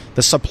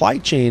 The supply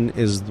chain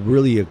is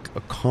really a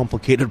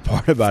complicated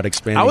part about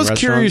expanding. I was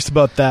curious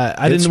about that.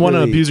 I didn't want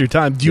to abuse your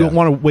time. Do you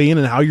want to weigh in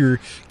on how you're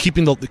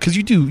keeping because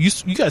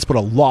you guys put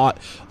a lot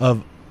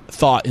of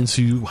thought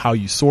into how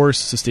you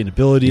source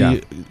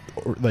sustainability,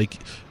 or like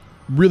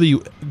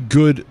really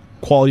good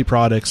quality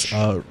products,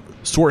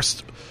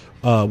 sourced.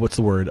 What's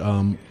the word?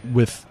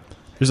 With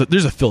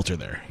there's a filter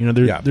there.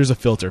 There's a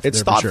filter.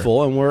 It's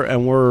thoughtful, sure.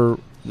 and we're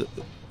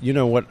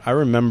what I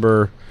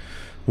remember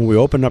when we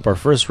opened up our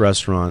first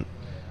restaurant.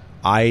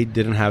 I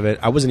didn't have it.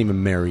 I wasn't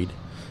even married.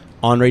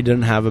 Andre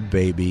didn't have a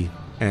baby.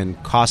 And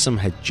Qasim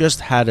had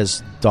just had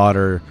his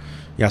daughter,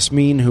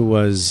 Yasmin, who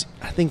was,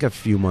 I think, a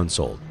few months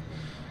old.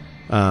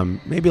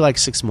 Maybe like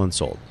 6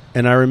 months old.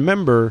 And I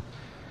remember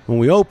when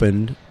we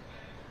opened,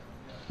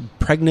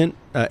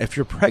 if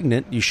you're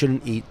pregnant, you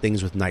shouldn't eat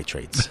things with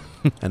nitrates.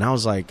 And I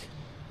was like...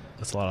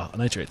 That's a lot of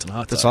nitrates in a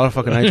hot dog. That's a lot of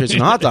fucking nitrates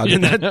in a hot dog.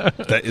 And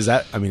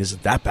is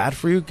it that bad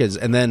for you?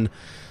 And then,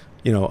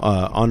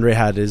 Andre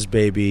had his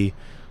baby...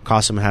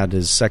 Qasim had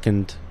his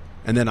second,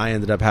 and then I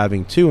ended up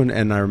having 2.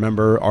 And I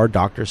remember our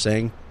doctor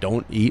saying,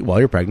 "Don't eat while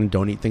you're pregnant.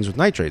 Don't eat things with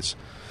nitrates."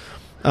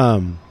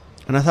 And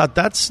I thought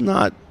that's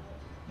not,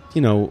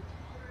 I'm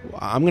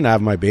going to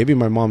have my baby.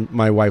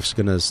 My wife's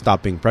going to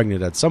stop being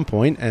pregnant at some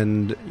point,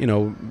 and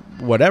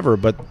whatever.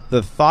 But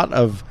the thought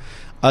of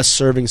us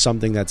serving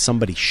something that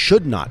somebody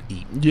should not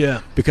eat,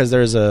 because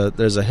there's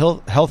a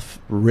health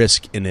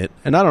risk in it,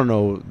 and I don't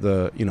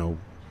know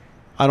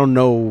I don't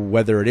know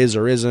whether it is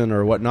or isn't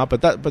or whatnot,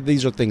 but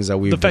these are things that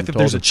we've been told. The fact that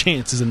there's a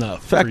chance is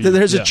enough. The fact that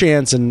there's a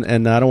chance,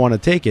 and I don't want to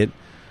take it.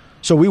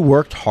 So we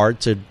worked hard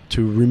to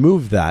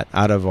remove that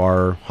out of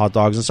our hot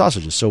dogs and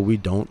sausages. So we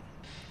don't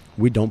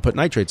put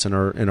nitrates in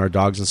our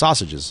dogs and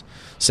sausages.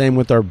 Same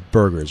with our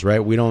burgers, right?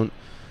 We don't.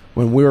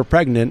 When we were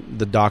pregnant,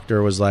 the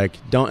doctor was like,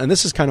 "Don't." And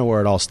this is kind of where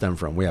it all stemmed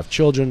from. We have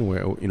children. We're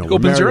married. We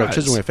have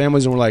children. We have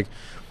families, and we're like,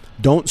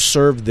 "Don't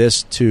serve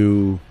this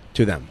to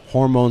them.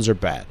 Hormones are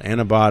bad.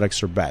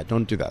 Antibiotics are bad.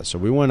 Don't do that." So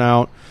we went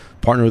out,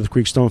 partnered with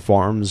Creekstone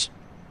Farms.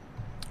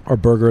 Our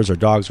burgers, our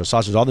dogs, our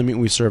sausages, all the meat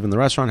we serve in the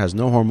restaurant has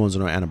no hormones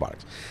and no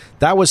antibiotics.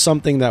 That was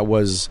something that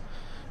was,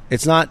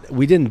 it's not,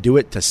 we didn't do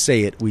it to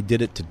say it. We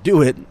did it to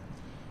do it.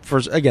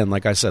 For, again,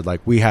 like I said,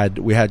 like we had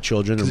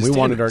children and we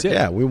wanted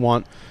we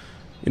want,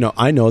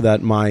 I know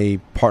that my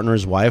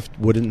partner's wife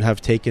wouldn't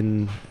have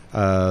taken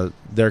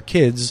their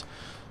kids.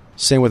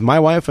 Same with my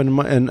wife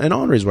and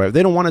Andre's wife.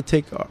 They don't want to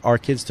take our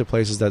kids to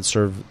places that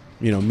serve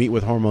meat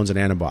with hormones and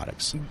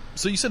antibiotics.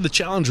 So you said the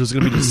challenge was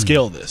going to be to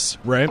scale this,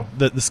 right?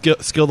 The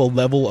scale the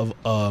level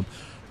of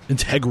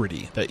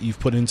integrity that you've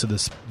put into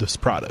this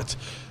product.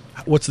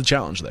 What's the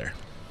challenge there?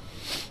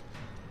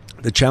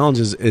 The challenge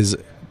is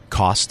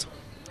cost,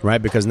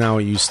 right? Because now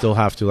you still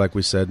have to, like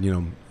we said,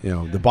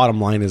 the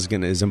bottom line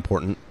is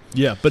important.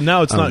 Yeah, but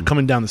now it's not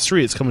coming down the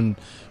street; it's coming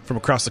from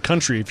across the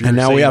country. If you're and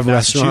now we have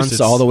restaurants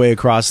Massachusetts. all the way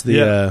across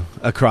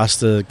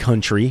the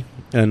country,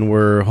 and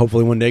we're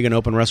hopefully one day going to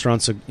open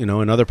restaurants,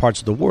 in other parts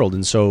of the world.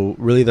 And so,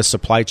 really, the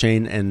supply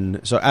chain,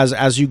 and so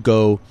as you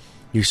go,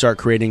 you start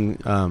creating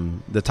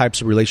the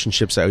types of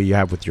relationships that you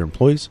have with your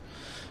employees.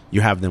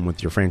 You have them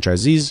with your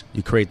franchisees.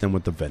 You create them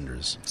with the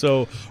vendors.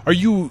 So, are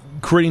you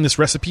creating this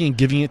recipe and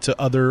giving it to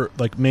other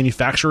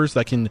manufacturers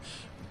that can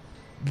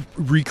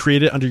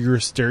recreate it under your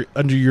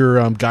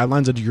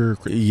guidelines, under your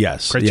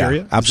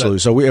criteria? Yeah, absolutely.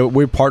 So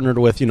we partnered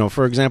with,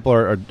 for example,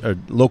 our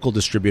local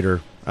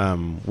distributor.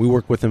 We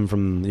work with him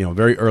from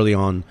very early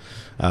on.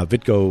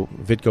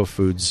 Vitco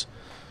Foods.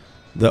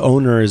 The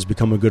owner has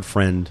become a good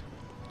friend.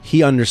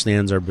 He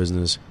understands our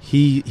business.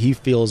 He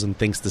feels and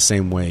thinks the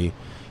same way.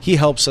 He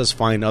helps us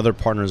find other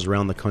partners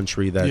around the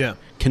country that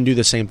can do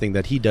the same thing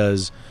that he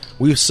does.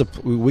 We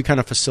kind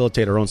of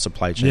facilitate our own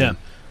supply chain. Yeah.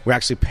 We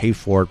actually pay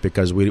for it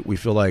because we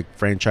feel like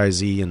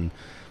franchisee and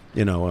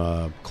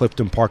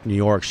Clifton Park, New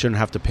York shouldn't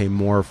have to pay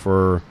more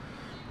for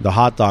the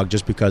hot dog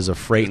just because of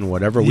freight and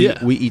whatever.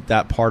 We eat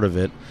that part of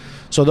it.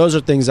 So those are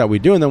things that we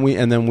do,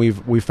 and then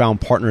we found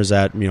partners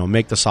that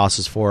make the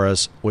sauces for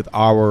us with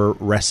our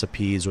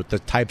recipes, with the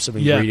types of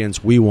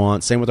ingredients we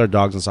want. Same with our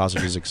dogs and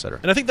sausages,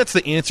 etc. And I think that's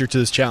the answer to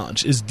this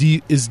challenge: is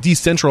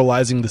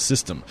decentralizing the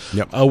system.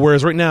 Yep.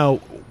 Whereas right now,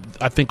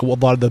 I think a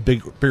lot of the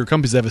bigger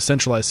companies have a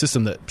centralized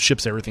system that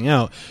ships everything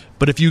out.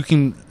 But if you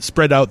can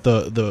spread out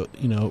if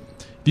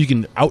you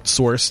can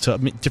outsource to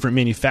different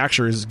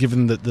manufacturers,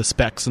 given the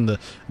specs and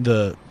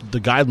the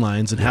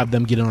guidelines, and have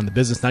them get in on the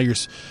business, now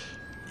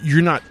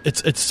you're not.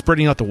 It's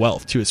spreading out the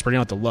wealth too. It's spreading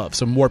out the love.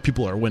 So more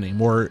people are winning.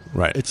 More.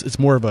 Right. It's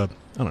more of a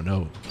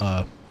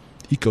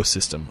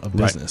ecosystem of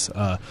business.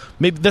 Right.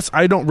 Maybe that's.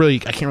 I can't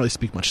really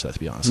speak much to that, to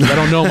be honest. I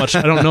don't know much.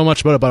 I don't know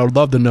much about it, but I would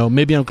love to know.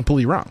 Maybe I'm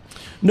completely wrong.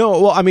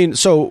 No, well, I mean,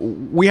 so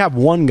we have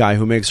one guy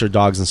who makes our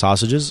dogs and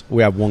sausages.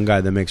 We have one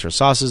guy that makes our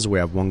sauces. We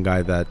have one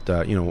guy that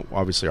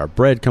obviously our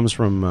bread comes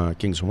from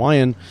King's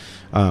Hawaiian.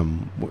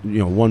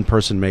 One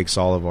person makes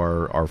all of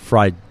our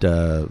fried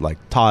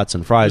tots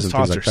and fries. Those and things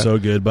tots like are that. so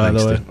good, by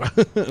the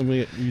way. I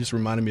mean, you just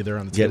reminded me they're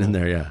on the table. Get in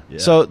there, yeah.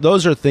 So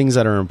those are things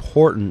that are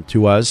important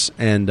to us,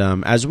 and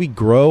as we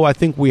grow, I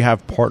think we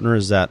have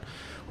partners that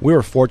we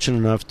were fortunate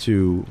enough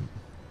to.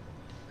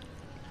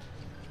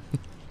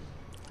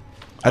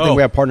 I think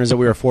we have partners that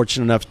we were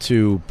fortunate enough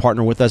to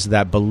partner with us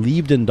that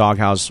believed in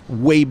Doghouse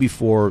way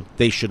before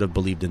they should have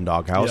believed in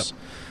Doghouse. Yep.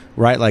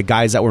 Right, like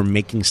guys that were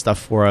making stuff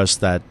for us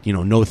that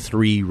no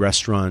 3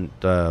 restaurant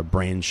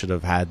brand should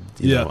have had.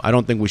 I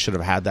don't think we should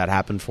have had that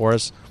happen for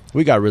us.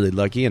 We got really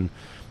lucky, and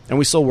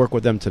we still work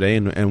with them today,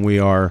 and we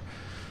are,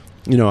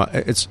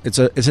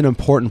 it's an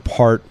important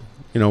part.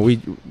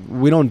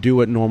 We don't do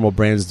what normal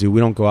brands do.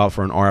 We don't go out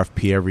for an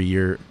RFP every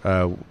year.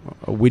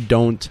 We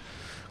don't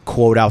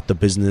quote out the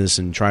business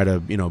and try to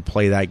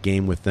play that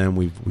game with them.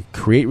 We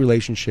create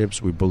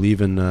relationships. We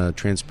believe in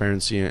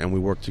transparency, and we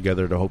work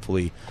together to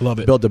hopefully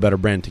build a better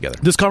brand together.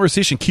 This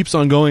conversation keeps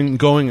on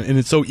going, and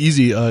it's so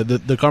easy.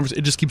 The conversation,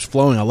 it just keeps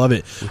flowing. I love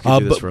it. We could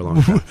do this for a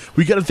long time.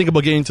 We got to think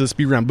about getting to the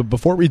speed round, but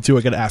before we do,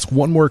 I got to ask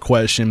one more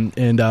question.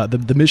 And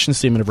the mission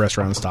statement of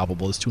Restaurant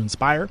Unstoppable is to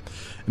inspire,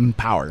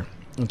 empower,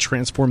 and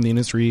transform the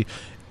industry.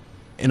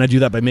 And I do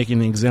that by making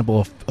an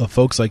example of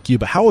folks like you.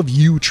 But how have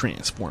you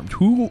transformed?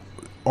 Who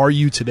are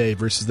you today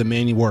versus the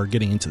man you were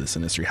getting into this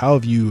industry? How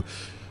have you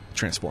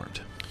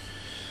transformed?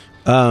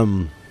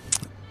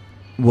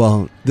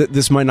 Well,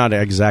 this might not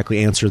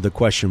exactly answer the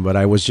question, but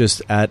I was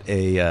just at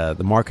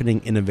the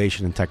Marketing,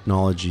 Innovation, and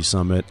Technology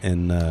Summit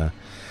in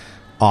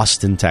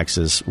Austin,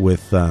 Texas,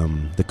 with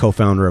the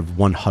co-founder of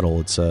One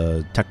Huddle. It's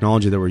a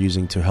technology that we're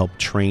using to help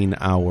train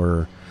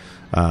our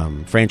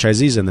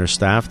franchisees and their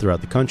staff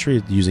throughout the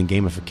country using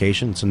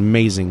gamification. It's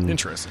amazing.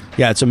 Interesting.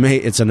 Yeah,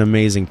 it's an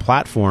amazing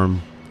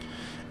platform.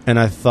 And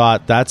I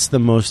thought that's the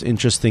most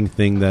interesting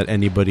thing that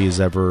anybody has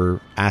ever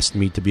asked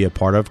me to be a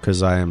part of,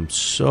 because I am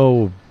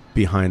so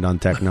behind on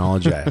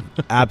technology. I have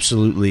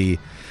absolutely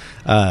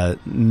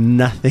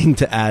nothing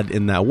to add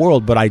in that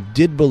world. But I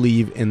did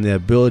believe in the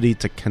ability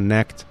to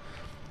connect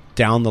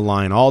down the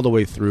line all the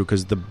way through,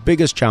 because the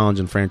biggest challenge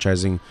in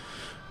franchising,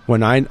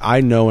 when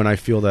I know and I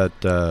feel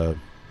that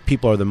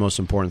people are the most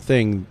important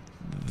thing,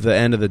 the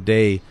end of the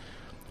day,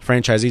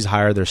 franchisees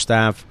hire their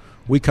staff.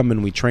 We come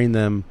in, we train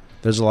them.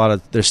 There's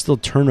still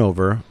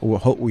turnover.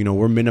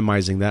 We're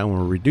minimizing that, and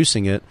we're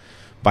reducing it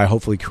by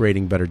hopefully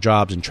creating better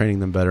jobs and training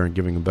them better and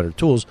giving them better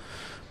tools.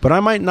 But I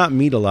might not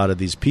meet a lot of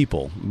these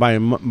people. By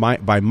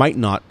might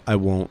not, I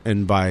won't.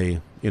 And by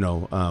a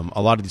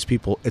lot of these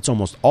people, it's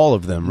almost all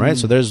of them, right?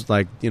 So there's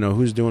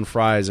who's doing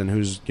fries and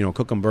who's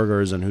cooking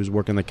burgers and who's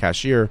working the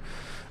cashier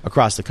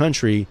across the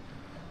country.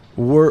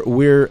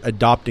 we're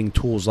adopting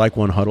tools like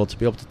One Huddle to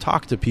be able to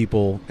talk to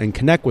people and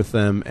connect with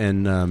them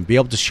and be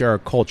able to share our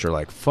culture,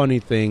 like funny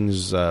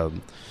things,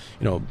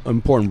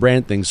 important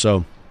brand things.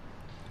 So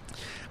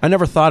I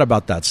never thought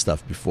about that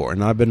stuff before,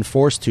 and I've been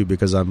forced to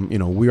because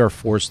we are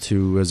forced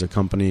to, as a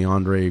company,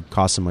 Andre,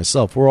 Costa, and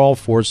myself, we're all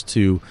forced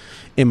to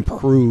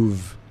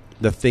improve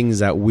the things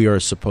that we are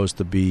supposed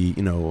to be,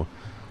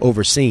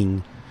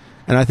 overseeing.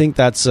 And I think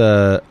that's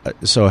so.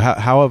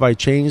 How have I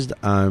changed?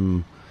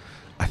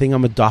 I think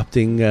I'm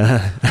adopting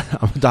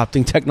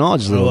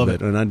technology a little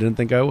bit, and I didn't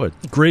think I would.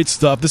 Great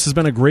stuff. This has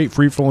been a great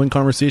free-flowing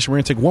conversation. We're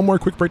going to take one more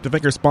quick break to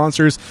thank our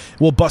sponsors.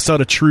 We'll bust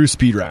out a true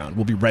speed round.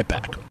 We'll be right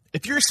back.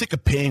 If you're sick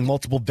of paying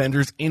multiple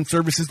vendors and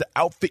services to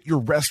outfit your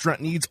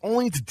restaurant needs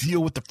only to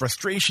deal with the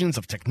frustrations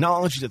of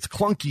technology that's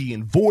clunky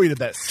and void of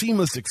that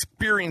seamless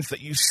experience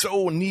that you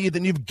so need,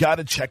 then you've got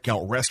to check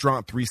out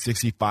Restaurant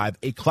 365,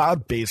 a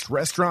cloud-based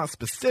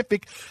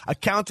restaurant-specific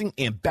accounting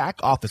and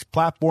back-office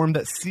platform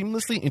that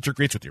seamlessly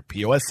integrates with your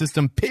POS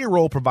system,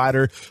 payroll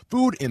provider,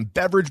 food and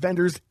beverage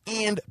vendors,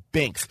 and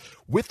banks.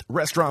 With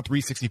Restaurant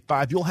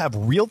 365, you'll have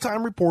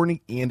real-time reporting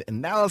and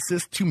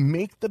analysis to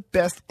make the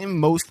best and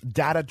most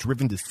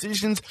data-driven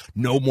decisions.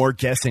 No more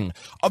guessing.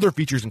 Other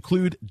features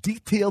include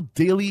detailed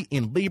daily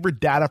and labor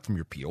data from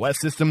your POS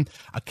system,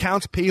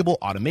 accounts payable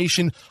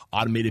automation,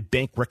 automated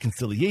bank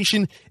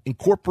reconciliation,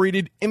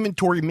 incorporated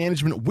inventory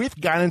management with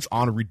guidance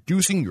on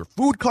reducing your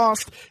food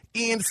costs,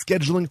 and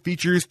scheduling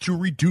features to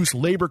reduce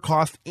labor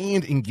costs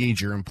and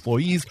engage your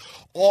employees,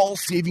 all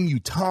saving you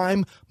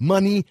time,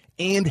 money,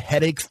 and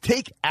headaches.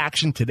 Take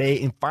action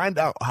today and find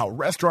out how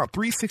Restaurant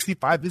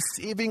 365 is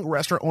saving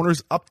restaurant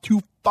owners up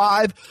to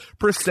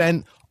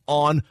 5%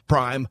 on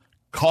prime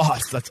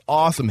costs. That's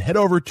awesome. Head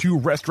over to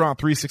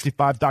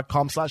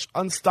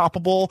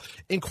restaurant365.com/unstoppable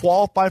and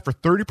qualify for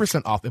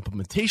 30% off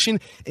implementation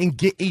and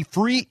get a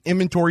free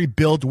inventory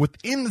build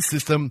within the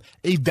system,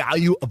 a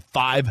value of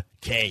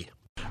 $5K.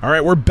 All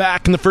right, we're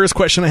back, and the first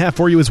question I have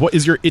for you is, what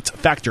is your it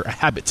factor, a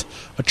habit,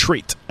 a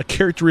trait, a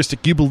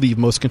characteristic you believe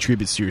most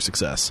contributes to your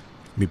success?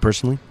 Me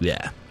personally?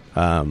 Yeah.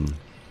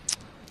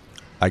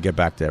 I get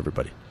back to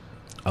everybody.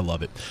 I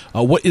love it.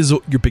 What is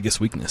your biggest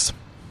weakness?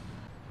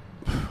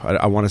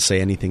 I want to say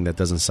anything that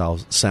doesn't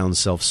sound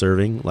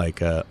self-serving,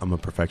 like I'm a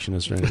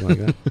perfectionist or anything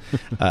like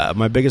that.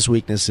 My biggest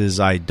weakness is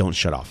I don't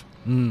shut off.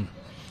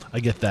 I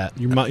get that.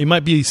 You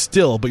might be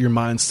still, but your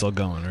mind's still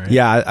going, right?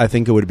 Yeah, I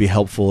think it would be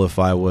helpful if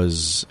I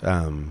was...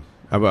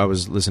 I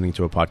was listening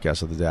to a podcast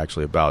the other day,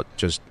 actually, about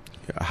just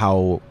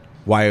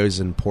why it was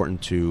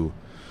important to,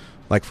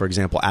 like, for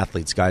example,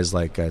 athletes, guys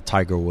like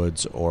Tiger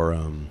Woods or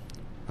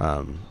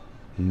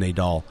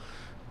Nadal,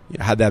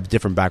 had to have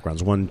different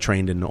backgrounds. One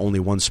trained in only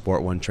one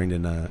sport, one trained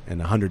in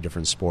 100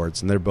 different sports,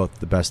 and they're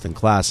both the best in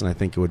class. And I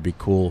think it would be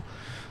cool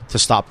to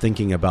stop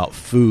thinking about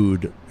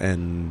food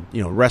and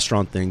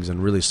restaurant things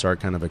and really start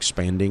kind of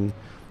expanding.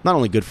 Not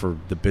only good for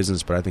the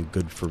business, but I think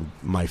good for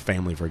my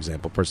family, for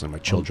example, personally, my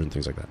children,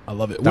 things like that. I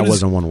love it. That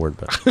wasn't one word,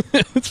 but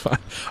it's fine.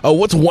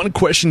 What's one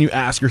question you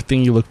ask or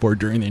thing you look for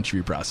during the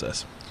interview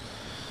process?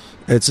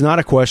 It's not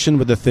a question,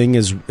 but the thing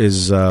is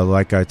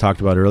like I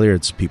talked about earlier,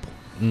 it's people.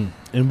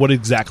 And what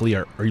exactly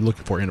are you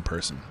looking for in a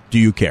person? Do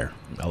you care?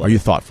 Are you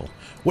thoughtful?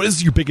 What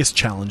is your biggest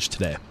challenge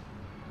today?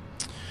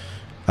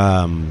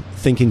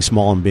 Thinking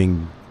small and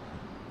being,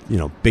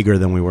 bigger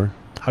than we were.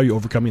 How are you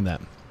overcoming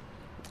that?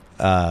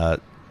 I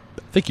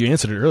think you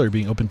answered it earlier,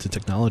 being open to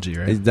technology,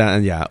 right?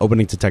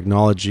 Opening to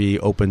technology,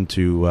 open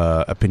to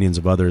opinions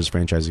of others,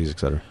 franchisees,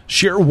 etc.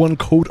 Share one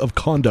code of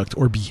conduct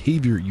or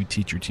behavior you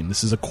teach your team.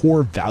 This is a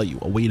core value,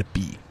 a way to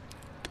be.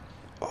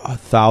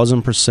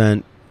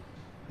 1,000%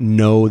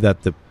 know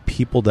that the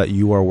people that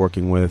you are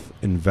working with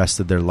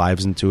invested their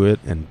lives into it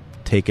and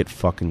take it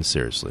fucking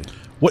seriously.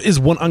 What is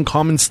one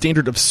uncommon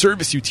standard of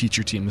service you teach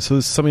your team? So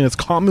this is something that's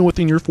common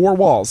within your four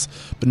walls,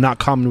 but not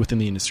common within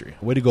the industry.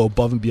 A way to go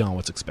above and beyond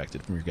what's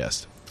expected from your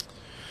guest.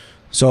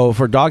 So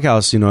for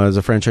Doghouse, as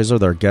a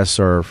franchisor, our guests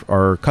are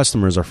our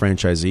customers, are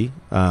franchisee.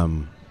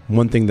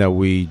 One thing that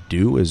we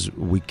do is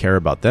we care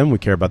about them. We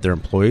care about their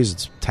employees.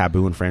 It's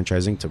taboo in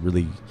franchising to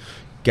really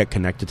get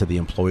connected to the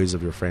employees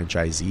of your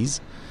franchisees.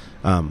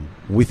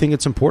 We think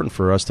it's important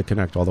for us to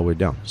connect all the way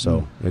down.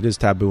 So it is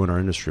taboo in our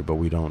industry, but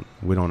we don't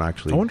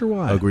actually I wonder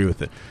why. agree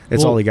with it.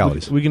 It's all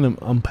legalities. We can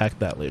unpack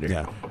that later.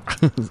 Yeah.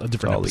 A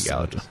different all episode.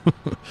 legalities.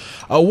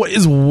 What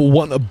is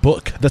a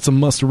book that's a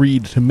must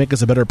read to make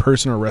us a better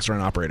person or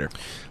restaurant operator?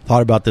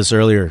 Thought about this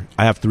earlier.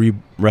 I have 3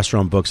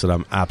 restaurant books that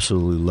I'm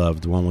absolutely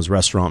loved. One was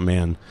Restaurant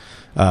Man.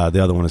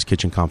 The other one is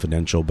Kitchen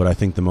Confidential, but I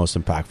think the most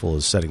impactful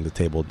is Setting the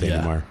Table,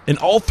 Danny Meyer. And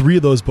all 3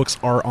 of those books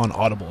are on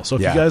Audible. So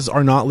if you guys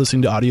are not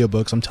listening to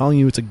audiobooks, I'm telling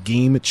you, it's a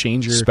game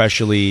changer.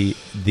 Especially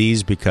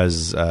these,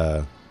 because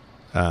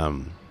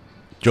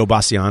Joe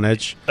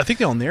Bastianich. I think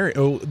they all narrate.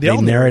 They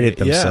all narrate it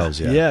themselves.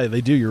 Yeah,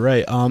 they do. You're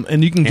right.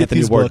 And you can get Anthony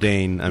these books.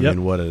 Bourdain. I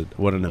mean, what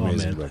an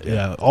amazing book.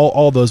 Yeah,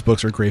 all those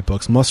books are great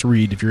books. Must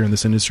read if you're in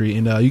this industry.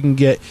 And you can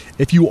get,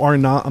 if you are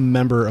not a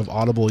member of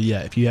Audible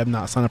yet, if you have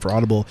not signed up for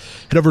Audible,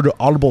 head over to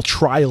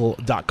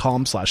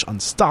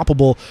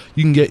audibletrial.com/unstoppable.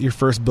 You can get your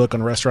first book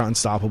on Restaurant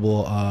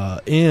Unstoppable,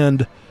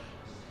 and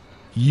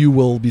you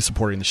will be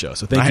supporting the show.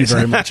 So thank you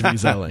very much if you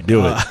that link.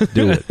 Do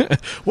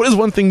it. What is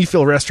one thing you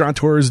feel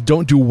restaurateurs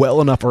don't do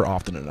well enough or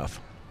often enough?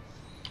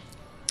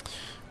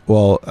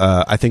 Well,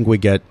 I think we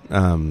get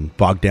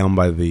bogged down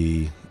by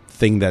the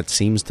thing that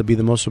seems to be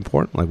the most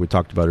important, like we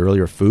talked about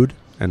earlier, food.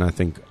 And I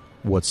think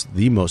what's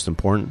the most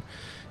important,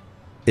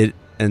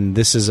 and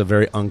this is a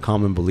very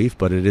uncommon belief,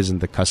 but it isn't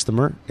the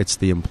customer, it's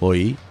the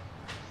employee.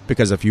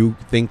 Because if you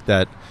think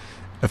that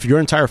if your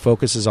entire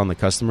focus is on the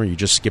customer, you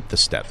just skip the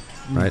step,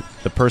 right?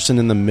 The person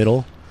in the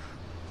middle.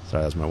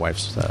 Sorry, that's my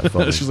wife's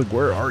phone. She's like,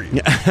 "Where are you?"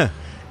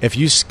 If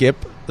you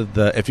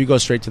if you go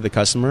straight to the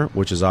customer,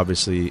 which is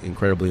obviously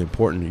incredibly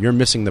important, you're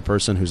missing the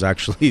person who's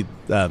actually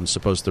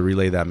supposed to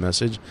relay that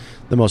message.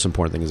 The most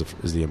important thing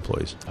is the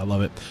employees. I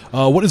love it.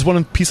 What is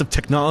one piece of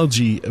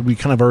technology? We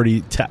kind of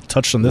already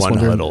touched on this one.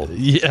 Huddle.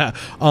 Yeah.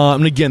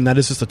 And again, that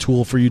is just a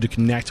tool for you to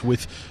connect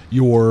with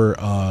your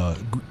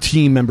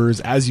team members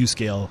as you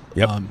scale.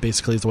 Yep.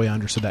 Basically, is the way I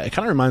understood that. It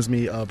kind of reminds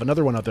me of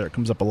another one out there that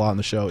comes up a lot on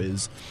the show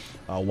is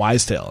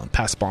Wisetail,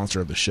 past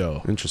sponsor of the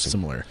show. Interesting.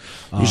 Similar.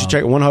 You should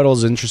check. One Huddle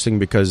is interesting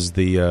because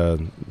the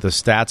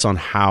stats on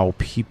how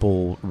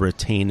people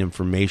retain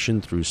information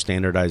through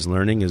standardized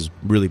learning is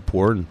really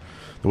poor. And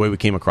the way we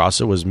came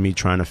across it was me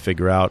trying to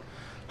figure out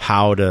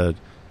how to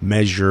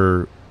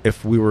measure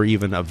if we were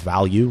even of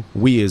value.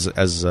 We as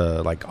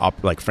like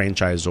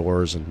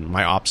franchisors and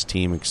my ops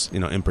team,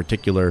 in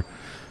particular.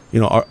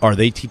 Are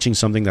they teaching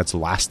something that's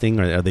lasting?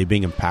 Are they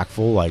being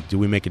impactful? Like, do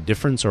we make a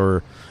difference,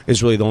 or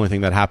is really the only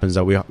thing that happens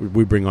that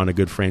we bring on a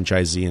good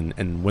franchisee,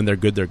 and when they're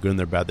good, they're good, and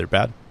they're bad, they're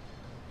bad.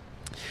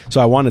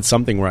 So I wanted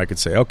something where I could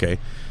say, okay,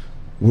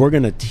 we're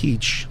going to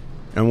teach,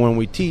 and when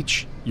we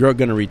teach, you're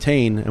going to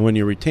retain, and when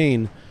you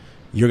retain,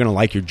 you're going to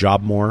like your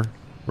job more,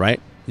 right?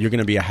 You're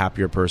going to be a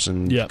happier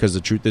person because the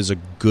truth is a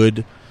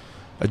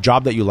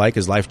job that you like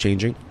is life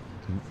changing.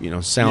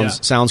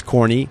 Sounds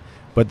corny,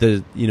 but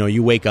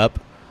you wake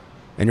up.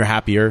 And you're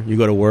happier. You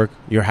go to work.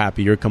 You're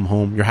happier. Come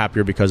home. You're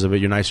happier because of it.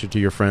 You're nicer to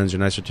your friends.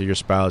 You're nicer to your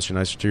spouse. You're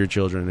nicer to your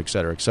children, et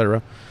cetera, et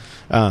cetera.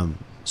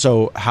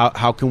 So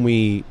how can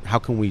we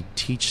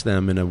teach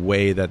them in a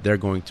way that they're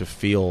going to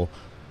feel,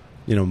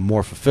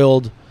 more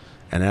fulfilled?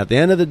 And at the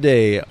end of the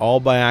day,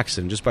 all by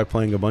accident, just by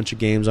playing a bunch of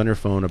games on your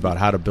phone about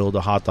how to build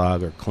a hot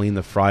dog or clean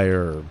the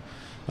fryer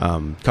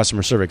or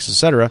customer service, et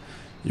cetera,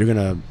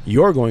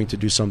 you're going to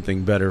do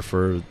something better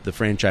for the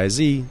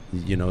franchisee,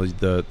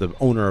 the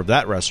owner of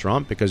that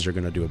restaurant, because you're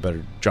going to do a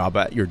better job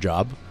at your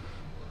job,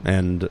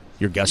 and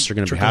your guests are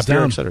going to be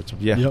happier, etc.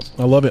 Yeah, yep.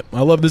 I love it.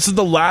 This is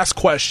the last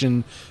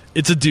question.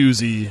 It's a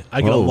doozy.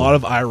 I get a lot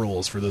of eye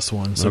rolls for this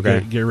one, so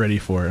get ready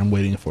for it. I'm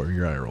waiting for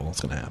your eye roll.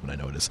 It's going to happen. I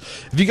know it is.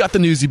 If you got the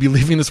news, you'd be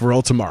leaving this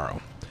world tomorrow.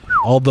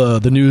 All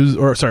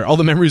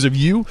the memories of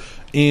you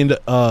and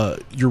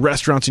your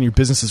restaurants and your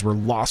businesses were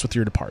lost with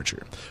your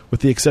departure, with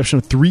the exception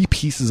of 3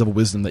 pieces of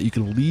wisdom that you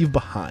could leave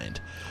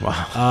behind.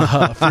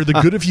 Wow. For the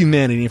good of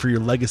humanity and for your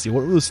legacy.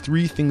 What were those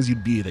 3 things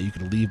you'd be that you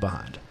could leave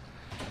behind?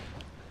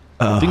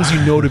 Things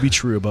to be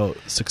true about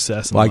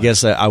success. Well, I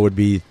guess I would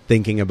be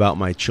thinking about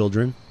my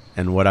children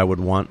and what I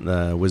would want,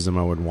 the wisdom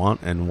I would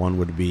want, and one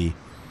would be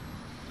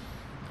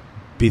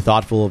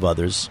thoughtful of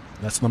others.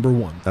 That's number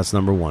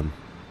 1.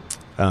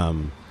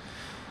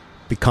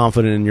 Be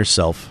confident in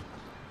yourself.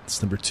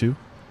 That's number 2.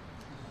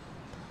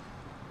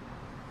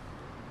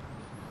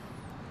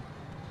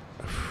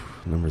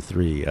 Number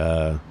 3.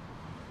 I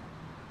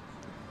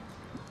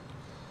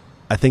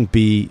think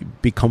be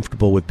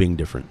comfortable with being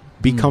different.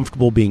 Be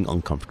comfortable being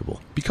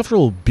uncomfortable. Be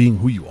comfortable being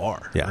who you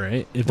are,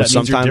 right? If that means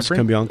sometimes you're different,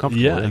 can be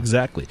uncomfortable. Yeah,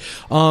 exactly.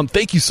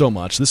 Thank you so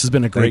much. This has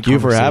been a great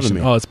conversation. Thank you for having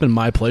me. Oh, it's been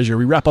my pleasure.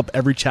 We wrap up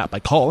every chat by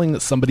calling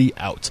somebody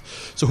out.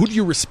 So who do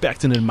you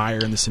respect and admire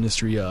in this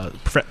industry,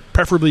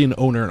 preferably an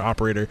owner and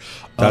operator?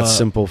 That's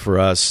simple for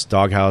us.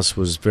 Doghouse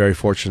was very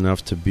fortunate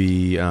enough to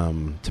be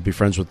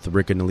friends with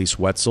Rick and Elise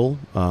Wetzel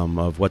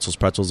of Wetzel's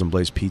Pretzels and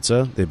Blaze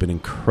Pizza. They've been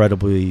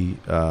incredibly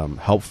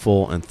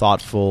helpful and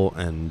thoughtful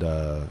and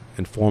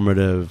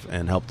informative,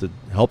 and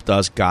helped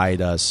us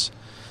guide us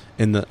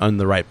on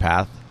the right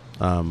path.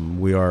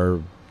 We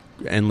are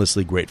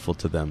endlessly grateful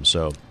to them.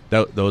 So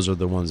those are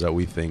the ones that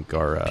we think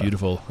are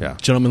beautiful. Yeah,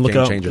 gentlemen, look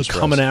out! We're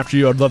coming after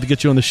you. I'd love to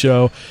get you on the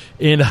show,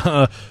 and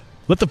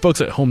let the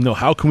folks at home know,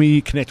 how can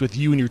we connect with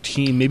you and your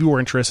team? Maybe we're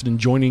interested in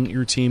joining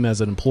your team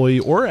as an employee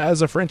or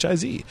as a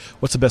franchisee.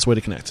 What's the best way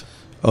to connect?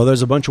 Oh,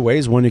 there's a bunch of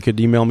ways. One, you could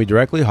email me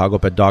directly,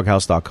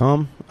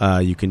 hogup@doghouse.com.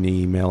 You can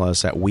email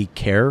us at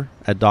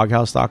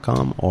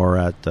wecare@doghouse.com or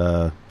at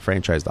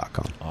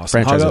franchise.com.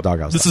 Awesome.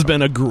 Franchise@doghouse.com. This has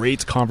been a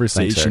great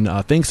conversation.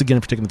 Thanks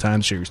again for taking the time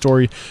to share your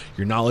story,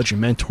 your knowledge, your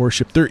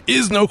mentorship. There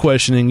is no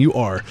questioning. You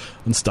are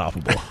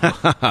unstoppable.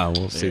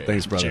 We'll see.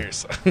 Thanks, brother.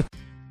 Cheers.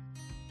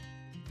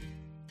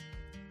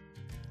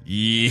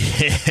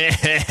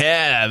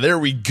 Yeah, there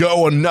we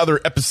go.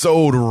 Another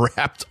episode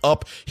wrapped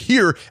up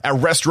here at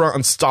Restaurant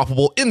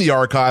Unstoppable in the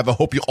archive. I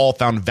hope you all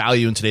found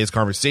value in today's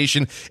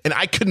conversation. And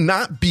I could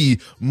not be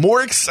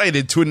more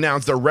excited to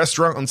announce that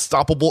Restaurant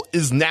Unstoppable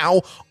is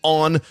now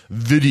on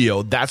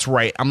video. That's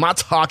right. I'm not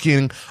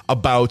talking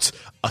about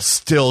a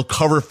still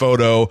cover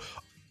photo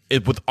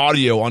with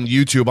audio on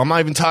YouTube. I'm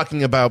not even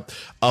talking about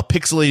a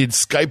pixelated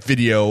Skype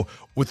video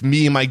with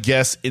me and my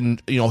guests in,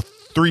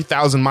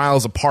 3,000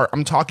 miles apart.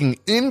 I'm talking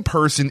in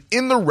person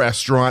in the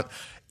restaurant,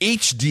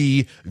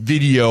 HD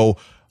video,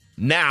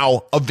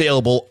 now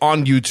available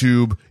on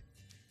YouTube.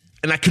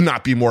 And I could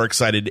not be more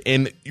excited.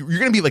 And you're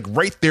going to be like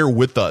right there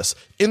with us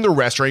in the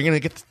restaurant. You're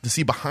going to get to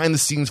see behind the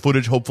scenes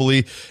footage,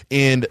 hopefully.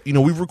 And,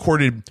 we've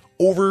recorded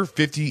over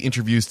 50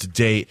 interviews to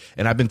date.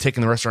 And I've been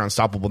taking the Restaurant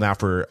Unstoppable now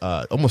for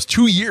almost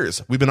 2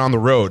 years. We've been on the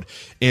road.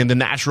 And the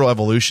natural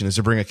evolution is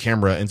to bring a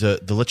camera and to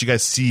let you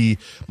guys see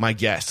my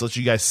guests, to let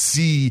you guys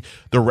see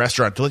the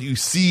restaurant, to let you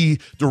see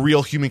the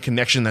real human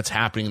connection that's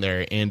happening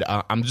there. And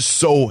I'm just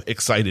so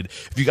excited.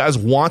 If you guys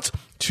want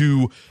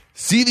to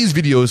see these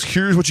videos,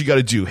 here's what you got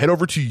to do. Head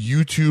over to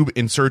YouTube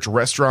and search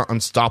Restaurant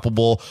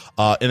Unstoppable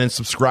and then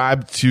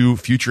subscribe to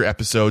future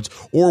episodes.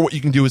 Or what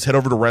you can do is head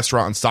over to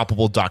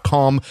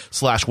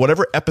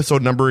restaurantunstoppable.com/whatever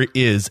episode number it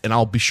is. And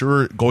I'll be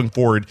sure going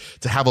forward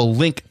to have a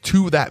link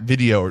to that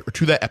video or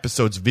to that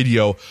episode's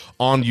video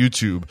on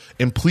YouTube.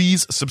 And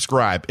please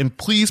subscribe. And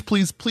please,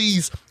 please,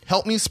 please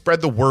help me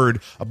spread the word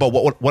about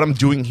what I'm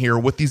doing here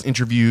with these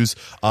interviews.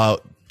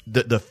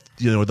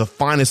 The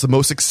finest, the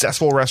most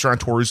successful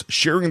restaurateurs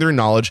sharing their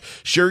knowledge,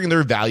 sharing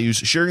their values,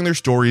 sharing their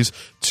stories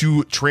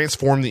to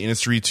transform the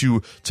industry,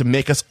 to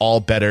make us all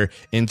better,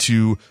 and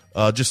to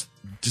just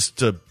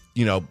to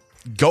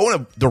go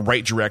in the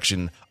right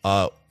direction.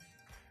 I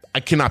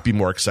cannot be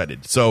more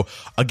excited. So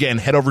again,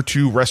 head over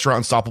to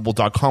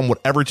restaurantunstoppable.com,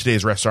 whatever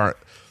today's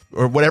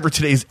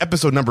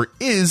episode number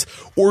is,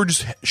 or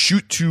just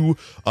shoot to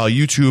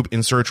YouTube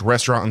and search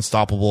Restaurant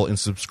Unstoppable and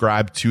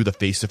subscribe to the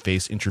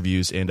face-to-face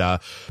interviews. And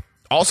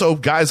also,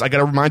 guys, I got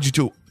to remind you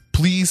to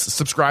please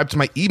subscribe to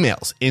my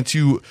emails and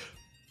to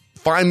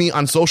find me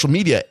on social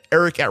media.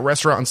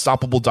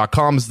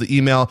 Eric@restaurantunstoppable.com is the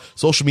email.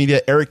 Social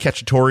media, Eric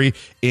Cacciatore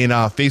in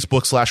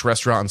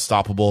Facebook/Restaurant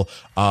Unstoppable.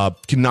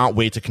 Cannot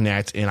wait to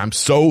connect. And I'm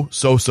so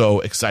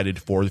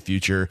excited for the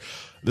future.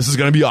 This is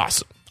going to be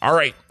awesome. All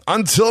right.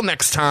 Until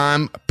next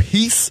time,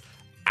 peace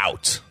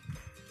out.